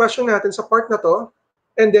mag-type ng question natin sa part na to.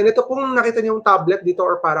 And then, ito pong nakita niyo yung tablet dito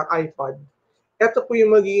or parang iPad. Ito po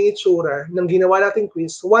yung magiging itsura ng ginawa nating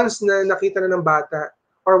quiz once na nakita na ng bata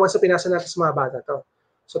or once na pinasa natin sa mga bata to.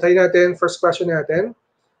 So, tayo natin, first question natin.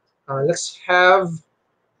 Let's have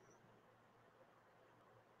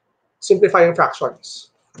simplifying fractions.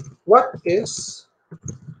 What is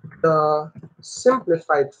the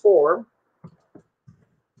simplified form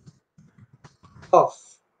of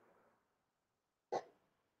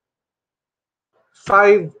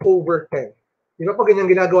 5/10? Di ba po ganyan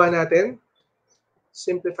ginagawa natin?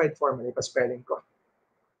 Simplified form, ano yung spelling ko?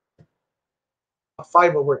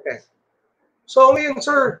 5/10. So ngayon,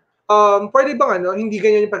 sir, pwede bang hindi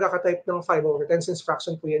ganyan yung pagkakatype ng 5/10 since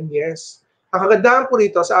fraction po yan? Yes. Ang kagandahan po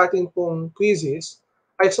rito sa ating pong quizzes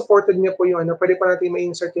ay supported niya po yung pwede pa natin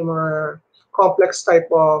ma-insert yung mga complex type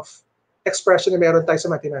of expression na meron tayo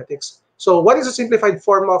sa mathematics. So what is the simplified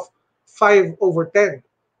form of 5/10?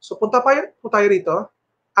 So punta po tayo rito,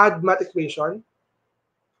 add math equation.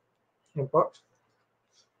 Yan po.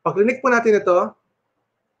 Pag-click po natin ito,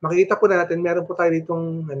 makikita po natin, meron po tayo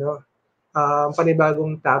ditong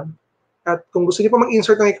panibagong tab. At kung gusto niyo po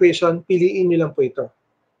mag-insert ng equation, piliin niyo lang po ito.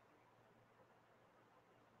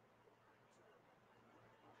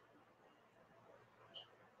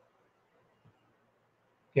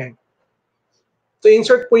 Yan. To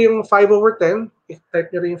insert po yung 5/10, i-type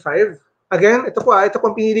niyo rin yung 5. Again, ito po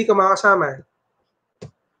pinili ko mga kasama.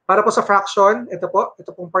 Para po sa fraction, ito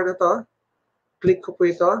pong part na to. Click ko po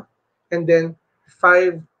ito. And then,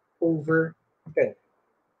 5/10.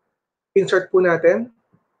 Insert po natin.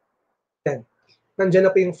 10. Nandiyan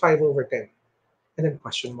na po yung 5/10. And then,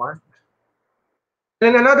 question mark.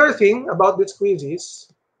 And another thing about this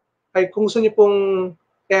quizzes, ay kung gusto niyo pong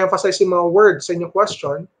i-emphasize yung mga words sa inyong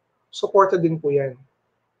question, supported din po yan.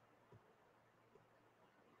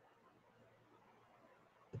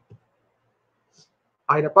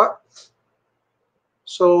 Okay na pa?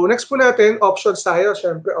 So, next po natin, options tayo.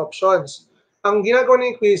 Siyempre, options. Ang ginagawa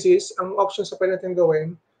ng quizzes, ang options na pwede natin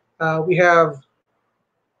gawin, we have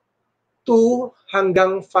 2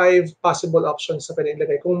 hanggang 5 possible options na pwede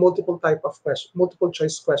ilagay kung multiple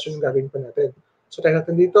choice question yung gagawin po natin. So, tayo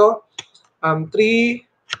natin dito, 3,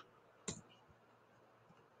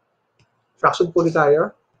 fraction po ulit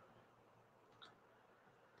tayo,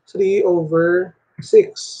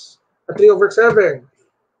 3/6, at 3/7.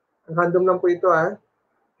 Ang random lang po ito,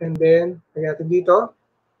 And then, lagyan natin dito,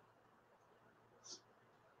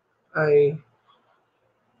 ay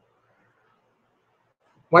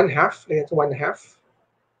 1/2. Lagyan ito 1/2.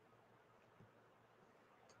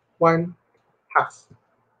 1/2.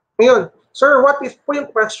 Ngayon, sir, what if po yung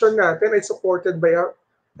question natin ay supported by a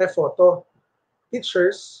photo?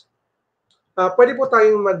 Teachers, pwede po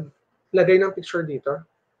tayong maglagay ng picture dito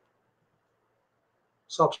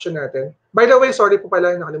sa option natin. By the way, sorry po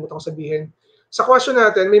pala, nakalimutan ko sabihin. Sa question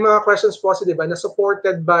natin, may mga questions po kasi, di ba, na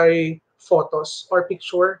supported by photos or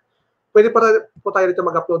picture. Pwede po tayo dito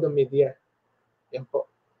mag-upload ng media. Yan po.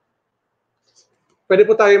 Pwede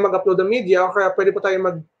po tayo mag-upload ng media o kaya pwede po tayo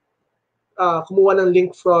kumuha ng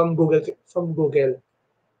link from Google.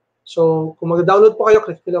 So, kung mag-download po kayo,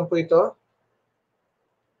 click nyo lang po ito.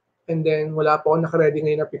 And then, wala po akong naka-ready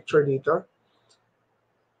ngayon na picture dito.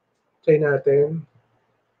 Try natin.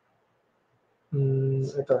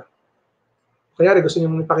 Ito. Kaya gusto niyo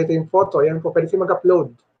mong ipakita yung photo, ayan po, pwede kayo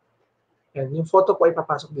mag-upload. Yan, yung photo po ay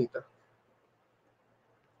papasok dito.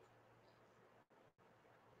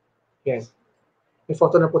 Yan. May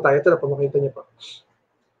photo na po tayo. Ito na po, makita niyo po.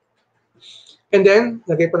 And then,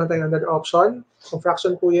 lagay po na tayo another option. Kung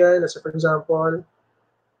fraction po yan, let's say for example,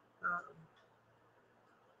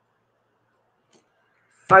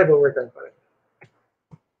 5/10 pa rin.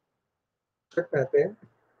 Check natin.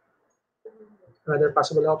 Another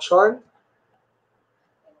possible option.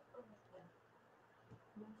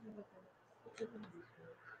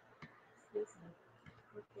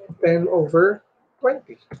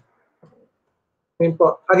 10/20. Ngayon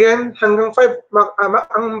po. Again, hanggang 5,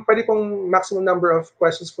 ang pwede pong maximum number of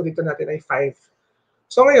questions po dito natin ay 5.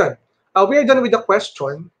 So ngayon, we are done with the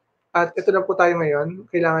question. At ito na po tayo ngayon.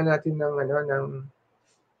 Kailangan natin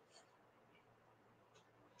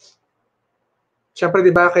Siyempre,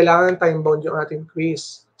 di ba, kailangan time-bound yung ating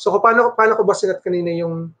quiz. So, paano ko ba sinat kanina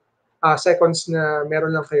yung seconds na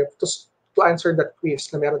meron lang kayo to answer that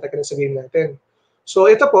quiz na meron tayo kanina sa game natin. So,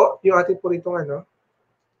 ito po, yung ating po ritong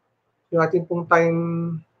yung ating pong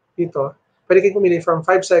time dito, pwede kayong pumili from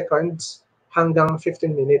 5 seconds hanggang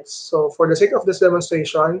 15 minutes. So, for the sake of this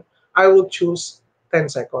demonstration, I will choose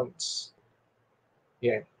 10 seconds.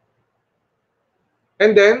 Yan.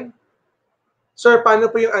 And then, sir,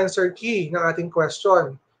 paano po yung answer key ng ating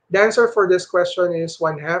question? The answer for this question is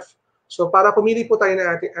 1/2. So, para pumili po tayo ng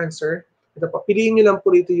ating answer, ito po, piliin nyo lang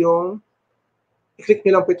po dito i-click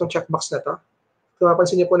nyo lang po itong checkbox na to. Kung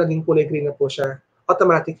mapansin nyo po, naging kulay green na po siya.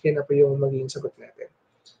 Automatic yan na po yung magiging sagot natin.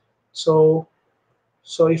 So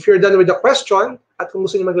if you're done with the question, at kung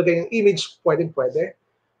gusto nyo maglagay ng image, pwede.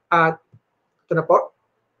 At ito na po.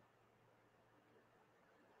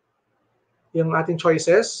 Yung ating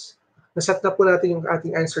choices. Naset na po natin yung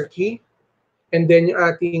ating answer key. And then yung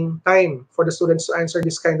ating time for the students to answer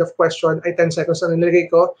this kind of question ay 10 seconds na nilagay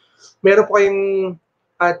ko. Meron po kayong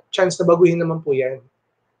chance na baguhin naman po yan.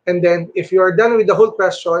 And then, if you are done with the whole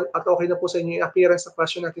question at okay na po sa inyo yung appearance sa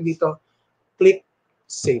question natin dito, click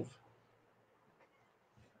Save.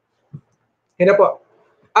 Yan na po.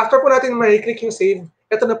 After po natin ma-click yung Save,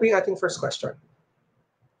 ito na po yung ating first question.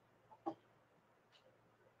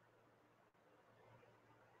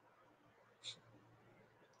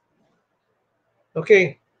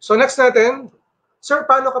 Okay. So next natin, sir,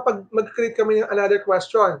 paano kapag mag-create kami ng another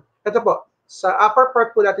question? Ito po, sa upper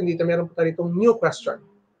part po natin dito, meron po tayo itong new question.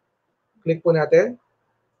 Click po natin.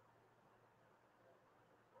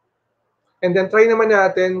 And then try naman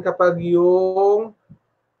natin kapag yung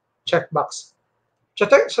checkbox. Sa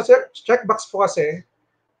checkbox po kasi,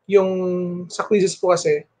 yung sa quizzes po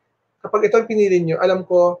kasi, kapag ito ang pinili nyo, alam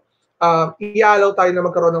ko, i-allow tayo na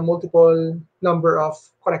magkaroon ng multiple number of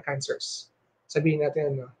correct answers. Sabihin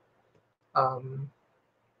natin, ano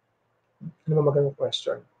ba magandang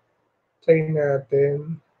question? Try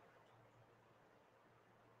natin.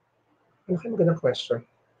 Ano kayo magandang question?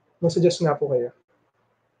 Mag-suggest nga po kayo.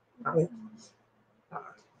 Okay.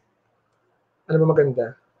 Ano ba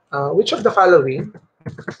maganda? Which of the following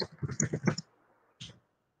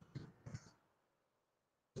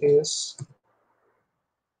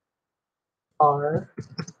are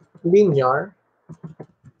linear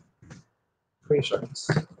equations?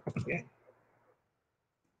 Okay.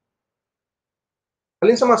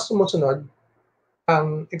 Alin sa mga sumusunod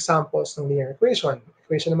ang examples ng linear equation?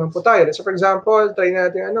 Equation naman po tayo. So for example, try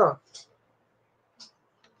natin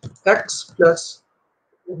x plus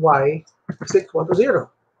y is equal to 0.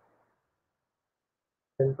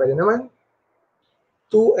 And pwede naman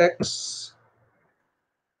 2x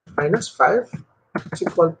minus 5 is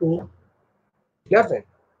equal to 11.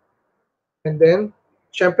 And then,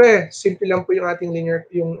 syempre, simple lang po yung ating linear,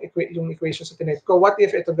 yung equation sa tinet ko. What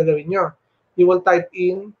if ito gagawin nyo? You will type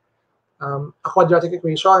in a quadratic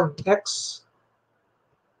equation, x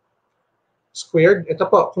squared. Ito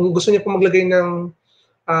po, kung gusto niyo po maglagay ng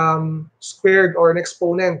squared or an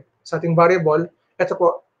exponent sa ating variable, ito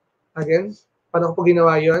po, again, paano ko po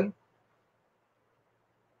ginawa yun?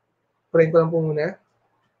 Purahin ko lang po muna.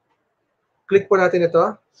 Click po natin ito,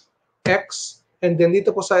 x, and then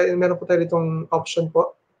dito po meron po tayo ditong option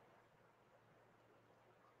po.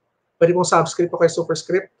 Pwede pong subscript po kay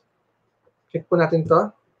superscript. Click po natin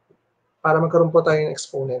to para magkaroon po tayo ng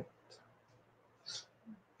exponent.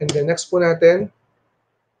 And then next po natin,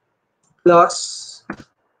 plus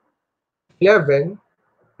 11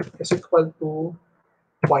 is equal to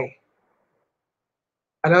y.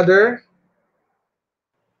 Another,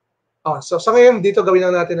 so sa ngayon, dito gawin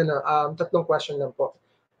lang natin tatlong question lang po.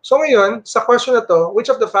 So ngayon, sa question na to, which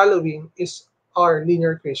of the following are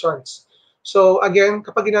linear equations? So again,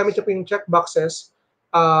 kapag ginamit nyo po yung checkboxes,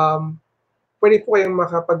 pwede po kayong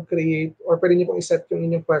makapag-create or pwede nyo pong iset yung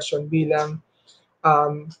inyong question bilang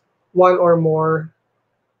one or more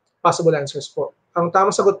possible answers po. Ang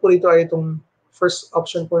tamang sagot po rito ay itong first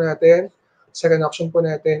option po natin, second option po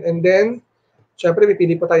natin, and then, syempre,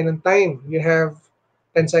 pipili po tayo ng time. You have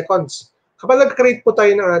 10 seconds. Kapag nag-create po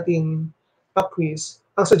tayo ng ating quiz,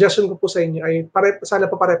 ang suggestion ko po sa inyo ay sana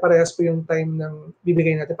po pare-parehas po yung time ng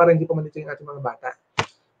bibigay natin para hindi po malito yung ating mga bata.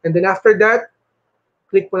 And then after that,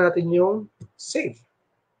 click po natin yung save.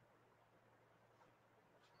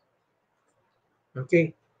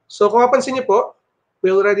 Okay. So kung mapansin niyo po,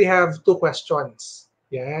 we already have 2 questions.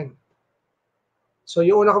 Yan. So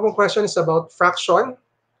yung una ko pong question is about fraction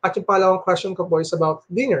at yung pangalawang question ko po is about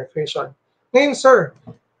linear equation. Ngayon, sir,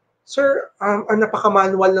 ang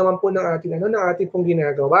napaka-manual naman po ng ating pong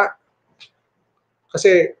ginagawa.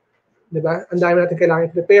 Kasi, di ba, ang dami natin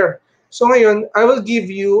kailangan i-prepare. So ngayon, I will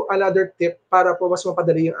give you another tip para po mas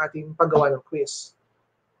mapadali yung ating paggawa ng quiz.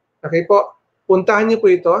 Okay po, puntahan niyo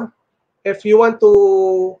po ito. If you want to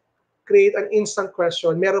create an instant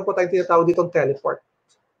question, meron po tayong tinatawag ditong teleport.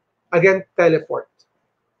 Again, teleport.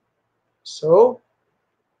 So,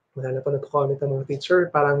 wala na po nag-comment ang mga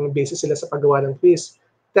teacher. Parang basis sila sa paggawa ng quiz.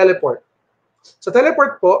 Teleport. So,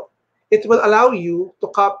 teleport po, it will allow you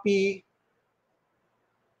to copy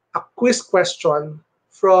a quiz question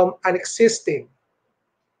from an existing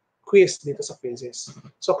quiz dito sa Quizzes.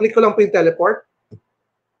 So, click ko lang po yung teleport.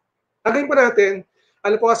 Lagay po natin,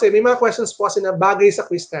 ano po kasi, may mga questions po kasi na bagay sa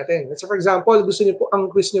quiz natin. So, for example, gusto niyo po,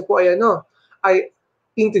 ang quiz niyo po ay ay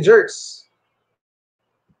integers.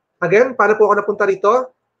 Again, paano po ako napunta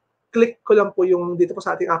rito? Click ko lang po yung dito po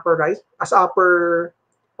sa ating upper right, as upper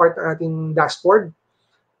part ng ating dashboard,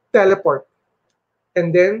 teleport.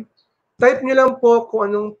 And then, type nyo lang po kung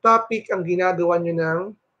anong topic ang ginagawa nyo ng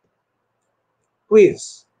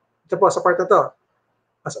quiz. Ito po, sa part na to.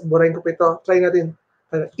 Burahin ko po ito. Try natin.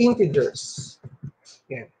 Integers.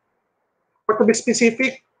 Yan. For to be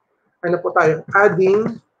specific, ano po tayo?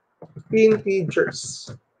 Adding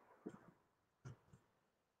integers.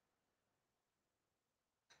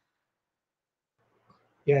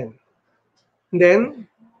 Yan. And then,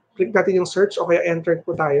 click natin yung search o kaya enter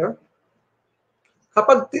po tayo.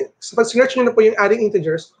 Kapag search nyo na po yung adding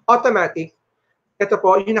integers, automatic, ito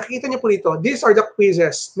po, yung nakikita nyo po dito, these are the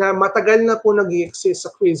quizzes na matagal na po nag-exist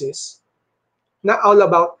sa quizzes na all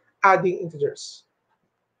about adding integers.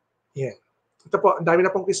 Yan. Ito po, ang dami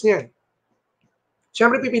na pong quiz niyan.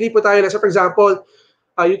 Siyempre, pipili po tayo. So, for example,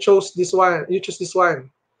 you choose this one.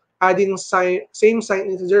 Adding same sign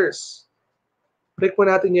integers. Click po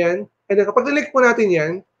natin yan. And then, kapag click po natin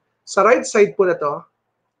yan, sa right side po na to,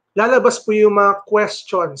 lalabas po yung mga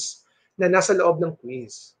questions na nasa loob ng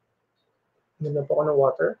quiz. Inom po ako ng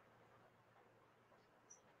water.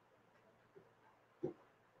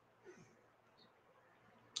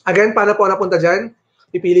 Again, paano po napunta dyan?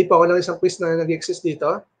 Pipili po ako ng isang quiz na nag-exist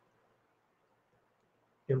dito.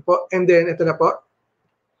 Yun po. And then, ito na po.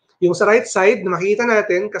 Yung sa right side, na makikita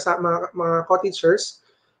natin, kasama mga co-teachers,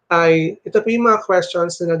 ay ito po yung mga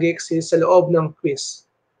questions na nag-exist sa loob ng quiz.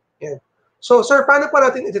 Yan. So, sir, paano po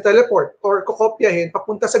natin iti-teleport or kukopyahin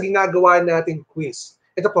papunta sa ginagawa nating quiz?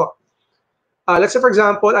 Ito po. Let's say, for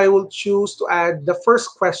example, I will choose to add the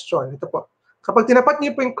first question. Ito po. Kapag tinapat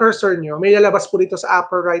niyo po yung cursor niyo, may lalabas po dito sa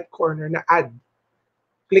upper right corner na add.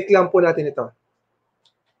 Click lang po natin ito.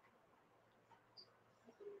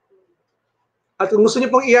 At kung gusto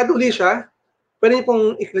niyo pong i-add uli siya, pwede niyo pong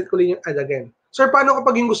i-click uli yung add again. Sir, paano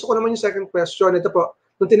kapag yung gusto ko naman yung second question? Ito po.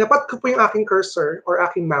 Nung tinapat ko po yung aking cursor or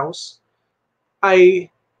aking mouse, ay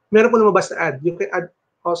meron po lumabas na add. You can add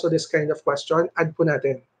also this kind of question. Add po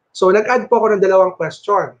natin. So, nag-add po ako ng dalawang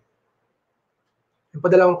question. Yung pa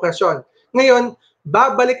dalawang question. Ngayon,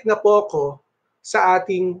 babalik na po ako sa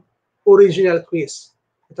ating original quiz.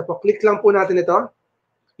 Ito po, click lang po natin ito,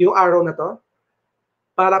 yung arrow na to,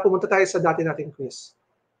 para pumunta tayo sa dati nating quiz.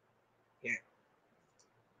 Yan.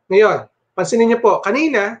 Ngayon, pansinin niyo po,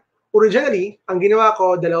 kanina, originally, ang ginawa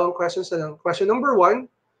ko, dalawang questions na lang. Question number 1,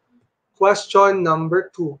 question number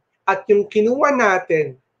 2. At yung kinuha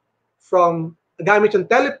natin from gamit yung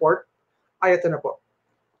teleport, ay ito na po.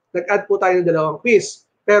 Nag-add po tayo ng dalawang quiz.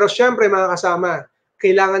 Pero syempre mga kasama,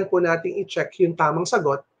 kailangan po nating i-check yung tamang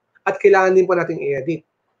sagot at kailangan din po nating i-edit.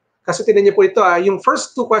 Kasi tinan niyo po ito, yung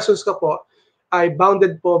first 2 questions ko po ay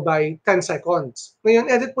bounded po by 10 seconds. Ngayon,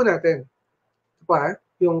 edit po natin. Ito po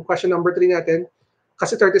yung question number 3 natin,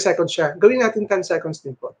 kasi 30 seconds siya. Gawin natin 10 seconds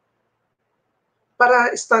din po.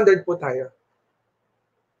 Para standard po tayo.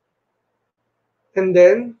 And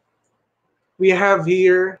then, we have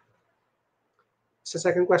here, sa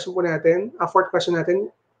second question po natin, fourth question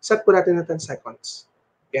natin, set po natin na 10 seconds.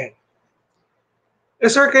 Yan.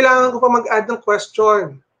 Sir, kailangan ko pa mag-add ng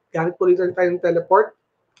question. Gamit po dito tayong teleport.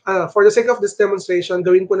 For the sake of this demonstration,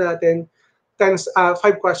 gawin po natin 5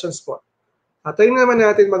 questions po. Tayo naman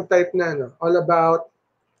natin mag-type na all about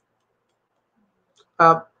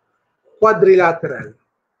quadrilateral.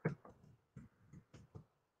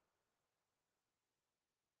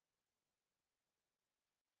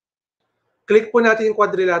 Click po natin yung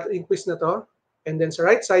quadrilateral, yung quiz na to. And then sa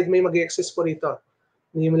right side, may mag-exist po rito.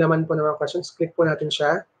 Yung laman po ng mga questions. Click po natin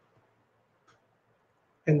siya.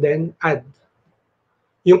 And then add.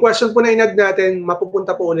 Yung question po na in-add natin,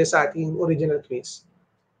 mapupunta po ulit sa ating original quiz.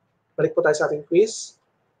 Balik po tayo sa ating quiz.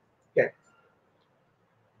 Yan.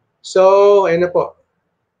 So, ayun na po.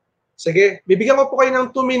 Sige, bibigyan ko po kayo ng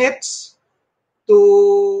 2 minutes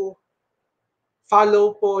to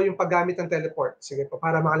follow po yung paggamit ng teleport. Sige po,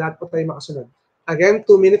 para lahat po tayo makasunod. Again,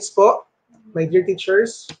 2 minutes po, my dear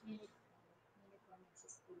teachers.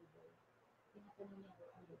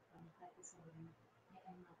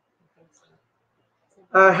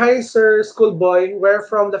 Hi, Sir Schoolboy. We're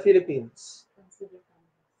from the Philippines.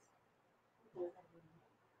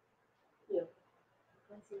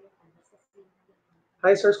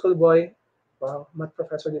 Hi, Sir Schoolboy. Wow, math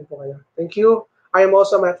professor din po kayo. Thank you. I am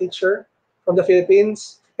also a math teacher from the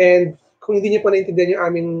Philippines. And kung hindi niyo po naintindihan yung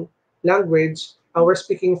aming language, we're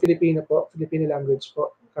speaking Filipino po, Filipino language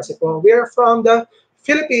po. Kasi po, we are from the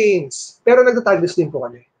Philippines. Pero nagtataglis din po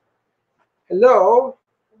kami. Hello?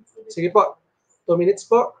 Sige po. 2 minutes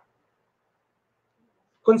po.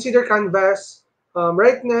 Consider Canvas.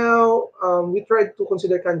 Right now, we tried to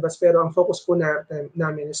consider Canvas, pero ang focus po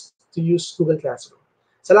namin is to use Google Classroom.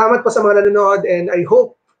 Salamat po sa mga nanonood, and I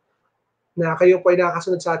hope na kayo po ay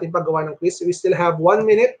nakakasunod sa ating paggawa ng quiz. We still have 1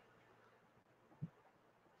 minute.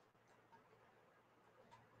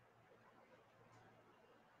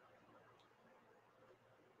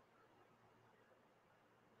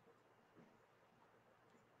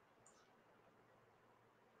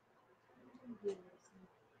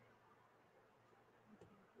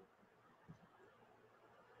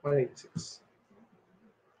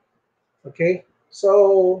 Okay,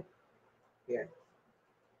 so, yan.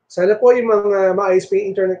 Sana po yung mga maayos pa yung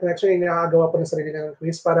internet connection ay nakagawa po ng sarili ng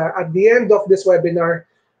quiz para at the end of this webinar,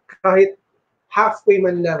 kahit halfway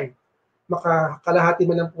man lang, makakalahati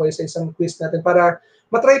man lang po kayo sa isang quiz natin para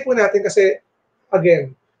matry po natin kasi,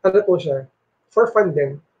 again, ano po siya, for fun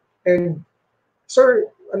din. And, sir,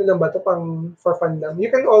 ano lang ba ito, pang for fun lang? You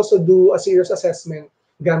can also do a serious assessment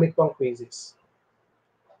gamit po ang quizzes.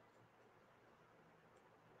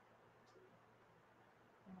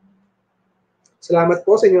 Salamat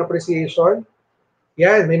po sa inyong appreciation.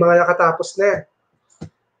 Yan, may mga nakatapos na.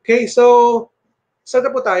 Okay, so saan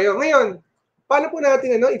na po tayo? Ngayon, paano po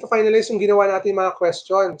natin i-finalize yung ginawa natin mga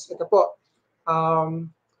questions? Ito po.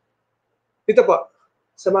 Dito po,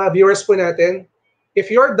 sa mga viewers po natin,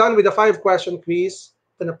 if you're done with the 5-question quiz,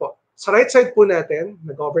 ito na po. Sa right side po natin,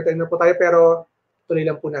 nag-overtime na po tayo pero tuloy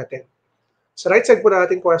lang po natin. Sa right side po na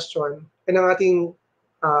ating question and ang ating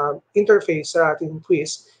interface sa ating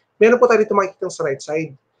quiz, meron po tayo dito makikita sa right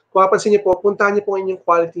side. Kung mapansin niyo po, puntahan niyo po inyong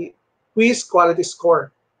quiz quality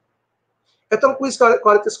score. Itong quiz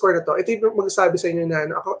quality score na to, ito yung magsasabi sa inyo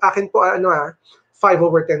na akin po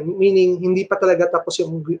 5/10, meaning hindi pa talaga tapos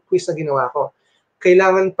yung quiz na ginawa ko.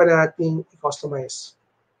 Kailangan pa nating i-customize.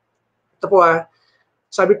 Ito po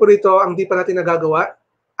sabi po rito, ang di pa natin nagagawa,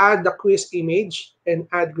 add the quiz image and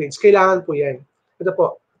add grades. Kailangan po yan. Ito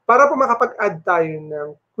po, para po makapag-add tayo ng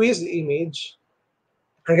quiz image,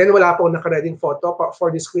 hanggang wala po naka-reading photo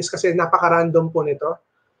for this quiz kasi napaka-random po nito.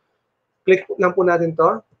 Click lang po natin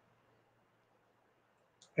to.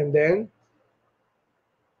 And then,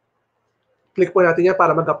 click po natin yan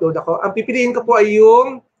para mag-upload ako. Ang pipiliin ko po ay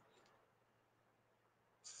yung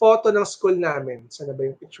photo ng school namin. Saan na ba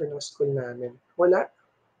yung picture ng school namin? Wala.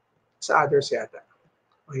 Sa others yata.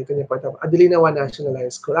 Makita niyo po ito. Adelina 1 National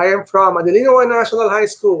High School. I am from Adelina 1 National High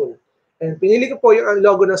School. And pinili ko po yung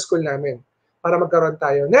logo ng school namin para magkaroon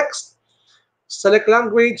tayo. Next, select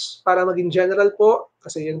language para maging general po.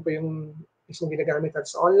 Kasi yun po yung isang ginagamit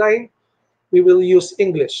natin sa online. We will use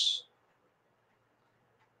English.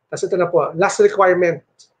 Tapos ito na po, last requirement.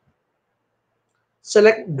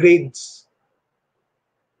 Select grades.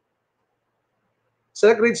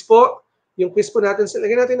 Select grades po, yung quiz po natin,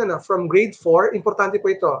 lagyan natin from grade 4, importante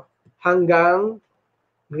po ito, hanggang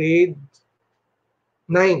grade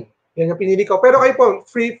 9. Yan yung pinili ko. Pero kayo po,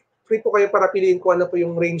 free po kayo para piliin ko ano po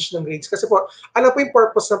yung range ng grades. Kasi po, ano po yung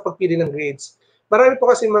purpose ng pagpili ng grades? Marami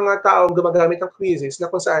po kasi mga taong gumagamit ng quizzes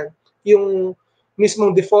na kung saan yung mismong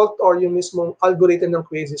default or yung mismong algorithm ng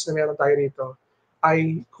quizzes na meron tayo rito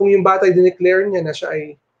ay kung yung bata ay dineclare niya na siya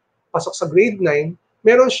ay pasok sa grade 9,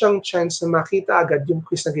 meron siyang chance na makita agad yung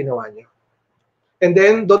quiz na ginawa niya. And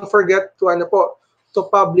then, don't forget to to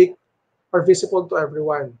public or visible to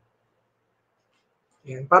everyone.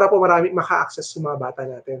 Yan, para po marami maka-access yung mga bata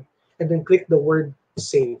natin. And then click the word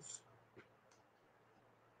save.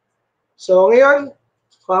 So ngayon,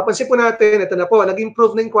 kung mapansin po natin, ito na po,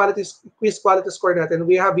 nag-improve na yung quiz quality score natin.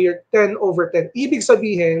 We have here 10/10. Ibig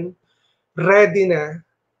sabihin, ready na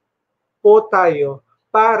po tayo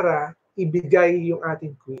para ibigay yung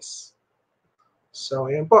ating quiz.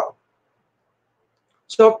 So, ayan po.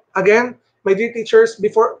 So, again, my dear teachers,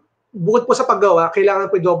 bukod po sa paggawa,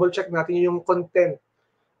 kailangan po i-double check natin yung content,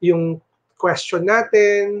 yung question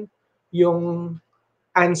natin, yung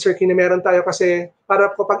answer key na meron tayo kasi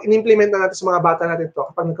para kapag in-implement na natin sa mga bata natin to,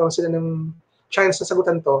 kapag nagkaroon sila ng chance na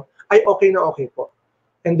sagutan to, ay okay na okay po.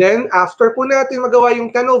 And then, after po natin magawa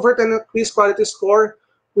yung 10/10 na quiz quality score,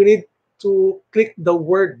 we need to click the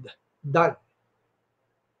word done.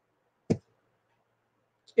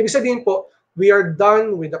 Ibig sabihin po, we are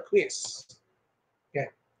done with the quiz.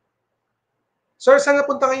 Yan. Sir, saan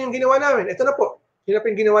napunta kayo yung ginawa namin? Ito na po. Yun na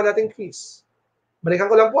po yung ginawa nating quiz. Balikan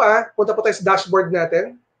ko lang po punta po tayo sa dashboard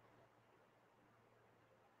natin.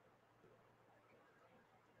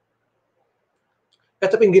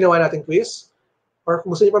 Ito po yung ginawa nating quiz. Or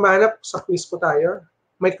kung gusto niyo pa mahanap, sa quiz po tayo.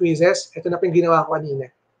 May quizzes. Ito na po yung ginawa ko kanina.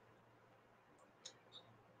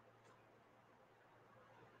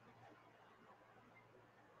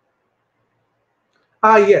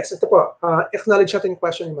 Yes. Ito po. Acknowledge natin yung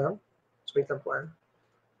question ni ma'am. So, wait lang po.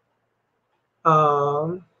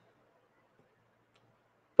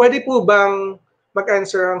 Pwede po bang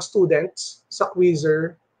mag-answer ang students sa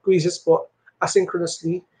quizzes po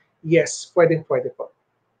asynchronously? Yes, pwede po.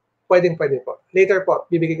 Pwede po. Later po,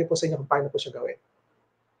 bibigay ko po sa inyo kung paano po siya gawin.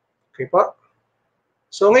 Okay po?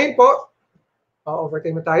 So ngayon po,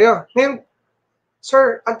 overtime na tayo. Ngayon,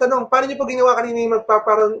 sir, ang tanong, paano niyo po ginawa kanina yung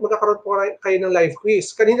magkakaroon po kayo ng live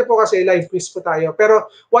quiz? Kanina po kasi live quiz po tayo. Pero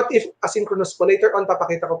what if asynchronous po? Later on,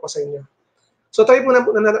 papakita ko po sa inyo. So try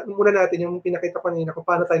muna natin yung pinakita ko kanina kung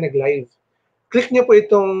paano tayo nag-live. Click niyo po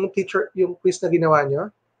itong yung quiz na ginawa niyo.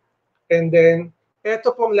 And then,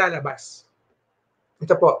 ito po ang lalabas.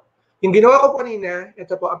 Ito po. Yung ginawa ko po kanina,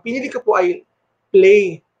 ito po. Ang pinili ko po ay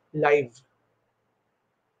play live.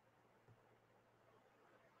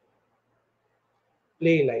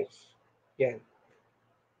 Play live. Yan.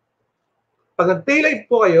 Pag nag-play live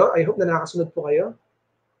po kayo, I hope na nakasunod po kayo.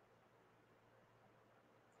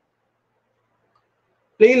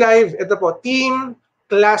 Play live, ito po, Team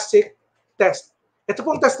Classic Test. Ito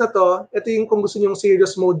pong test na to, ito yung kung gusto niyo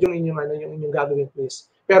serious mode yung inyong gagawin quiz.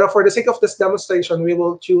 Pero for the sake of this demonstration, we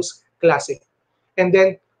will choose classic. And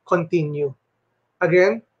then, continue.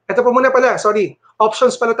 Again, ito po muna pala, sorry.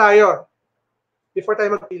 Options pala tayo before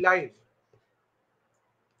tayo mag-live.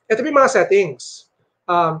 Ito po yung mga settings.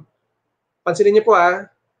 Pansinin niyo po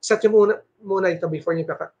set niyo muna ito before niyo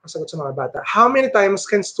kasagot sa mga bata. How many times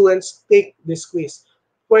can students take this quiz?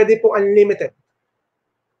 Pwede po unlimited.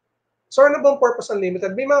 So ano bang purpose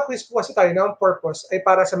unlimited? May mga quiz po kasi tayo na ang purpose ay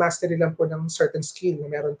para sa mastery lang po ng certain skill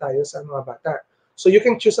na meron tayo sa mga bata. So you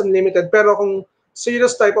can choose unlimited, pero kung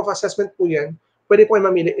serious type of assessment po yan, pwede po kayo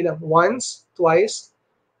mamili ilang once, twice,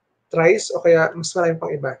 thrice, o kaya mas marami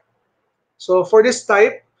pang iba. So for this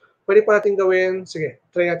type, pwede po natin gawin, sige,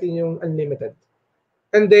 try natin yung unlimited.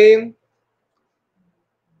 And then,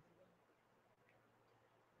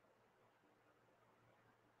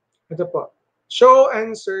 ito po, show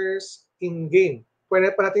answers in-game.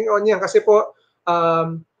 Pwede pa natin on yan kasi po,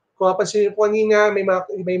 kung mapansin niyo po kanina,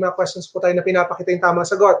 may mga questions po tayo na pinapakita yung tamang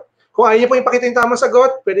sagot. Kung ayaw niyo po ipakita yung tamang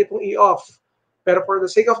sagot, pwede pong i-off. Pero for the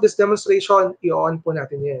sake of this demonstration, i-on po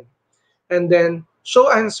natin yan. And then, show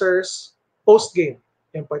answers post-game.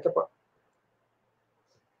 Yan po, ito po.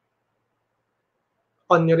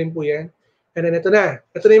 On nyo rin po yan. And then, ito na.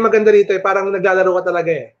 Ito na yung maganda rito. Parang naglalaro ka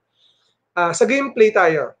talaga eh. Sa gameplay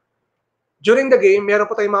tayo. During the game, meron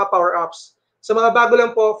po tayong mga power-ups. Sa mga bago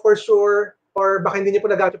lang po, for sure, or baka hindi niyo po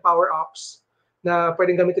nagamit yung power-ups na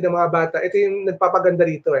pwedeng gamitin ng mga bata, ito yung nagpapaganda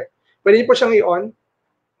rito eh. Pwede niyo po siyang i-on.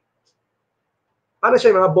 Ano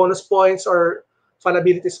siya, mga bonus points or fun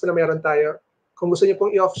abilities po na meron tayo. Kung gusto niyo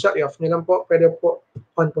pong i-off siya, i-off niyo lang po. Pwede po,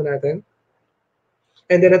 on po natin.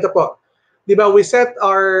 And then ito po. Di ba, we set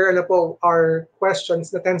our questions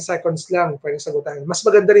na 10 seconds lang pwedeng sagutan. Mas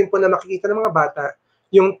maganda rin po na makikita ng mga bata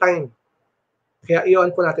yung time. Kaya i-on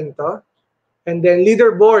po natin ito. And then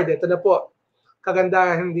leaderboard, ito na po.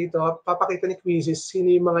 Kagandahan dito, papakita ni Quizzes sino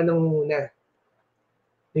yung mga nangunguna.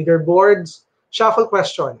 Leaderboards, shuffle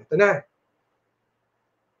question. Ito na.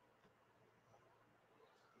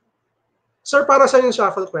 Sir, para sa yung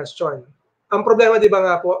shuffle question? Ang problema, di ba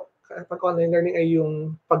nga po, pag online learning ay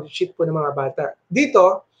yung pag-cheat po ng mga bata.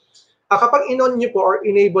 Dito, kapag in-on nyo po or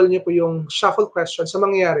enable nyo po yung shuffle question sa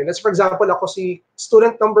mangyayari, let's for example, ako si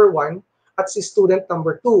student number 1 at si student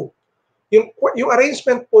number 2. Yung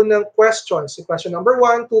arrangement po ng questions, si question number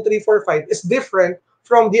 1, 2, 3, 4, 5 is different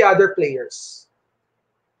from the other players.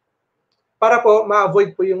 Para po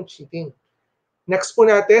ma-avoid po yung cheating. Next po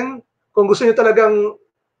natin, kung gusto nyo talagang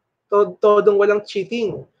todong walang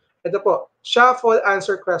cheating, ito po, shuffle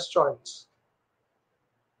answer questions.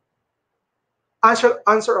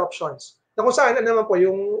 Answer options. Na kung saan naman po,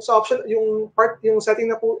 yung sa option, yung setting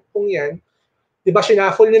na po pong yan, di ba,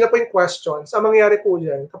 shuffle nyo na po yung questions. Ang mangyayari po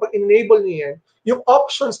yan, kapag enable nyo yan, yung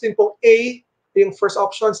options din po A, yung first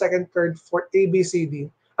option, second, third, fourth, A, B, C, D,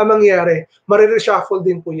 ang mangyayari, marireshuffle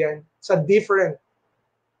din po yan sa different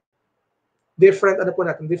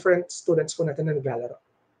students po natin na naglalaro.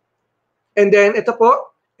 And then, ito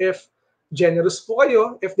po, if generous po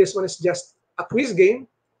kayo, if this one is just a quiz game,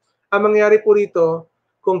 ang mangyayari po rito,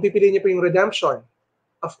 kung pipiliin niyo po yung redemption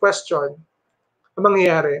of question, ang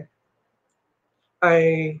mangyayari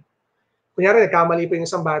ay, kunyari, nagkamali po yung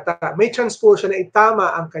isang bata, may chance po siya na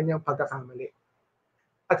itama ang kanyang pagkakamali.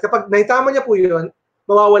 At kapag naitama niya po yun,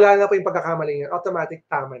 mawawala na po yung pagkakamali niya, automatic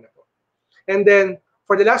tama na po. And then,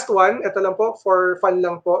 for the last one, ito lang po, for fun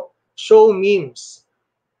lang po, show memes.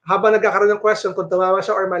 Habang nagkakaroon ng question, kung tumama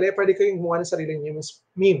siya or mali, pwede kayong gumawa ng sarili niyo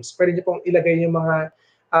memes. Pwede niyo pong ilagay yung mga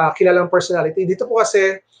kilalang personality. Dito po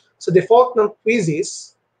kasi, sa default ng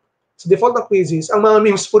quizzes, ang mga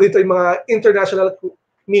memes po dito ay mga international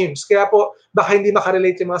memes. Kaya po, baka hindi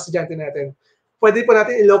makarelate yung mga estudyante natin. Pwede po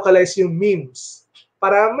natin i-localize yung memes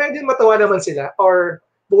para medyo matawa naman sila. Or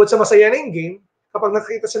bukod sa masaya na yung game, kapag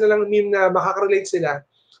nakikita sila ng meme na makakarelate sila,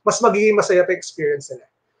 mas magiging masaya pa experience nila.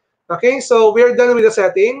 Okay, so we're done with the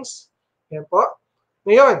settings. Yan po.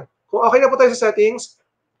 Ngayon, kung okay na po tayo sa settings,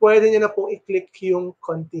 pwede nyo na pong i-click yung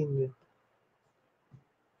continue.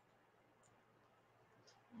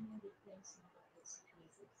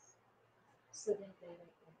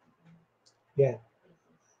 Yan.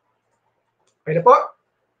 Okay na po.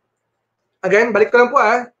 Again, balik ko lang po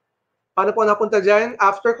Paano po napunta dyan?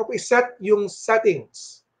 After ko po i-set yung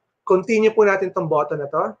settings, continue po natin itong button na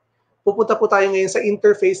to. Pupunta po tayo ngayon sa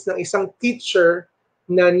interface ng isang teacher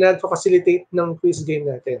na nag-facilitate ng quiz game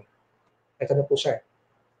natin. Ito na po siya.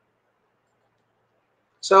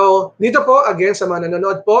 So, dito po, again, sa mga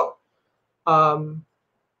nanonood po,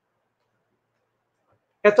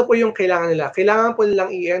 ito po yung kailangan nila. Kailangan po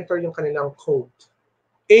nilang i-enter yung kanilang code.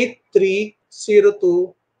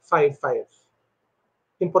 830255.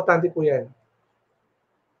 Importante po yan.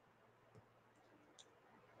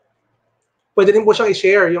 Pwede rin po siyang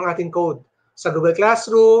i-share yung ating code sa Google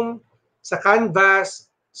Classroom, sa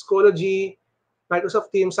Canvas, Schoology,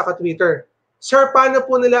 Microsoft Teams, saka Twitter. Sir, paano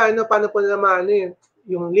po nila maano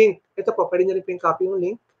yung link? Ito po, pwede nyo rin copy yung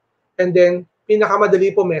link. And then,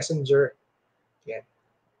 pinakamadali po Messenger. Yan.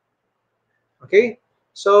 Okay?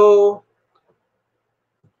 So,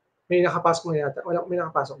 may nakapasok na yata. May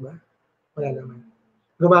nakapasok ba? Wala naman.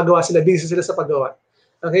 Gumagawa sila, busy sila sa paggawa.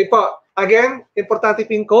 Okay po. Again, importante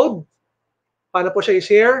pin code. Paano po siya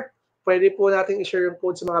i-share? Pwede po natin i-share yung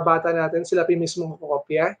code sa mga bata natin. Sila po mismo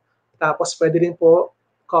kukopya. Tapos pwede rin po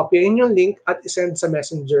copyin yung link at isend sa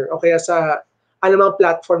Messenger o kaya sa anumang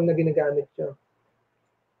platform na ginagamit nyo.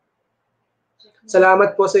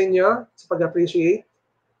 Salamat po sa inyo sa pag-appreciate.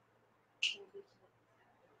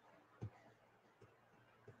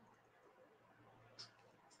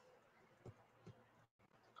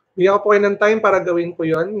 Bigyan ko po kayo ng time para gawin po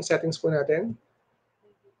yon, yung settings po natin.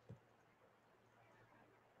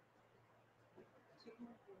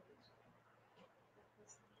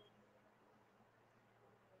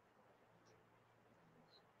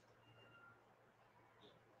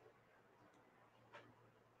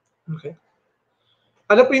 Okay.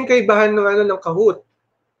 Ano po yung kaibahan ng Kahoot?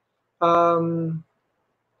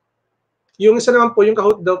 Yung isa naman po, yung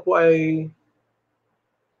Kahoot daw po ay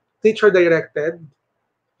teacher-directed.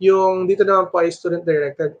 Yung dito naman po ay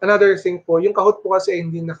student-directed. Another thing po, yung Kahoot po kasi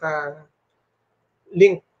hindi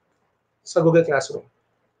naka-link sa Google Classroom.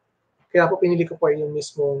 Kaya po pinili ko po yung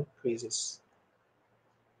mismong quizzes.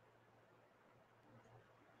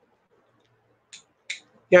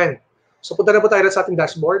 Yan. So punta na po tayo sa ating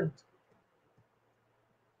dashboard.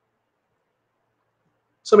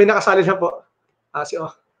 So may nakasali na po.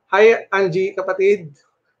 Hi Angie, kapatid.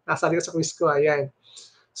 Nakasali ka sa quiz ko. Ayan.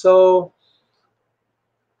 So,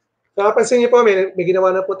 napapansin niyo po, may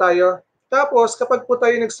ginawa na po tayo. Tapos, kapag po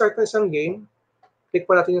tayo nag-start ng isang game, click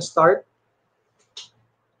po natin yung start.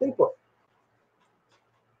 Yan po.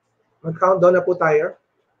 Mag-countdown na po tayo.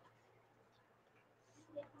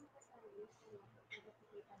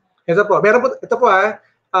 Ito po. Ito po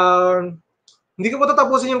hindi ko po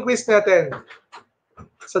tatapusin yung quiz natin.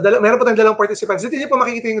 Meron po tayong dalawang participants. Dito niyo po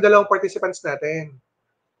makikita yung dalawang participants natin.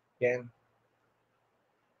 Yan.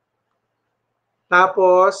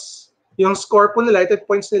 Tapos, yung score po nila, ito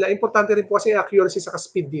points nila, importante rin po kasi accuracy sa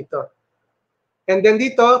speed dito. And then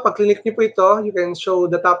dito, pag click niyo po ito, you can show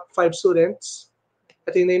the top 5 students.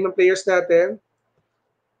 At yung name ng players natin.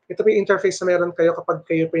 Ito po yung interface na meron kayo kapag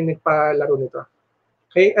kayo po yung nagpalaro nito.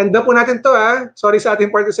 Okay, end na po natin to Sorry sa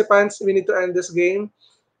ating participants, we need to end this game.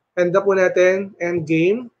 End na po natin, end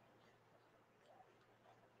game.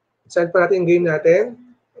 Send po natin yung game natin.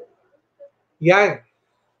 Yan.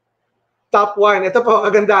 Top 1. Ito po,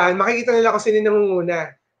 kagandahan. Makikita nila kung sino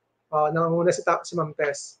nangunguna. Nangunguna si Ma'am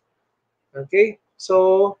Tess. Okay?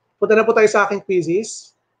 So, punta na po tayo sa aking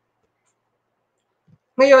quizzes.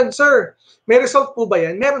 Ngayon, sir, may result po ba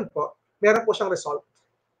yan? Meron po. Meron po siyang result.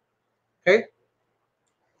 Okay?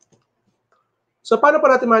 So, paano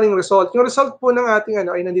pa natin maning result? Yung result po ng ating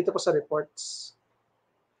ay nandito po sa reports.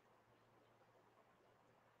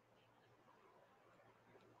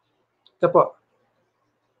 Ito po.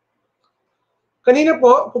 Kanina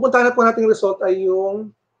po, pupuntahan na po natin yung result ay yung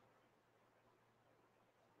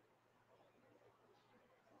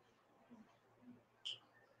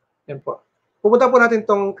yan po. Pupunta po natin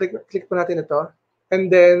itong, click po natin ito. And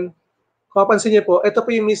then, kung mapansin niyo po, ito po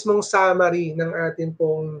yung mismong summary ng ating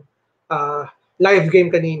pong live game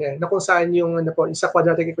kanina na kung saan yung isa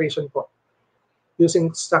quadratic equation po using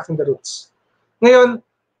extracting the roots. Ngayon,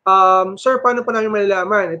 sir, paano po namin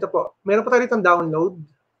malalaman? Ito po, meron po tayo ditong download.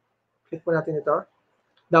 Click po natin ito.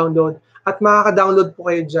 Download. At makaka-download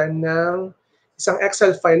po kayo dyan ng isang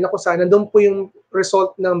Excel file na kung saan nandun po yung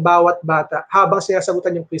result ng bawat bata habang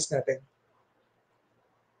sinasagutan yung quiz natin.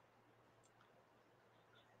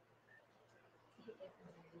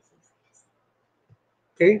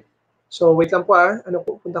 Okay? So, wait lang po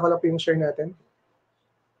punta ko lang po yung share natin.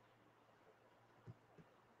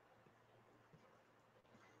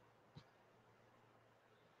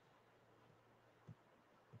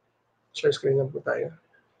 Share screen lang po tayo.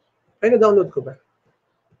 Ay, na-download ko ba?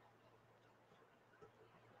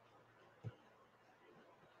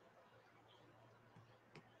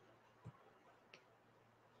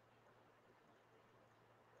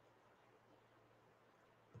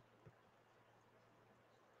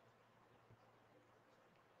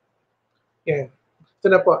 Yan. Ito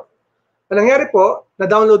na po. Ang nangyari po,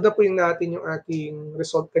 na-download na po yung ating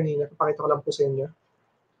result kanina. Papakita ko lang po sa inyo.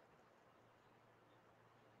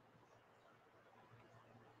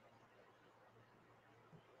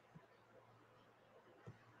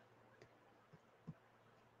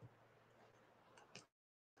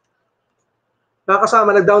 Mga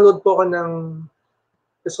kasama, nag-download po ako ng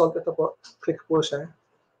result. Ito po. Click po siya.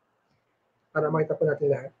 Para makita po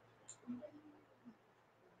natin lahat.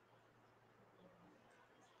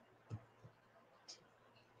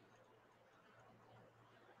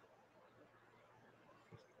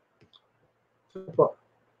 Ito po.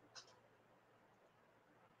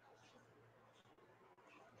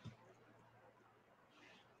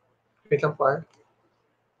 Wait lang po.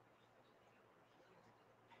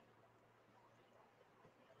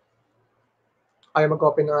 Ayaw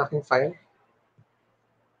mag-open ng aking file.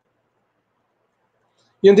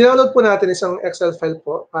 Yung download po natin isang Excel file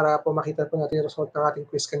po para po makita po natin yung result ng ating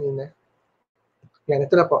quiz kanina. Yan,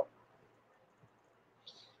 ito na po.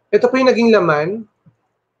 Ito po yung naging laman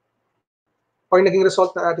or naging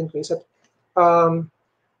result ng ating quiz. At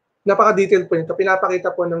napaka-detailed po nito.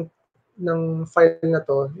 Pinapakita po ng file na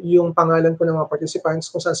to yung pangalan po ng mga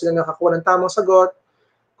participants, kung saan sila nakakuha ng tamang sagot,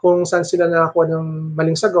 kung saan sila nakakuha ng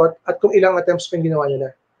maling sagot, at kung ilang attempts po yung ginawa nila.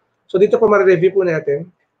 So dito po ma-review po natin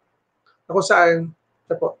kung saan,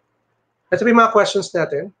 ito po. Ito po yung mga questions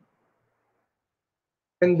natin.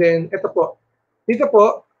 And then, ito po. Dito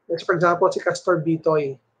po, for example, si Castor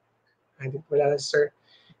Bitoy. Hindi po wala si sir.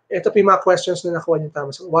 Ito po yung mga questions na nakuha niyo tama.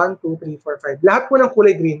 So, 1, 2, 3, 4, 5. Lahat po ng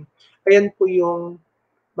kulay green, ayan po yung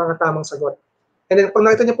mga tamang sagot. And then, pag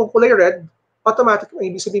nakita niyo po kulay red, automatic, ang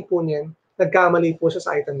ibig sabihin po niyan, nagkamali po siya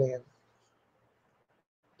sa item na yan.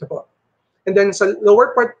 Ito po. And then, sa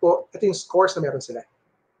lower part po, ito yung scores na meron sila.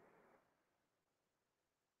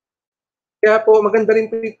 Kaya po, maganda rin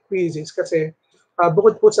po yung quizzes kasi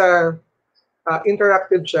bukod po sa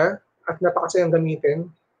interactive siya at napakasayang gamitin,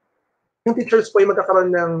 yung teachers po ay magkakaroon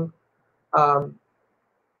ng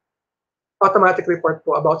automatic report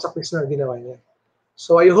po about sa quiz na ginawa niya.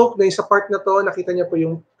 So I hope na sa part na to, nakita niya po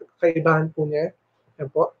yung kaibahan po niya. Yan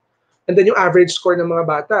po. And then yung average score ng mga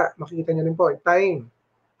bata, makikita niyo rin po. Time,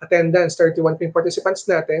 attendance, 31 po yung participants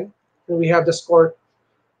natin. And we have the score,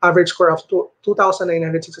 average score of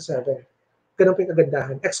 2,967. Ganun po yung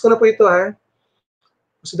kagandahan. X ko na po ito ha.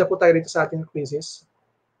 Masada po tayo dito sa ating quizzes.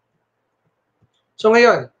 So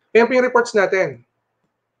ngayon, ayan po yung reports natin.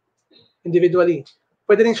 Individually.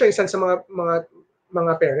 Pwede rin siya isan sa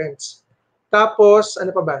mga parents. Tapos,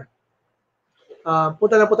 ano pa ba?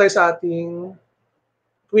 Punta na po tayo sa ating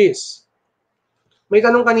quiz. May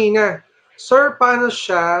tanong kanina, Sir, paano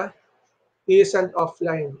siya i-send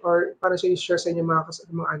offline? Or paano siya i-share sa inyo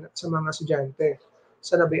sa mga estudyante?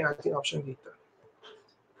 Saan na ba yung ating option dito?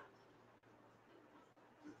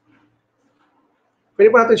 Pwede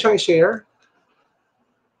po natin siyang i-share.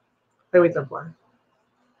 Ay, wait lang po.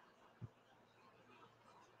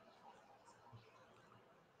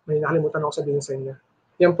 May nakalimutan ako sabihin sa inyo.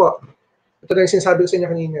 Yan po. Ito na yung sinasabi ko sa inyo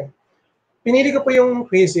kanina. Pinili ko po yung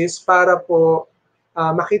quizzes para po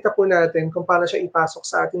makita po natin kung paano siya ipasok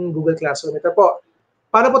sa ating Google Classroom. Ito po.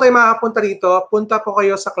 Paano po tayo makapunta rito? Punta po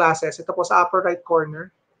kayo sa classes. Ito po sa upper right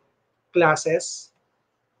corner. Classes.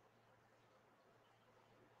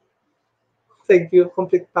 Thank you.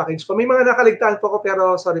 Complete package po. May mga nakaligtaan po ko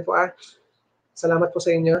pero sorry po Salamat po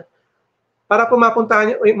sa inyo. Para po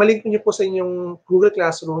mapuntahan nyo, malink nyo po sa inyong Google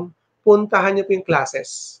Classroom, puntahan nyo po yung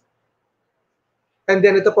classes. And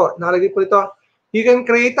then ito po, nakalagay po ito, you can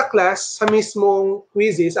create a class sa mismong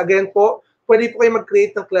quizzes. Again po, pwede po kayo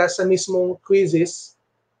mag-create ng class sa mismong quizzes.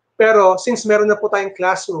 Pero since meron na po tayong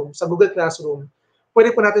classroom, sa Google Classroom,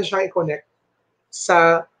 pwede po natin siyang i-connect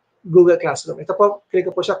sa Google Classroom. Ito po, click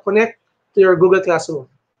ko po siya, connect to your Google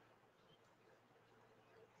Classroom.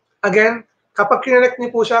 Again, kapag kinonect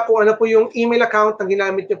niyo po siya, kung ano po yung email account na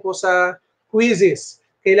ginamit niyo po sa quizzes,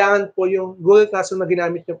 kailangan po yung Google Classroom na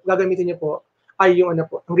gagamitin niyo po ay yung ano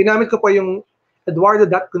po. Ang ginamit ko po yung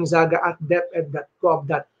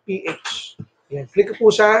eduardo.gonzaga@deped.gov.ph. Ayan, click ko po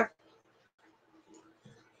siya.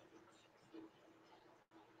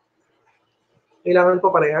 Kailangan po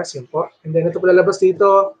parehas, yun po. And then ito po lalabas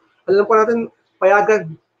dito. Alam po natin,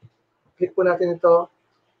 payagan. Click po natin ito.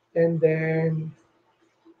 And then,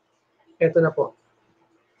 ito na po.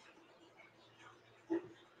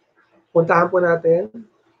 Puntahan po natin.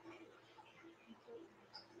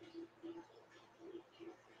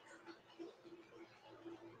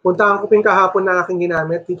 Puntahan ko po yung kahapon na aking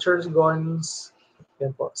ginamit, Teachers Gons. Yan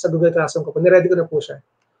po, sa Google Classroom ko po. Niready ko na po siya.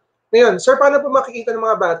 Ngayon, sir, paano po makikita ng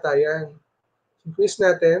mga bata? Yan. Quiz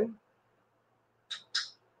natin.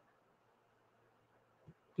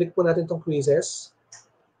 Click po natin itong quizzes.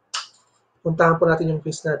 Puntahan po natin yung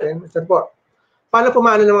quiz natin. Ito po. Paano po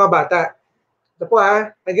maano ng mga bata? Ito po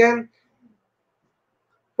Again,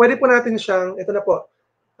 pwede po natin siyang, ito na po.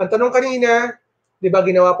 Ang tanong kanina, di ba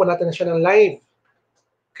ginawa po natin na siya ng live?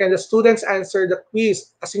 Can the students answer the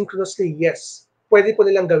quiz asynchronously? Yes. pwede po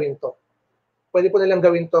nilang gawin to. Pwede po nilang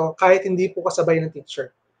gawin to kahit hindi po kasabay ng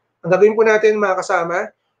teacher. Ang gagawin po natin mga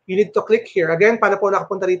kasama, you need to click here. Again, paano po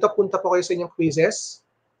nakapunta dito? Punta po kayo sa inyong quizzes.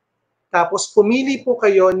 Tapos pumili po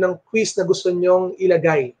kayo ng quiz na gusto nyong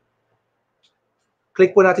ilagay.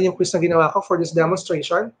 Click po natin yung quiz na ginawa ko for this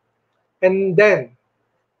demonstration. And then,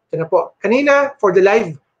 ito na po. Kanina, for the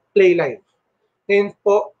live, play live. Ngayon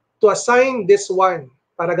po, to assign this one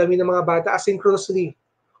para gawin ng mga bata asynchronously.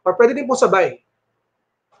 Or pwede din po sabay.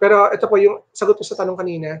 Pero ito po yung sagot ko sa tanong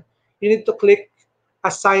kanina. You need to click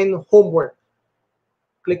assign homework.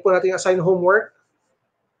 Click po natin yung assign homework.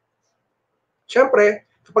 Siyempre,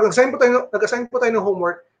 kapag nag-assign po tayo ng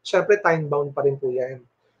homework, siyempre time-bound pa rin po yan.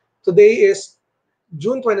 Today is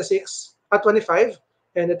June 26 at 25.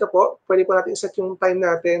 And ito po, pwede po natin iset yung time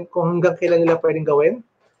natin kung hanggang kailan nila pwedeng gawin.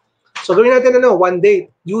 So gawin natin one date,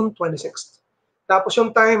 June 26. Tapos yung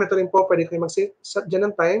time, ito rin po, pwede kayo mag-set dyan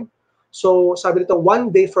ng time. So sabi dito, 1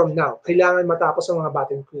 day from now, kailangan matapos ang mga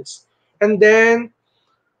batting quiz. And then,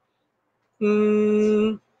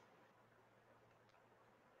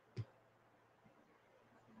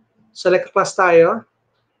 select class tayo.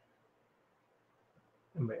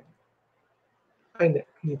 Ay, hindi.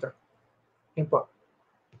 Dito. Yan po.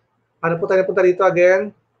 Paano po tayo napunta dito again?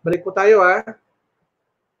 Balik po tayo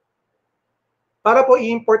Para po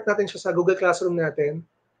i-import natin siya sa Google Classroom natin.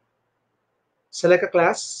 Select a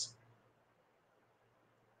class.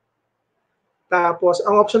 Tapos,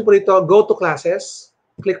 ang option po dito, go to classes.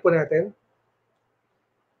 Click po natin.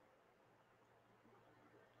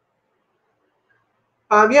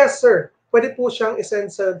 Yes, sir. Pwede po siyang isend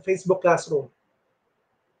sa Facebook Classroom.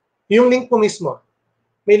 Yung link po mismo.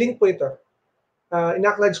 May link po ito.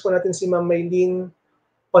 Ina-acknowledge po natin si Ma'am Maylene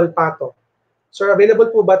Olpato. Sir,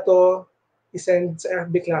 available po ba to isend sa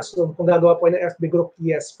FB Classroom? Kung gagawa po ng FB group,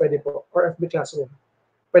 yes, pwede po. Or FB Classroom.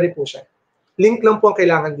 Pwede po siya. Link lang po ang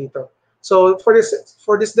kailangan dito. So, for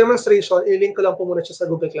this demonstration, i-link ko lang po muna siya sa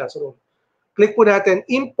Google Classroom. Click po natin,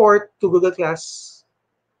 import to Google Class.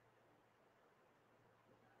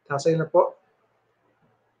 Tapos ayun na po.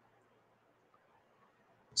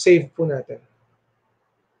 Save po natin.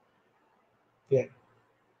 Yan.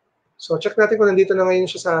 So, check natin kung nandito na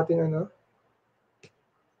ngayon siya sa ating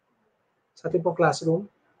sa ating pong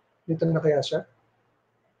classroom. Dito na kaya siya.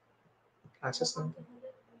 Classes natin.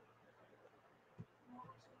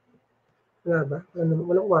 Wala ba?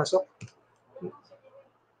 Walang pumasok.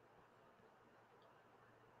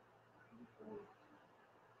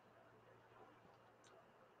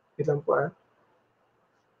 Wait lang po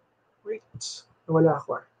Wait. Nawala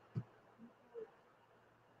ako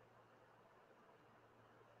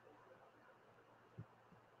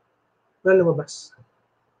Wala lumabas.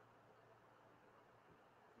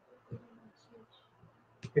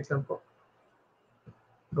 Wait lang po.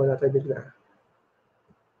 Nawala tayo bigla.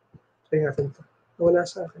 Try natin ito. Nawala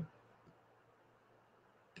sa akin.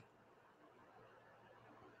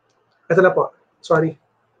 Ito na po. Sorry.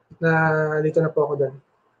 Dito na po ako doon.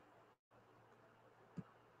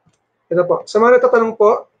 Ito po. Sa mga natatanong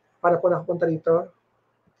po, para po nakapunta dito,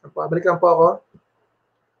 balik lang po ako.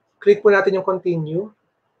 Click po natin yung continue.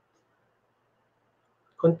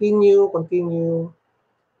 Continue, continue.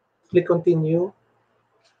 Click continue.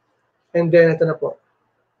 And then, ito na po.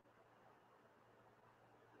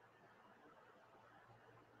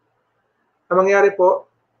 Ang mangyari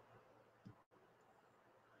po,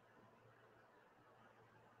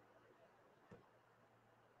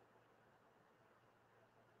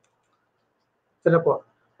 ito na po.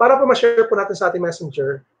 Para po ma-share po natin sa ating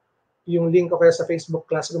messenger, yung link o kaya sa Facebook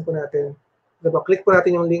Classroom po natin. Ito po, click po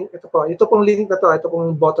natin yung link. Ito po, ito pong link na to, ito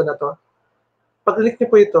pong button na to. Pag-click niyo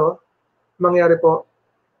po ito, mangyari po,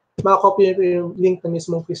 makakopy niyo po yung link na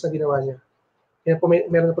mismong quiz na ginawa niya. Yan po,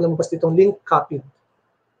 meron na po lumabas ditong link copied.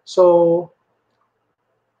 So,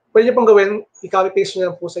 pwede niyo pong gawin, i-copy-paste niyo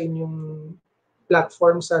lang po sa inyong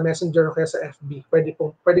platform sa Messenger o kaya sa FB. Pwede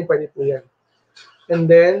po yan. And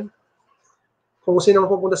then, kung sino man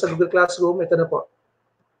pupunta sa Google Classroom, ito na po.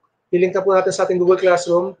 I-link na po natin sa ating Google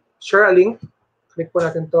Classroom. Share a link. Click po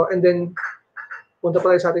natin to. And then, punta po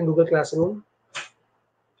tayo sa ating Google Classroom.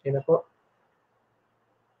 Ayan na po.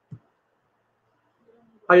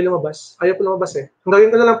 Ayaw lumabas. Ayaw po lumabas Ang gawin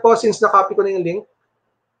ko na lang po, since na-copy ko na yung link.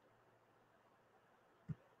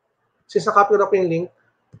 Since na-copy ko na po yung link,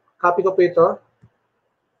 copy ko po ito.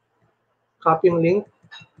 Copy yung link.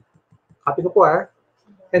 Copy ko po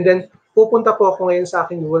And then, pupunta po ako ngayon sa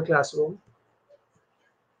aking Google Classroom.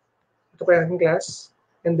 Ito po yung aking class.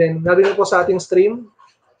 And then, narinig po sa ating stream,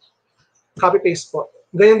 copy-paste po.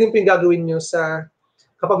 Ganyan din po yung gagawin nyo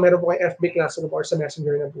kapag meron po kayong FB Classroom or sa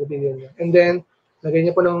Messenger na po video nyo. And then, lagay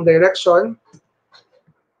nyo po ng direction.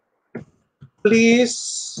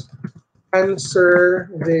 Please answer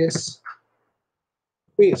this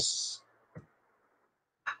quiz.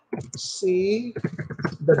 See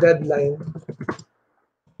the deadline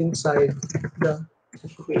inside the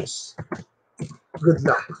quiz. Good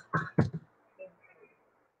luck.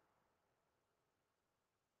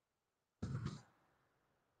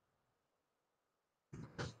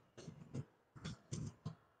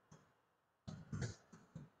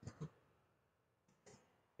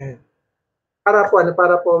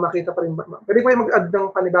 Para po makita pa rin, pwede po yung mag-add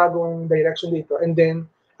ng panibagong direction dito. And then,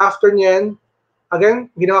 after nyan, again,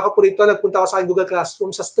 ginawa ko po rito, nagpunta ako sa Google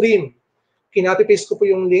Classroom sa stream. Kinopy-paste ko po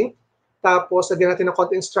yung link, tapos lagyan natin ng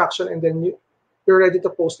content instruction, and then you're ready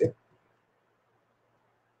to post it.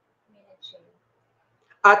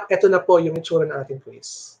 At eto na po yung itsura ng ating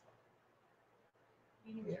quiz.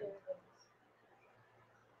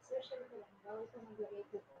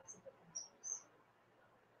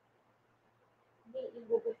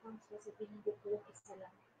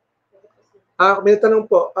 May tanong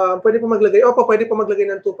po, pwede po maglagay, opo, pwede po maglagay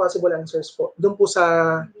ng 2 possible answers po. Doon po sa,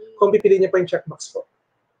 kung pipili niya po yung checkbox po.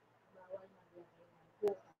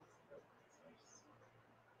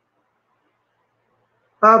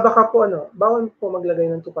 Baka po bawal po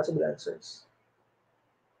maglagay ng 2 possible answers.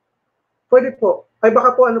 Pwede po. Ay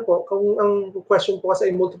baka po kung ang question po kasi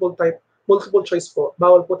ay multiple choice po,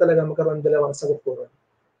 bawal po talaga magkaroon ng dalawang sagot po ron.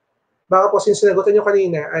 Baka po since sinagutan nyo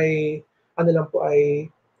kanina ay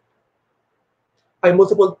ay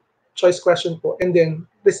multiple choice question po, and then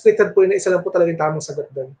restricted po yun na isa lang po talaga yung tamang sagot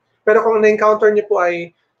doon. Pero kung na-encounter nyo po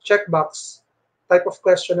ay checkbox type of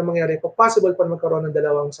question na mangyari po, possible po na magkaroon ng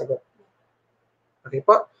dalawang sagot. Okay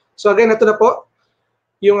po? So again, ito na po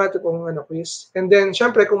yung ating pong quiz. And then,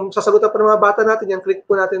 syempre, kung sasagutan po ng mga bata natin, yan, click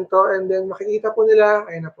po natin to, and then makikita po nila,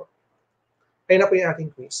 ayun na po. Ayun na po yung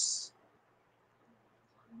ating quiz.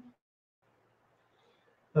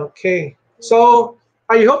 Okay. So,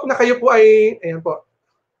 I hope na kayo po ay, ayan po,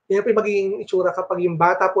 yan po yung magiging itsura kapag yung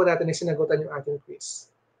bata po natin ay sinagutan yung ating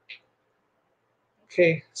quiz.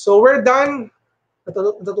 Okay. So, we're done.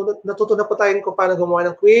 Natuto na po tayo kung paano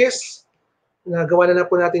gumawa ng quiz. Nagawa na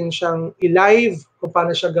po natin siyang i-live kung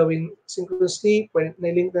paano siya gawin synchronously.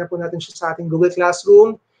 Na-link na po natin siya sa ating Google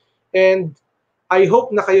Classroom. And I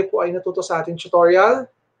hope na kayo po ay natuto sa ating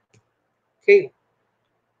tutorial. Okay.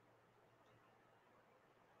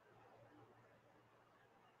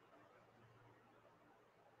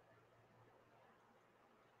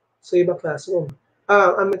 Sa ibang classroom.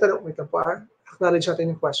 May tanong, wait lang po acknowledge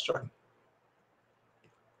natin yung question.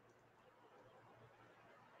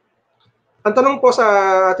 Ang tanong po sa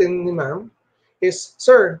atin ni ma'am is,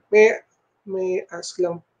 Sir, may ask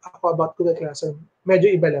lang ako about Google Classroom. Medyo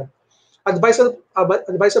iba lang.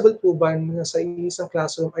 Advisable po ba na sa isang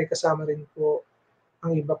classroom ay kasama rin po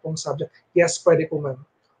ang iba pong subject? Yes, pwede po ma'am.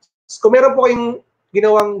 Kung meron po kayong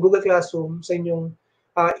ginawang Google Classroom sa inyong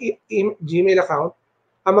Gmail account,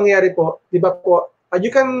 ang mangyayari po, di ba po, you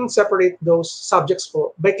can separate those subjects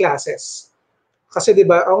po by classes. Kasi di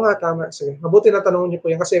ba, nga, tama. Sige, mabuti na tanongin niyo po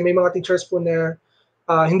yan kasi may mga teachers po na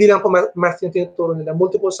hindi lang po math yung tinuturo nila.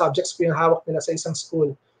 Multiple subjects po yung hawak nila sa isang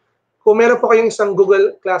school. Kung meron po kayong isang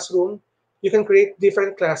Google Classroom, you can create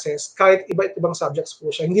different classes kahit iba-ibang subjects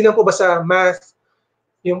po siya. Hindi lang po basta math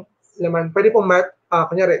yung laman. Pwede po math,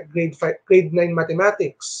 kunyari, grade 9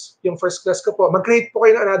 mathematics. Yung first class ko po, mag-create po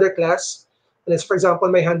kayo ng another class. Let's, for example,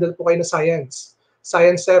 may handle po kayo na science.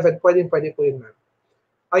 Science 7, pwede po yun, ma'am.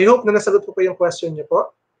 I hope na nasagot po yung question niyo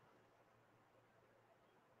po.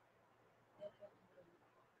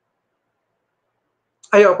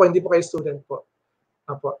 Ay, opo, hindi po kayo student po.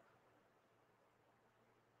 Opo.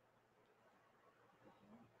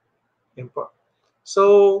 Yan po.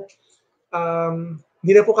 So,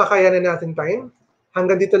 hindi na po kakayanan natin time.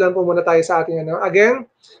 Hanggang dito lang po muna tayo sa ating Again,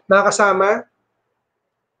 mga kasama,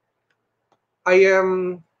 I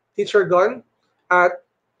am Teacher Gon. At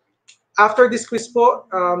after this quiz po,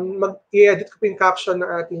 mag-i-edit ko po yung caption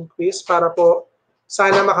ng ating quiz para po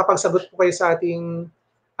sana makapagsagot po kayo sa ating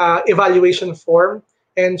evaluation form.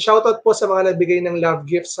 And shoutout po sa mga nagbigay ng love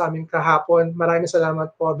gifts sa amin kahapon. Maraming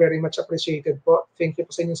salamat po. Very much appreciated po. Thank you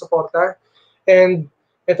po sa inyong suporta. And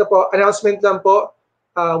ito po, announcement lang po.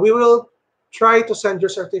 We will try to send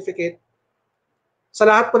your certificate sa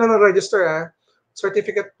lahat po na nag-register,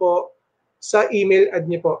 certificate po sa email ad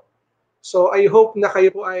niyo po. So I hope na kayo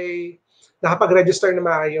po ay nakapag-register na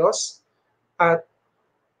maayos at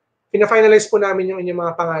pina-finalize po namin yung inyong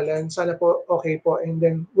mga pangalan. Sana po okay po. And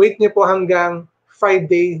then wait niyo po hanggang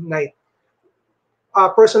Friday night.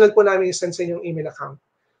 Personal po namin i-send sa inyong email account.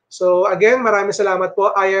 So again, maraming salamat po.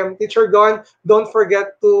 I am Teacher Gon. Don't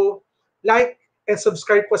forget to like and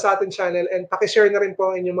subscribe po sa ating channel and pakishare na rin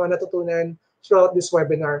po ang inyong mga natutunan throughout this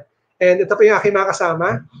webinar. And ito po yung aking mga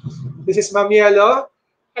kasama. This is Ma'am Yelo.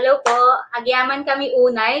 Hello po, agyaman kami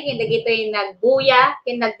unay, kinda gito'y nagbuya,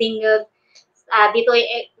 kinagtingog,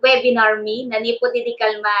 dito'y webinar mi, nanipo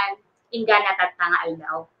didikal man, ingana tatangal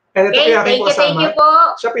daw. And ito po Okay, yung aking kasama. thank you po.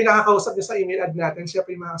 Siya po yung nakakausap niyo sa email ad natin. Siya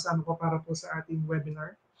po yung mga kasama ko para po sa ating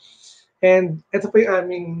webinar. And ito po yung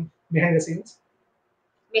aming behind the scenes.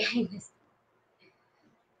 Behind the scenes.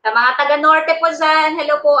 Sa mga taga-norte po dyan,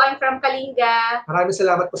 hello po, I'm from Kalinga. Maraming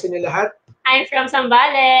salamat po sa inyo lahat. I'm from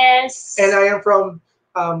Zambales. And I am from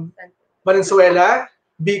Valenzuela,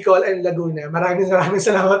 Bicol, and Laguna. Maraming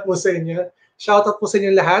salamat po sa inyo. Shoutout po sa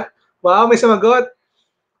inyo lahat. Wow, may sumagot.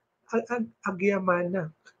 Agyamana.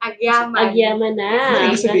 Agyaman. Agyaman na.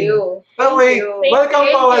 Thank Thank you. Okay, welcome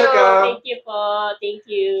po, welcome. Thank you po. Thank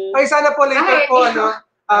you. Ay, sana po later po,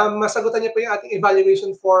 masagutan niyo po yung ating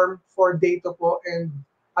evaluation form for data po, and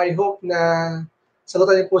I hope na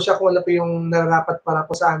sagutan niyo po siya kung ano po yung nararapat para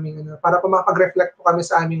po sa aming, para po makapag-reflect po kami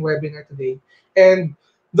sa aming webinar today. And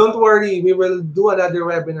don't worry, we will do another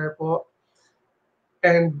webinar po.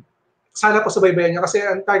 And sana po subaybayan niyo kasi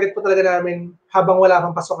ang target po talaga namin habang wala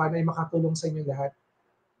pang pasukan ay makatulong sa inyo lahat.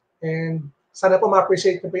 And sana po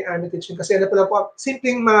ma-appreciate niyo po yung aming teaching kasi ano po lang po,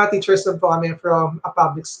 simpleng mga teachers lang po kami from a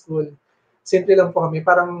public school. Simple lang po kami.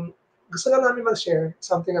 Parang gusto lang namin mag-share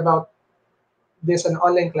something about this an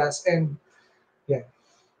online class. And yeah.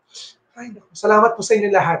 Ay, salamat po sa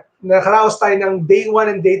inyo lahat. Nakaraos tayo ng day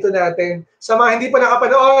 1 and day 2 natin. Sa mga hindi pa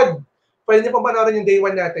nakapanood, pwede niyo pong panoorin yung day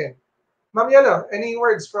 1 natin. Ma'am Yelo, any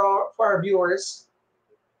words for our viewers?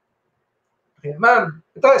 Okay, ma'am,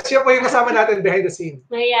 ito, siya po yung kasama natin behind the scene.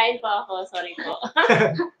 Mahihayin po ako. Sorry po.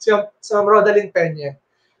 Si Ma'am Rodaline Peña.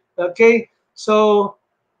 Okay, so,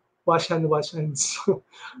 wash hands.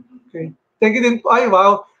 Okay. Thank you din po. Ay,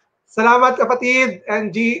 wow. Salamat kapatid,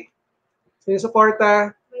 Angie.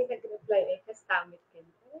 Sinusuporta. May nag-reply kasi tamit ka.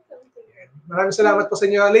 Maraming salamat po sa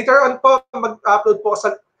inyo. Later on po, mag-upload po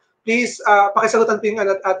sa, please, pakisagutan po yung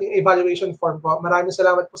ating evaluation form po. Maraming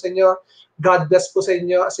salamat po sa inyo. God bless po sa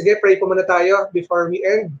inyo. Sige, pray po muna tayo before we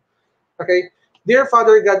end. Okay. Dear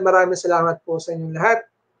Father God, maraming salamat po sa inyong lahat,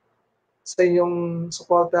 sa inyong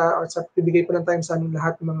suporta or sa bibigay po ng time sa aming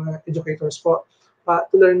lahat ng mga educators po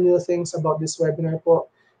to learn new things about this webinar po.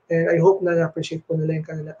 And I hope na na-appreciate po nila yung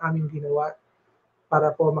kanilang aming ginawa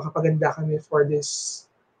para po makapaganda kami for this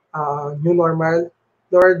new normal.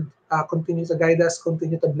 Lord, continue to guide us,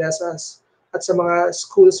 continue to bless us. At sa mga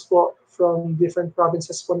schools po from different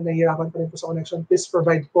provinces po na nahihirapan pa rin po sa connection, please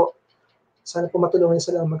provide po. Sana po matulungan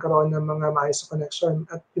sila magkaroon ng mga maayos sa connection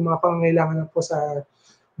at yung mga pangangailangan po sa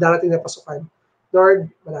darating na pasukan.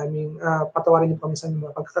 Lord, maraming patawarin niyo kami sa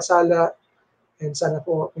mga pagkakasala and sana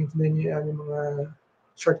po maintindihan niyo yung aming mga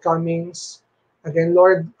shortcomings. Again,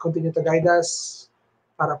 Lord, continue to guide us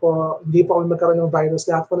para po hindi po kami magkaroon ng virus.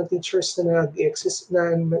 Lahat po ng teachers na nag-exist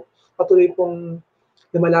na patuloy pong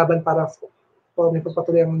lumalaban para po may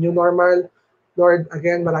pagpatuloy ang new normal. Lord,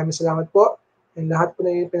 again, maraming salamat po. And lahat po na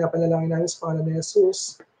yung pinapanalangin namin sa pangalan ni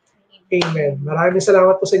Jesus. Amen. Maraming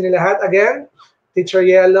salamat po sa inyo lahat. Again, Teacher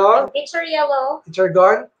Yelo, Teacher Yelo, Teacher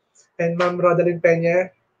Gon, and Ma'am Rodaline Peña.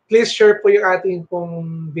 Please share po yung ating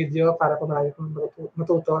pong video para po marami pong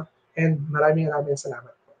matuto. And maraming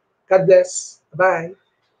salamat po. God bless. Bye-bye.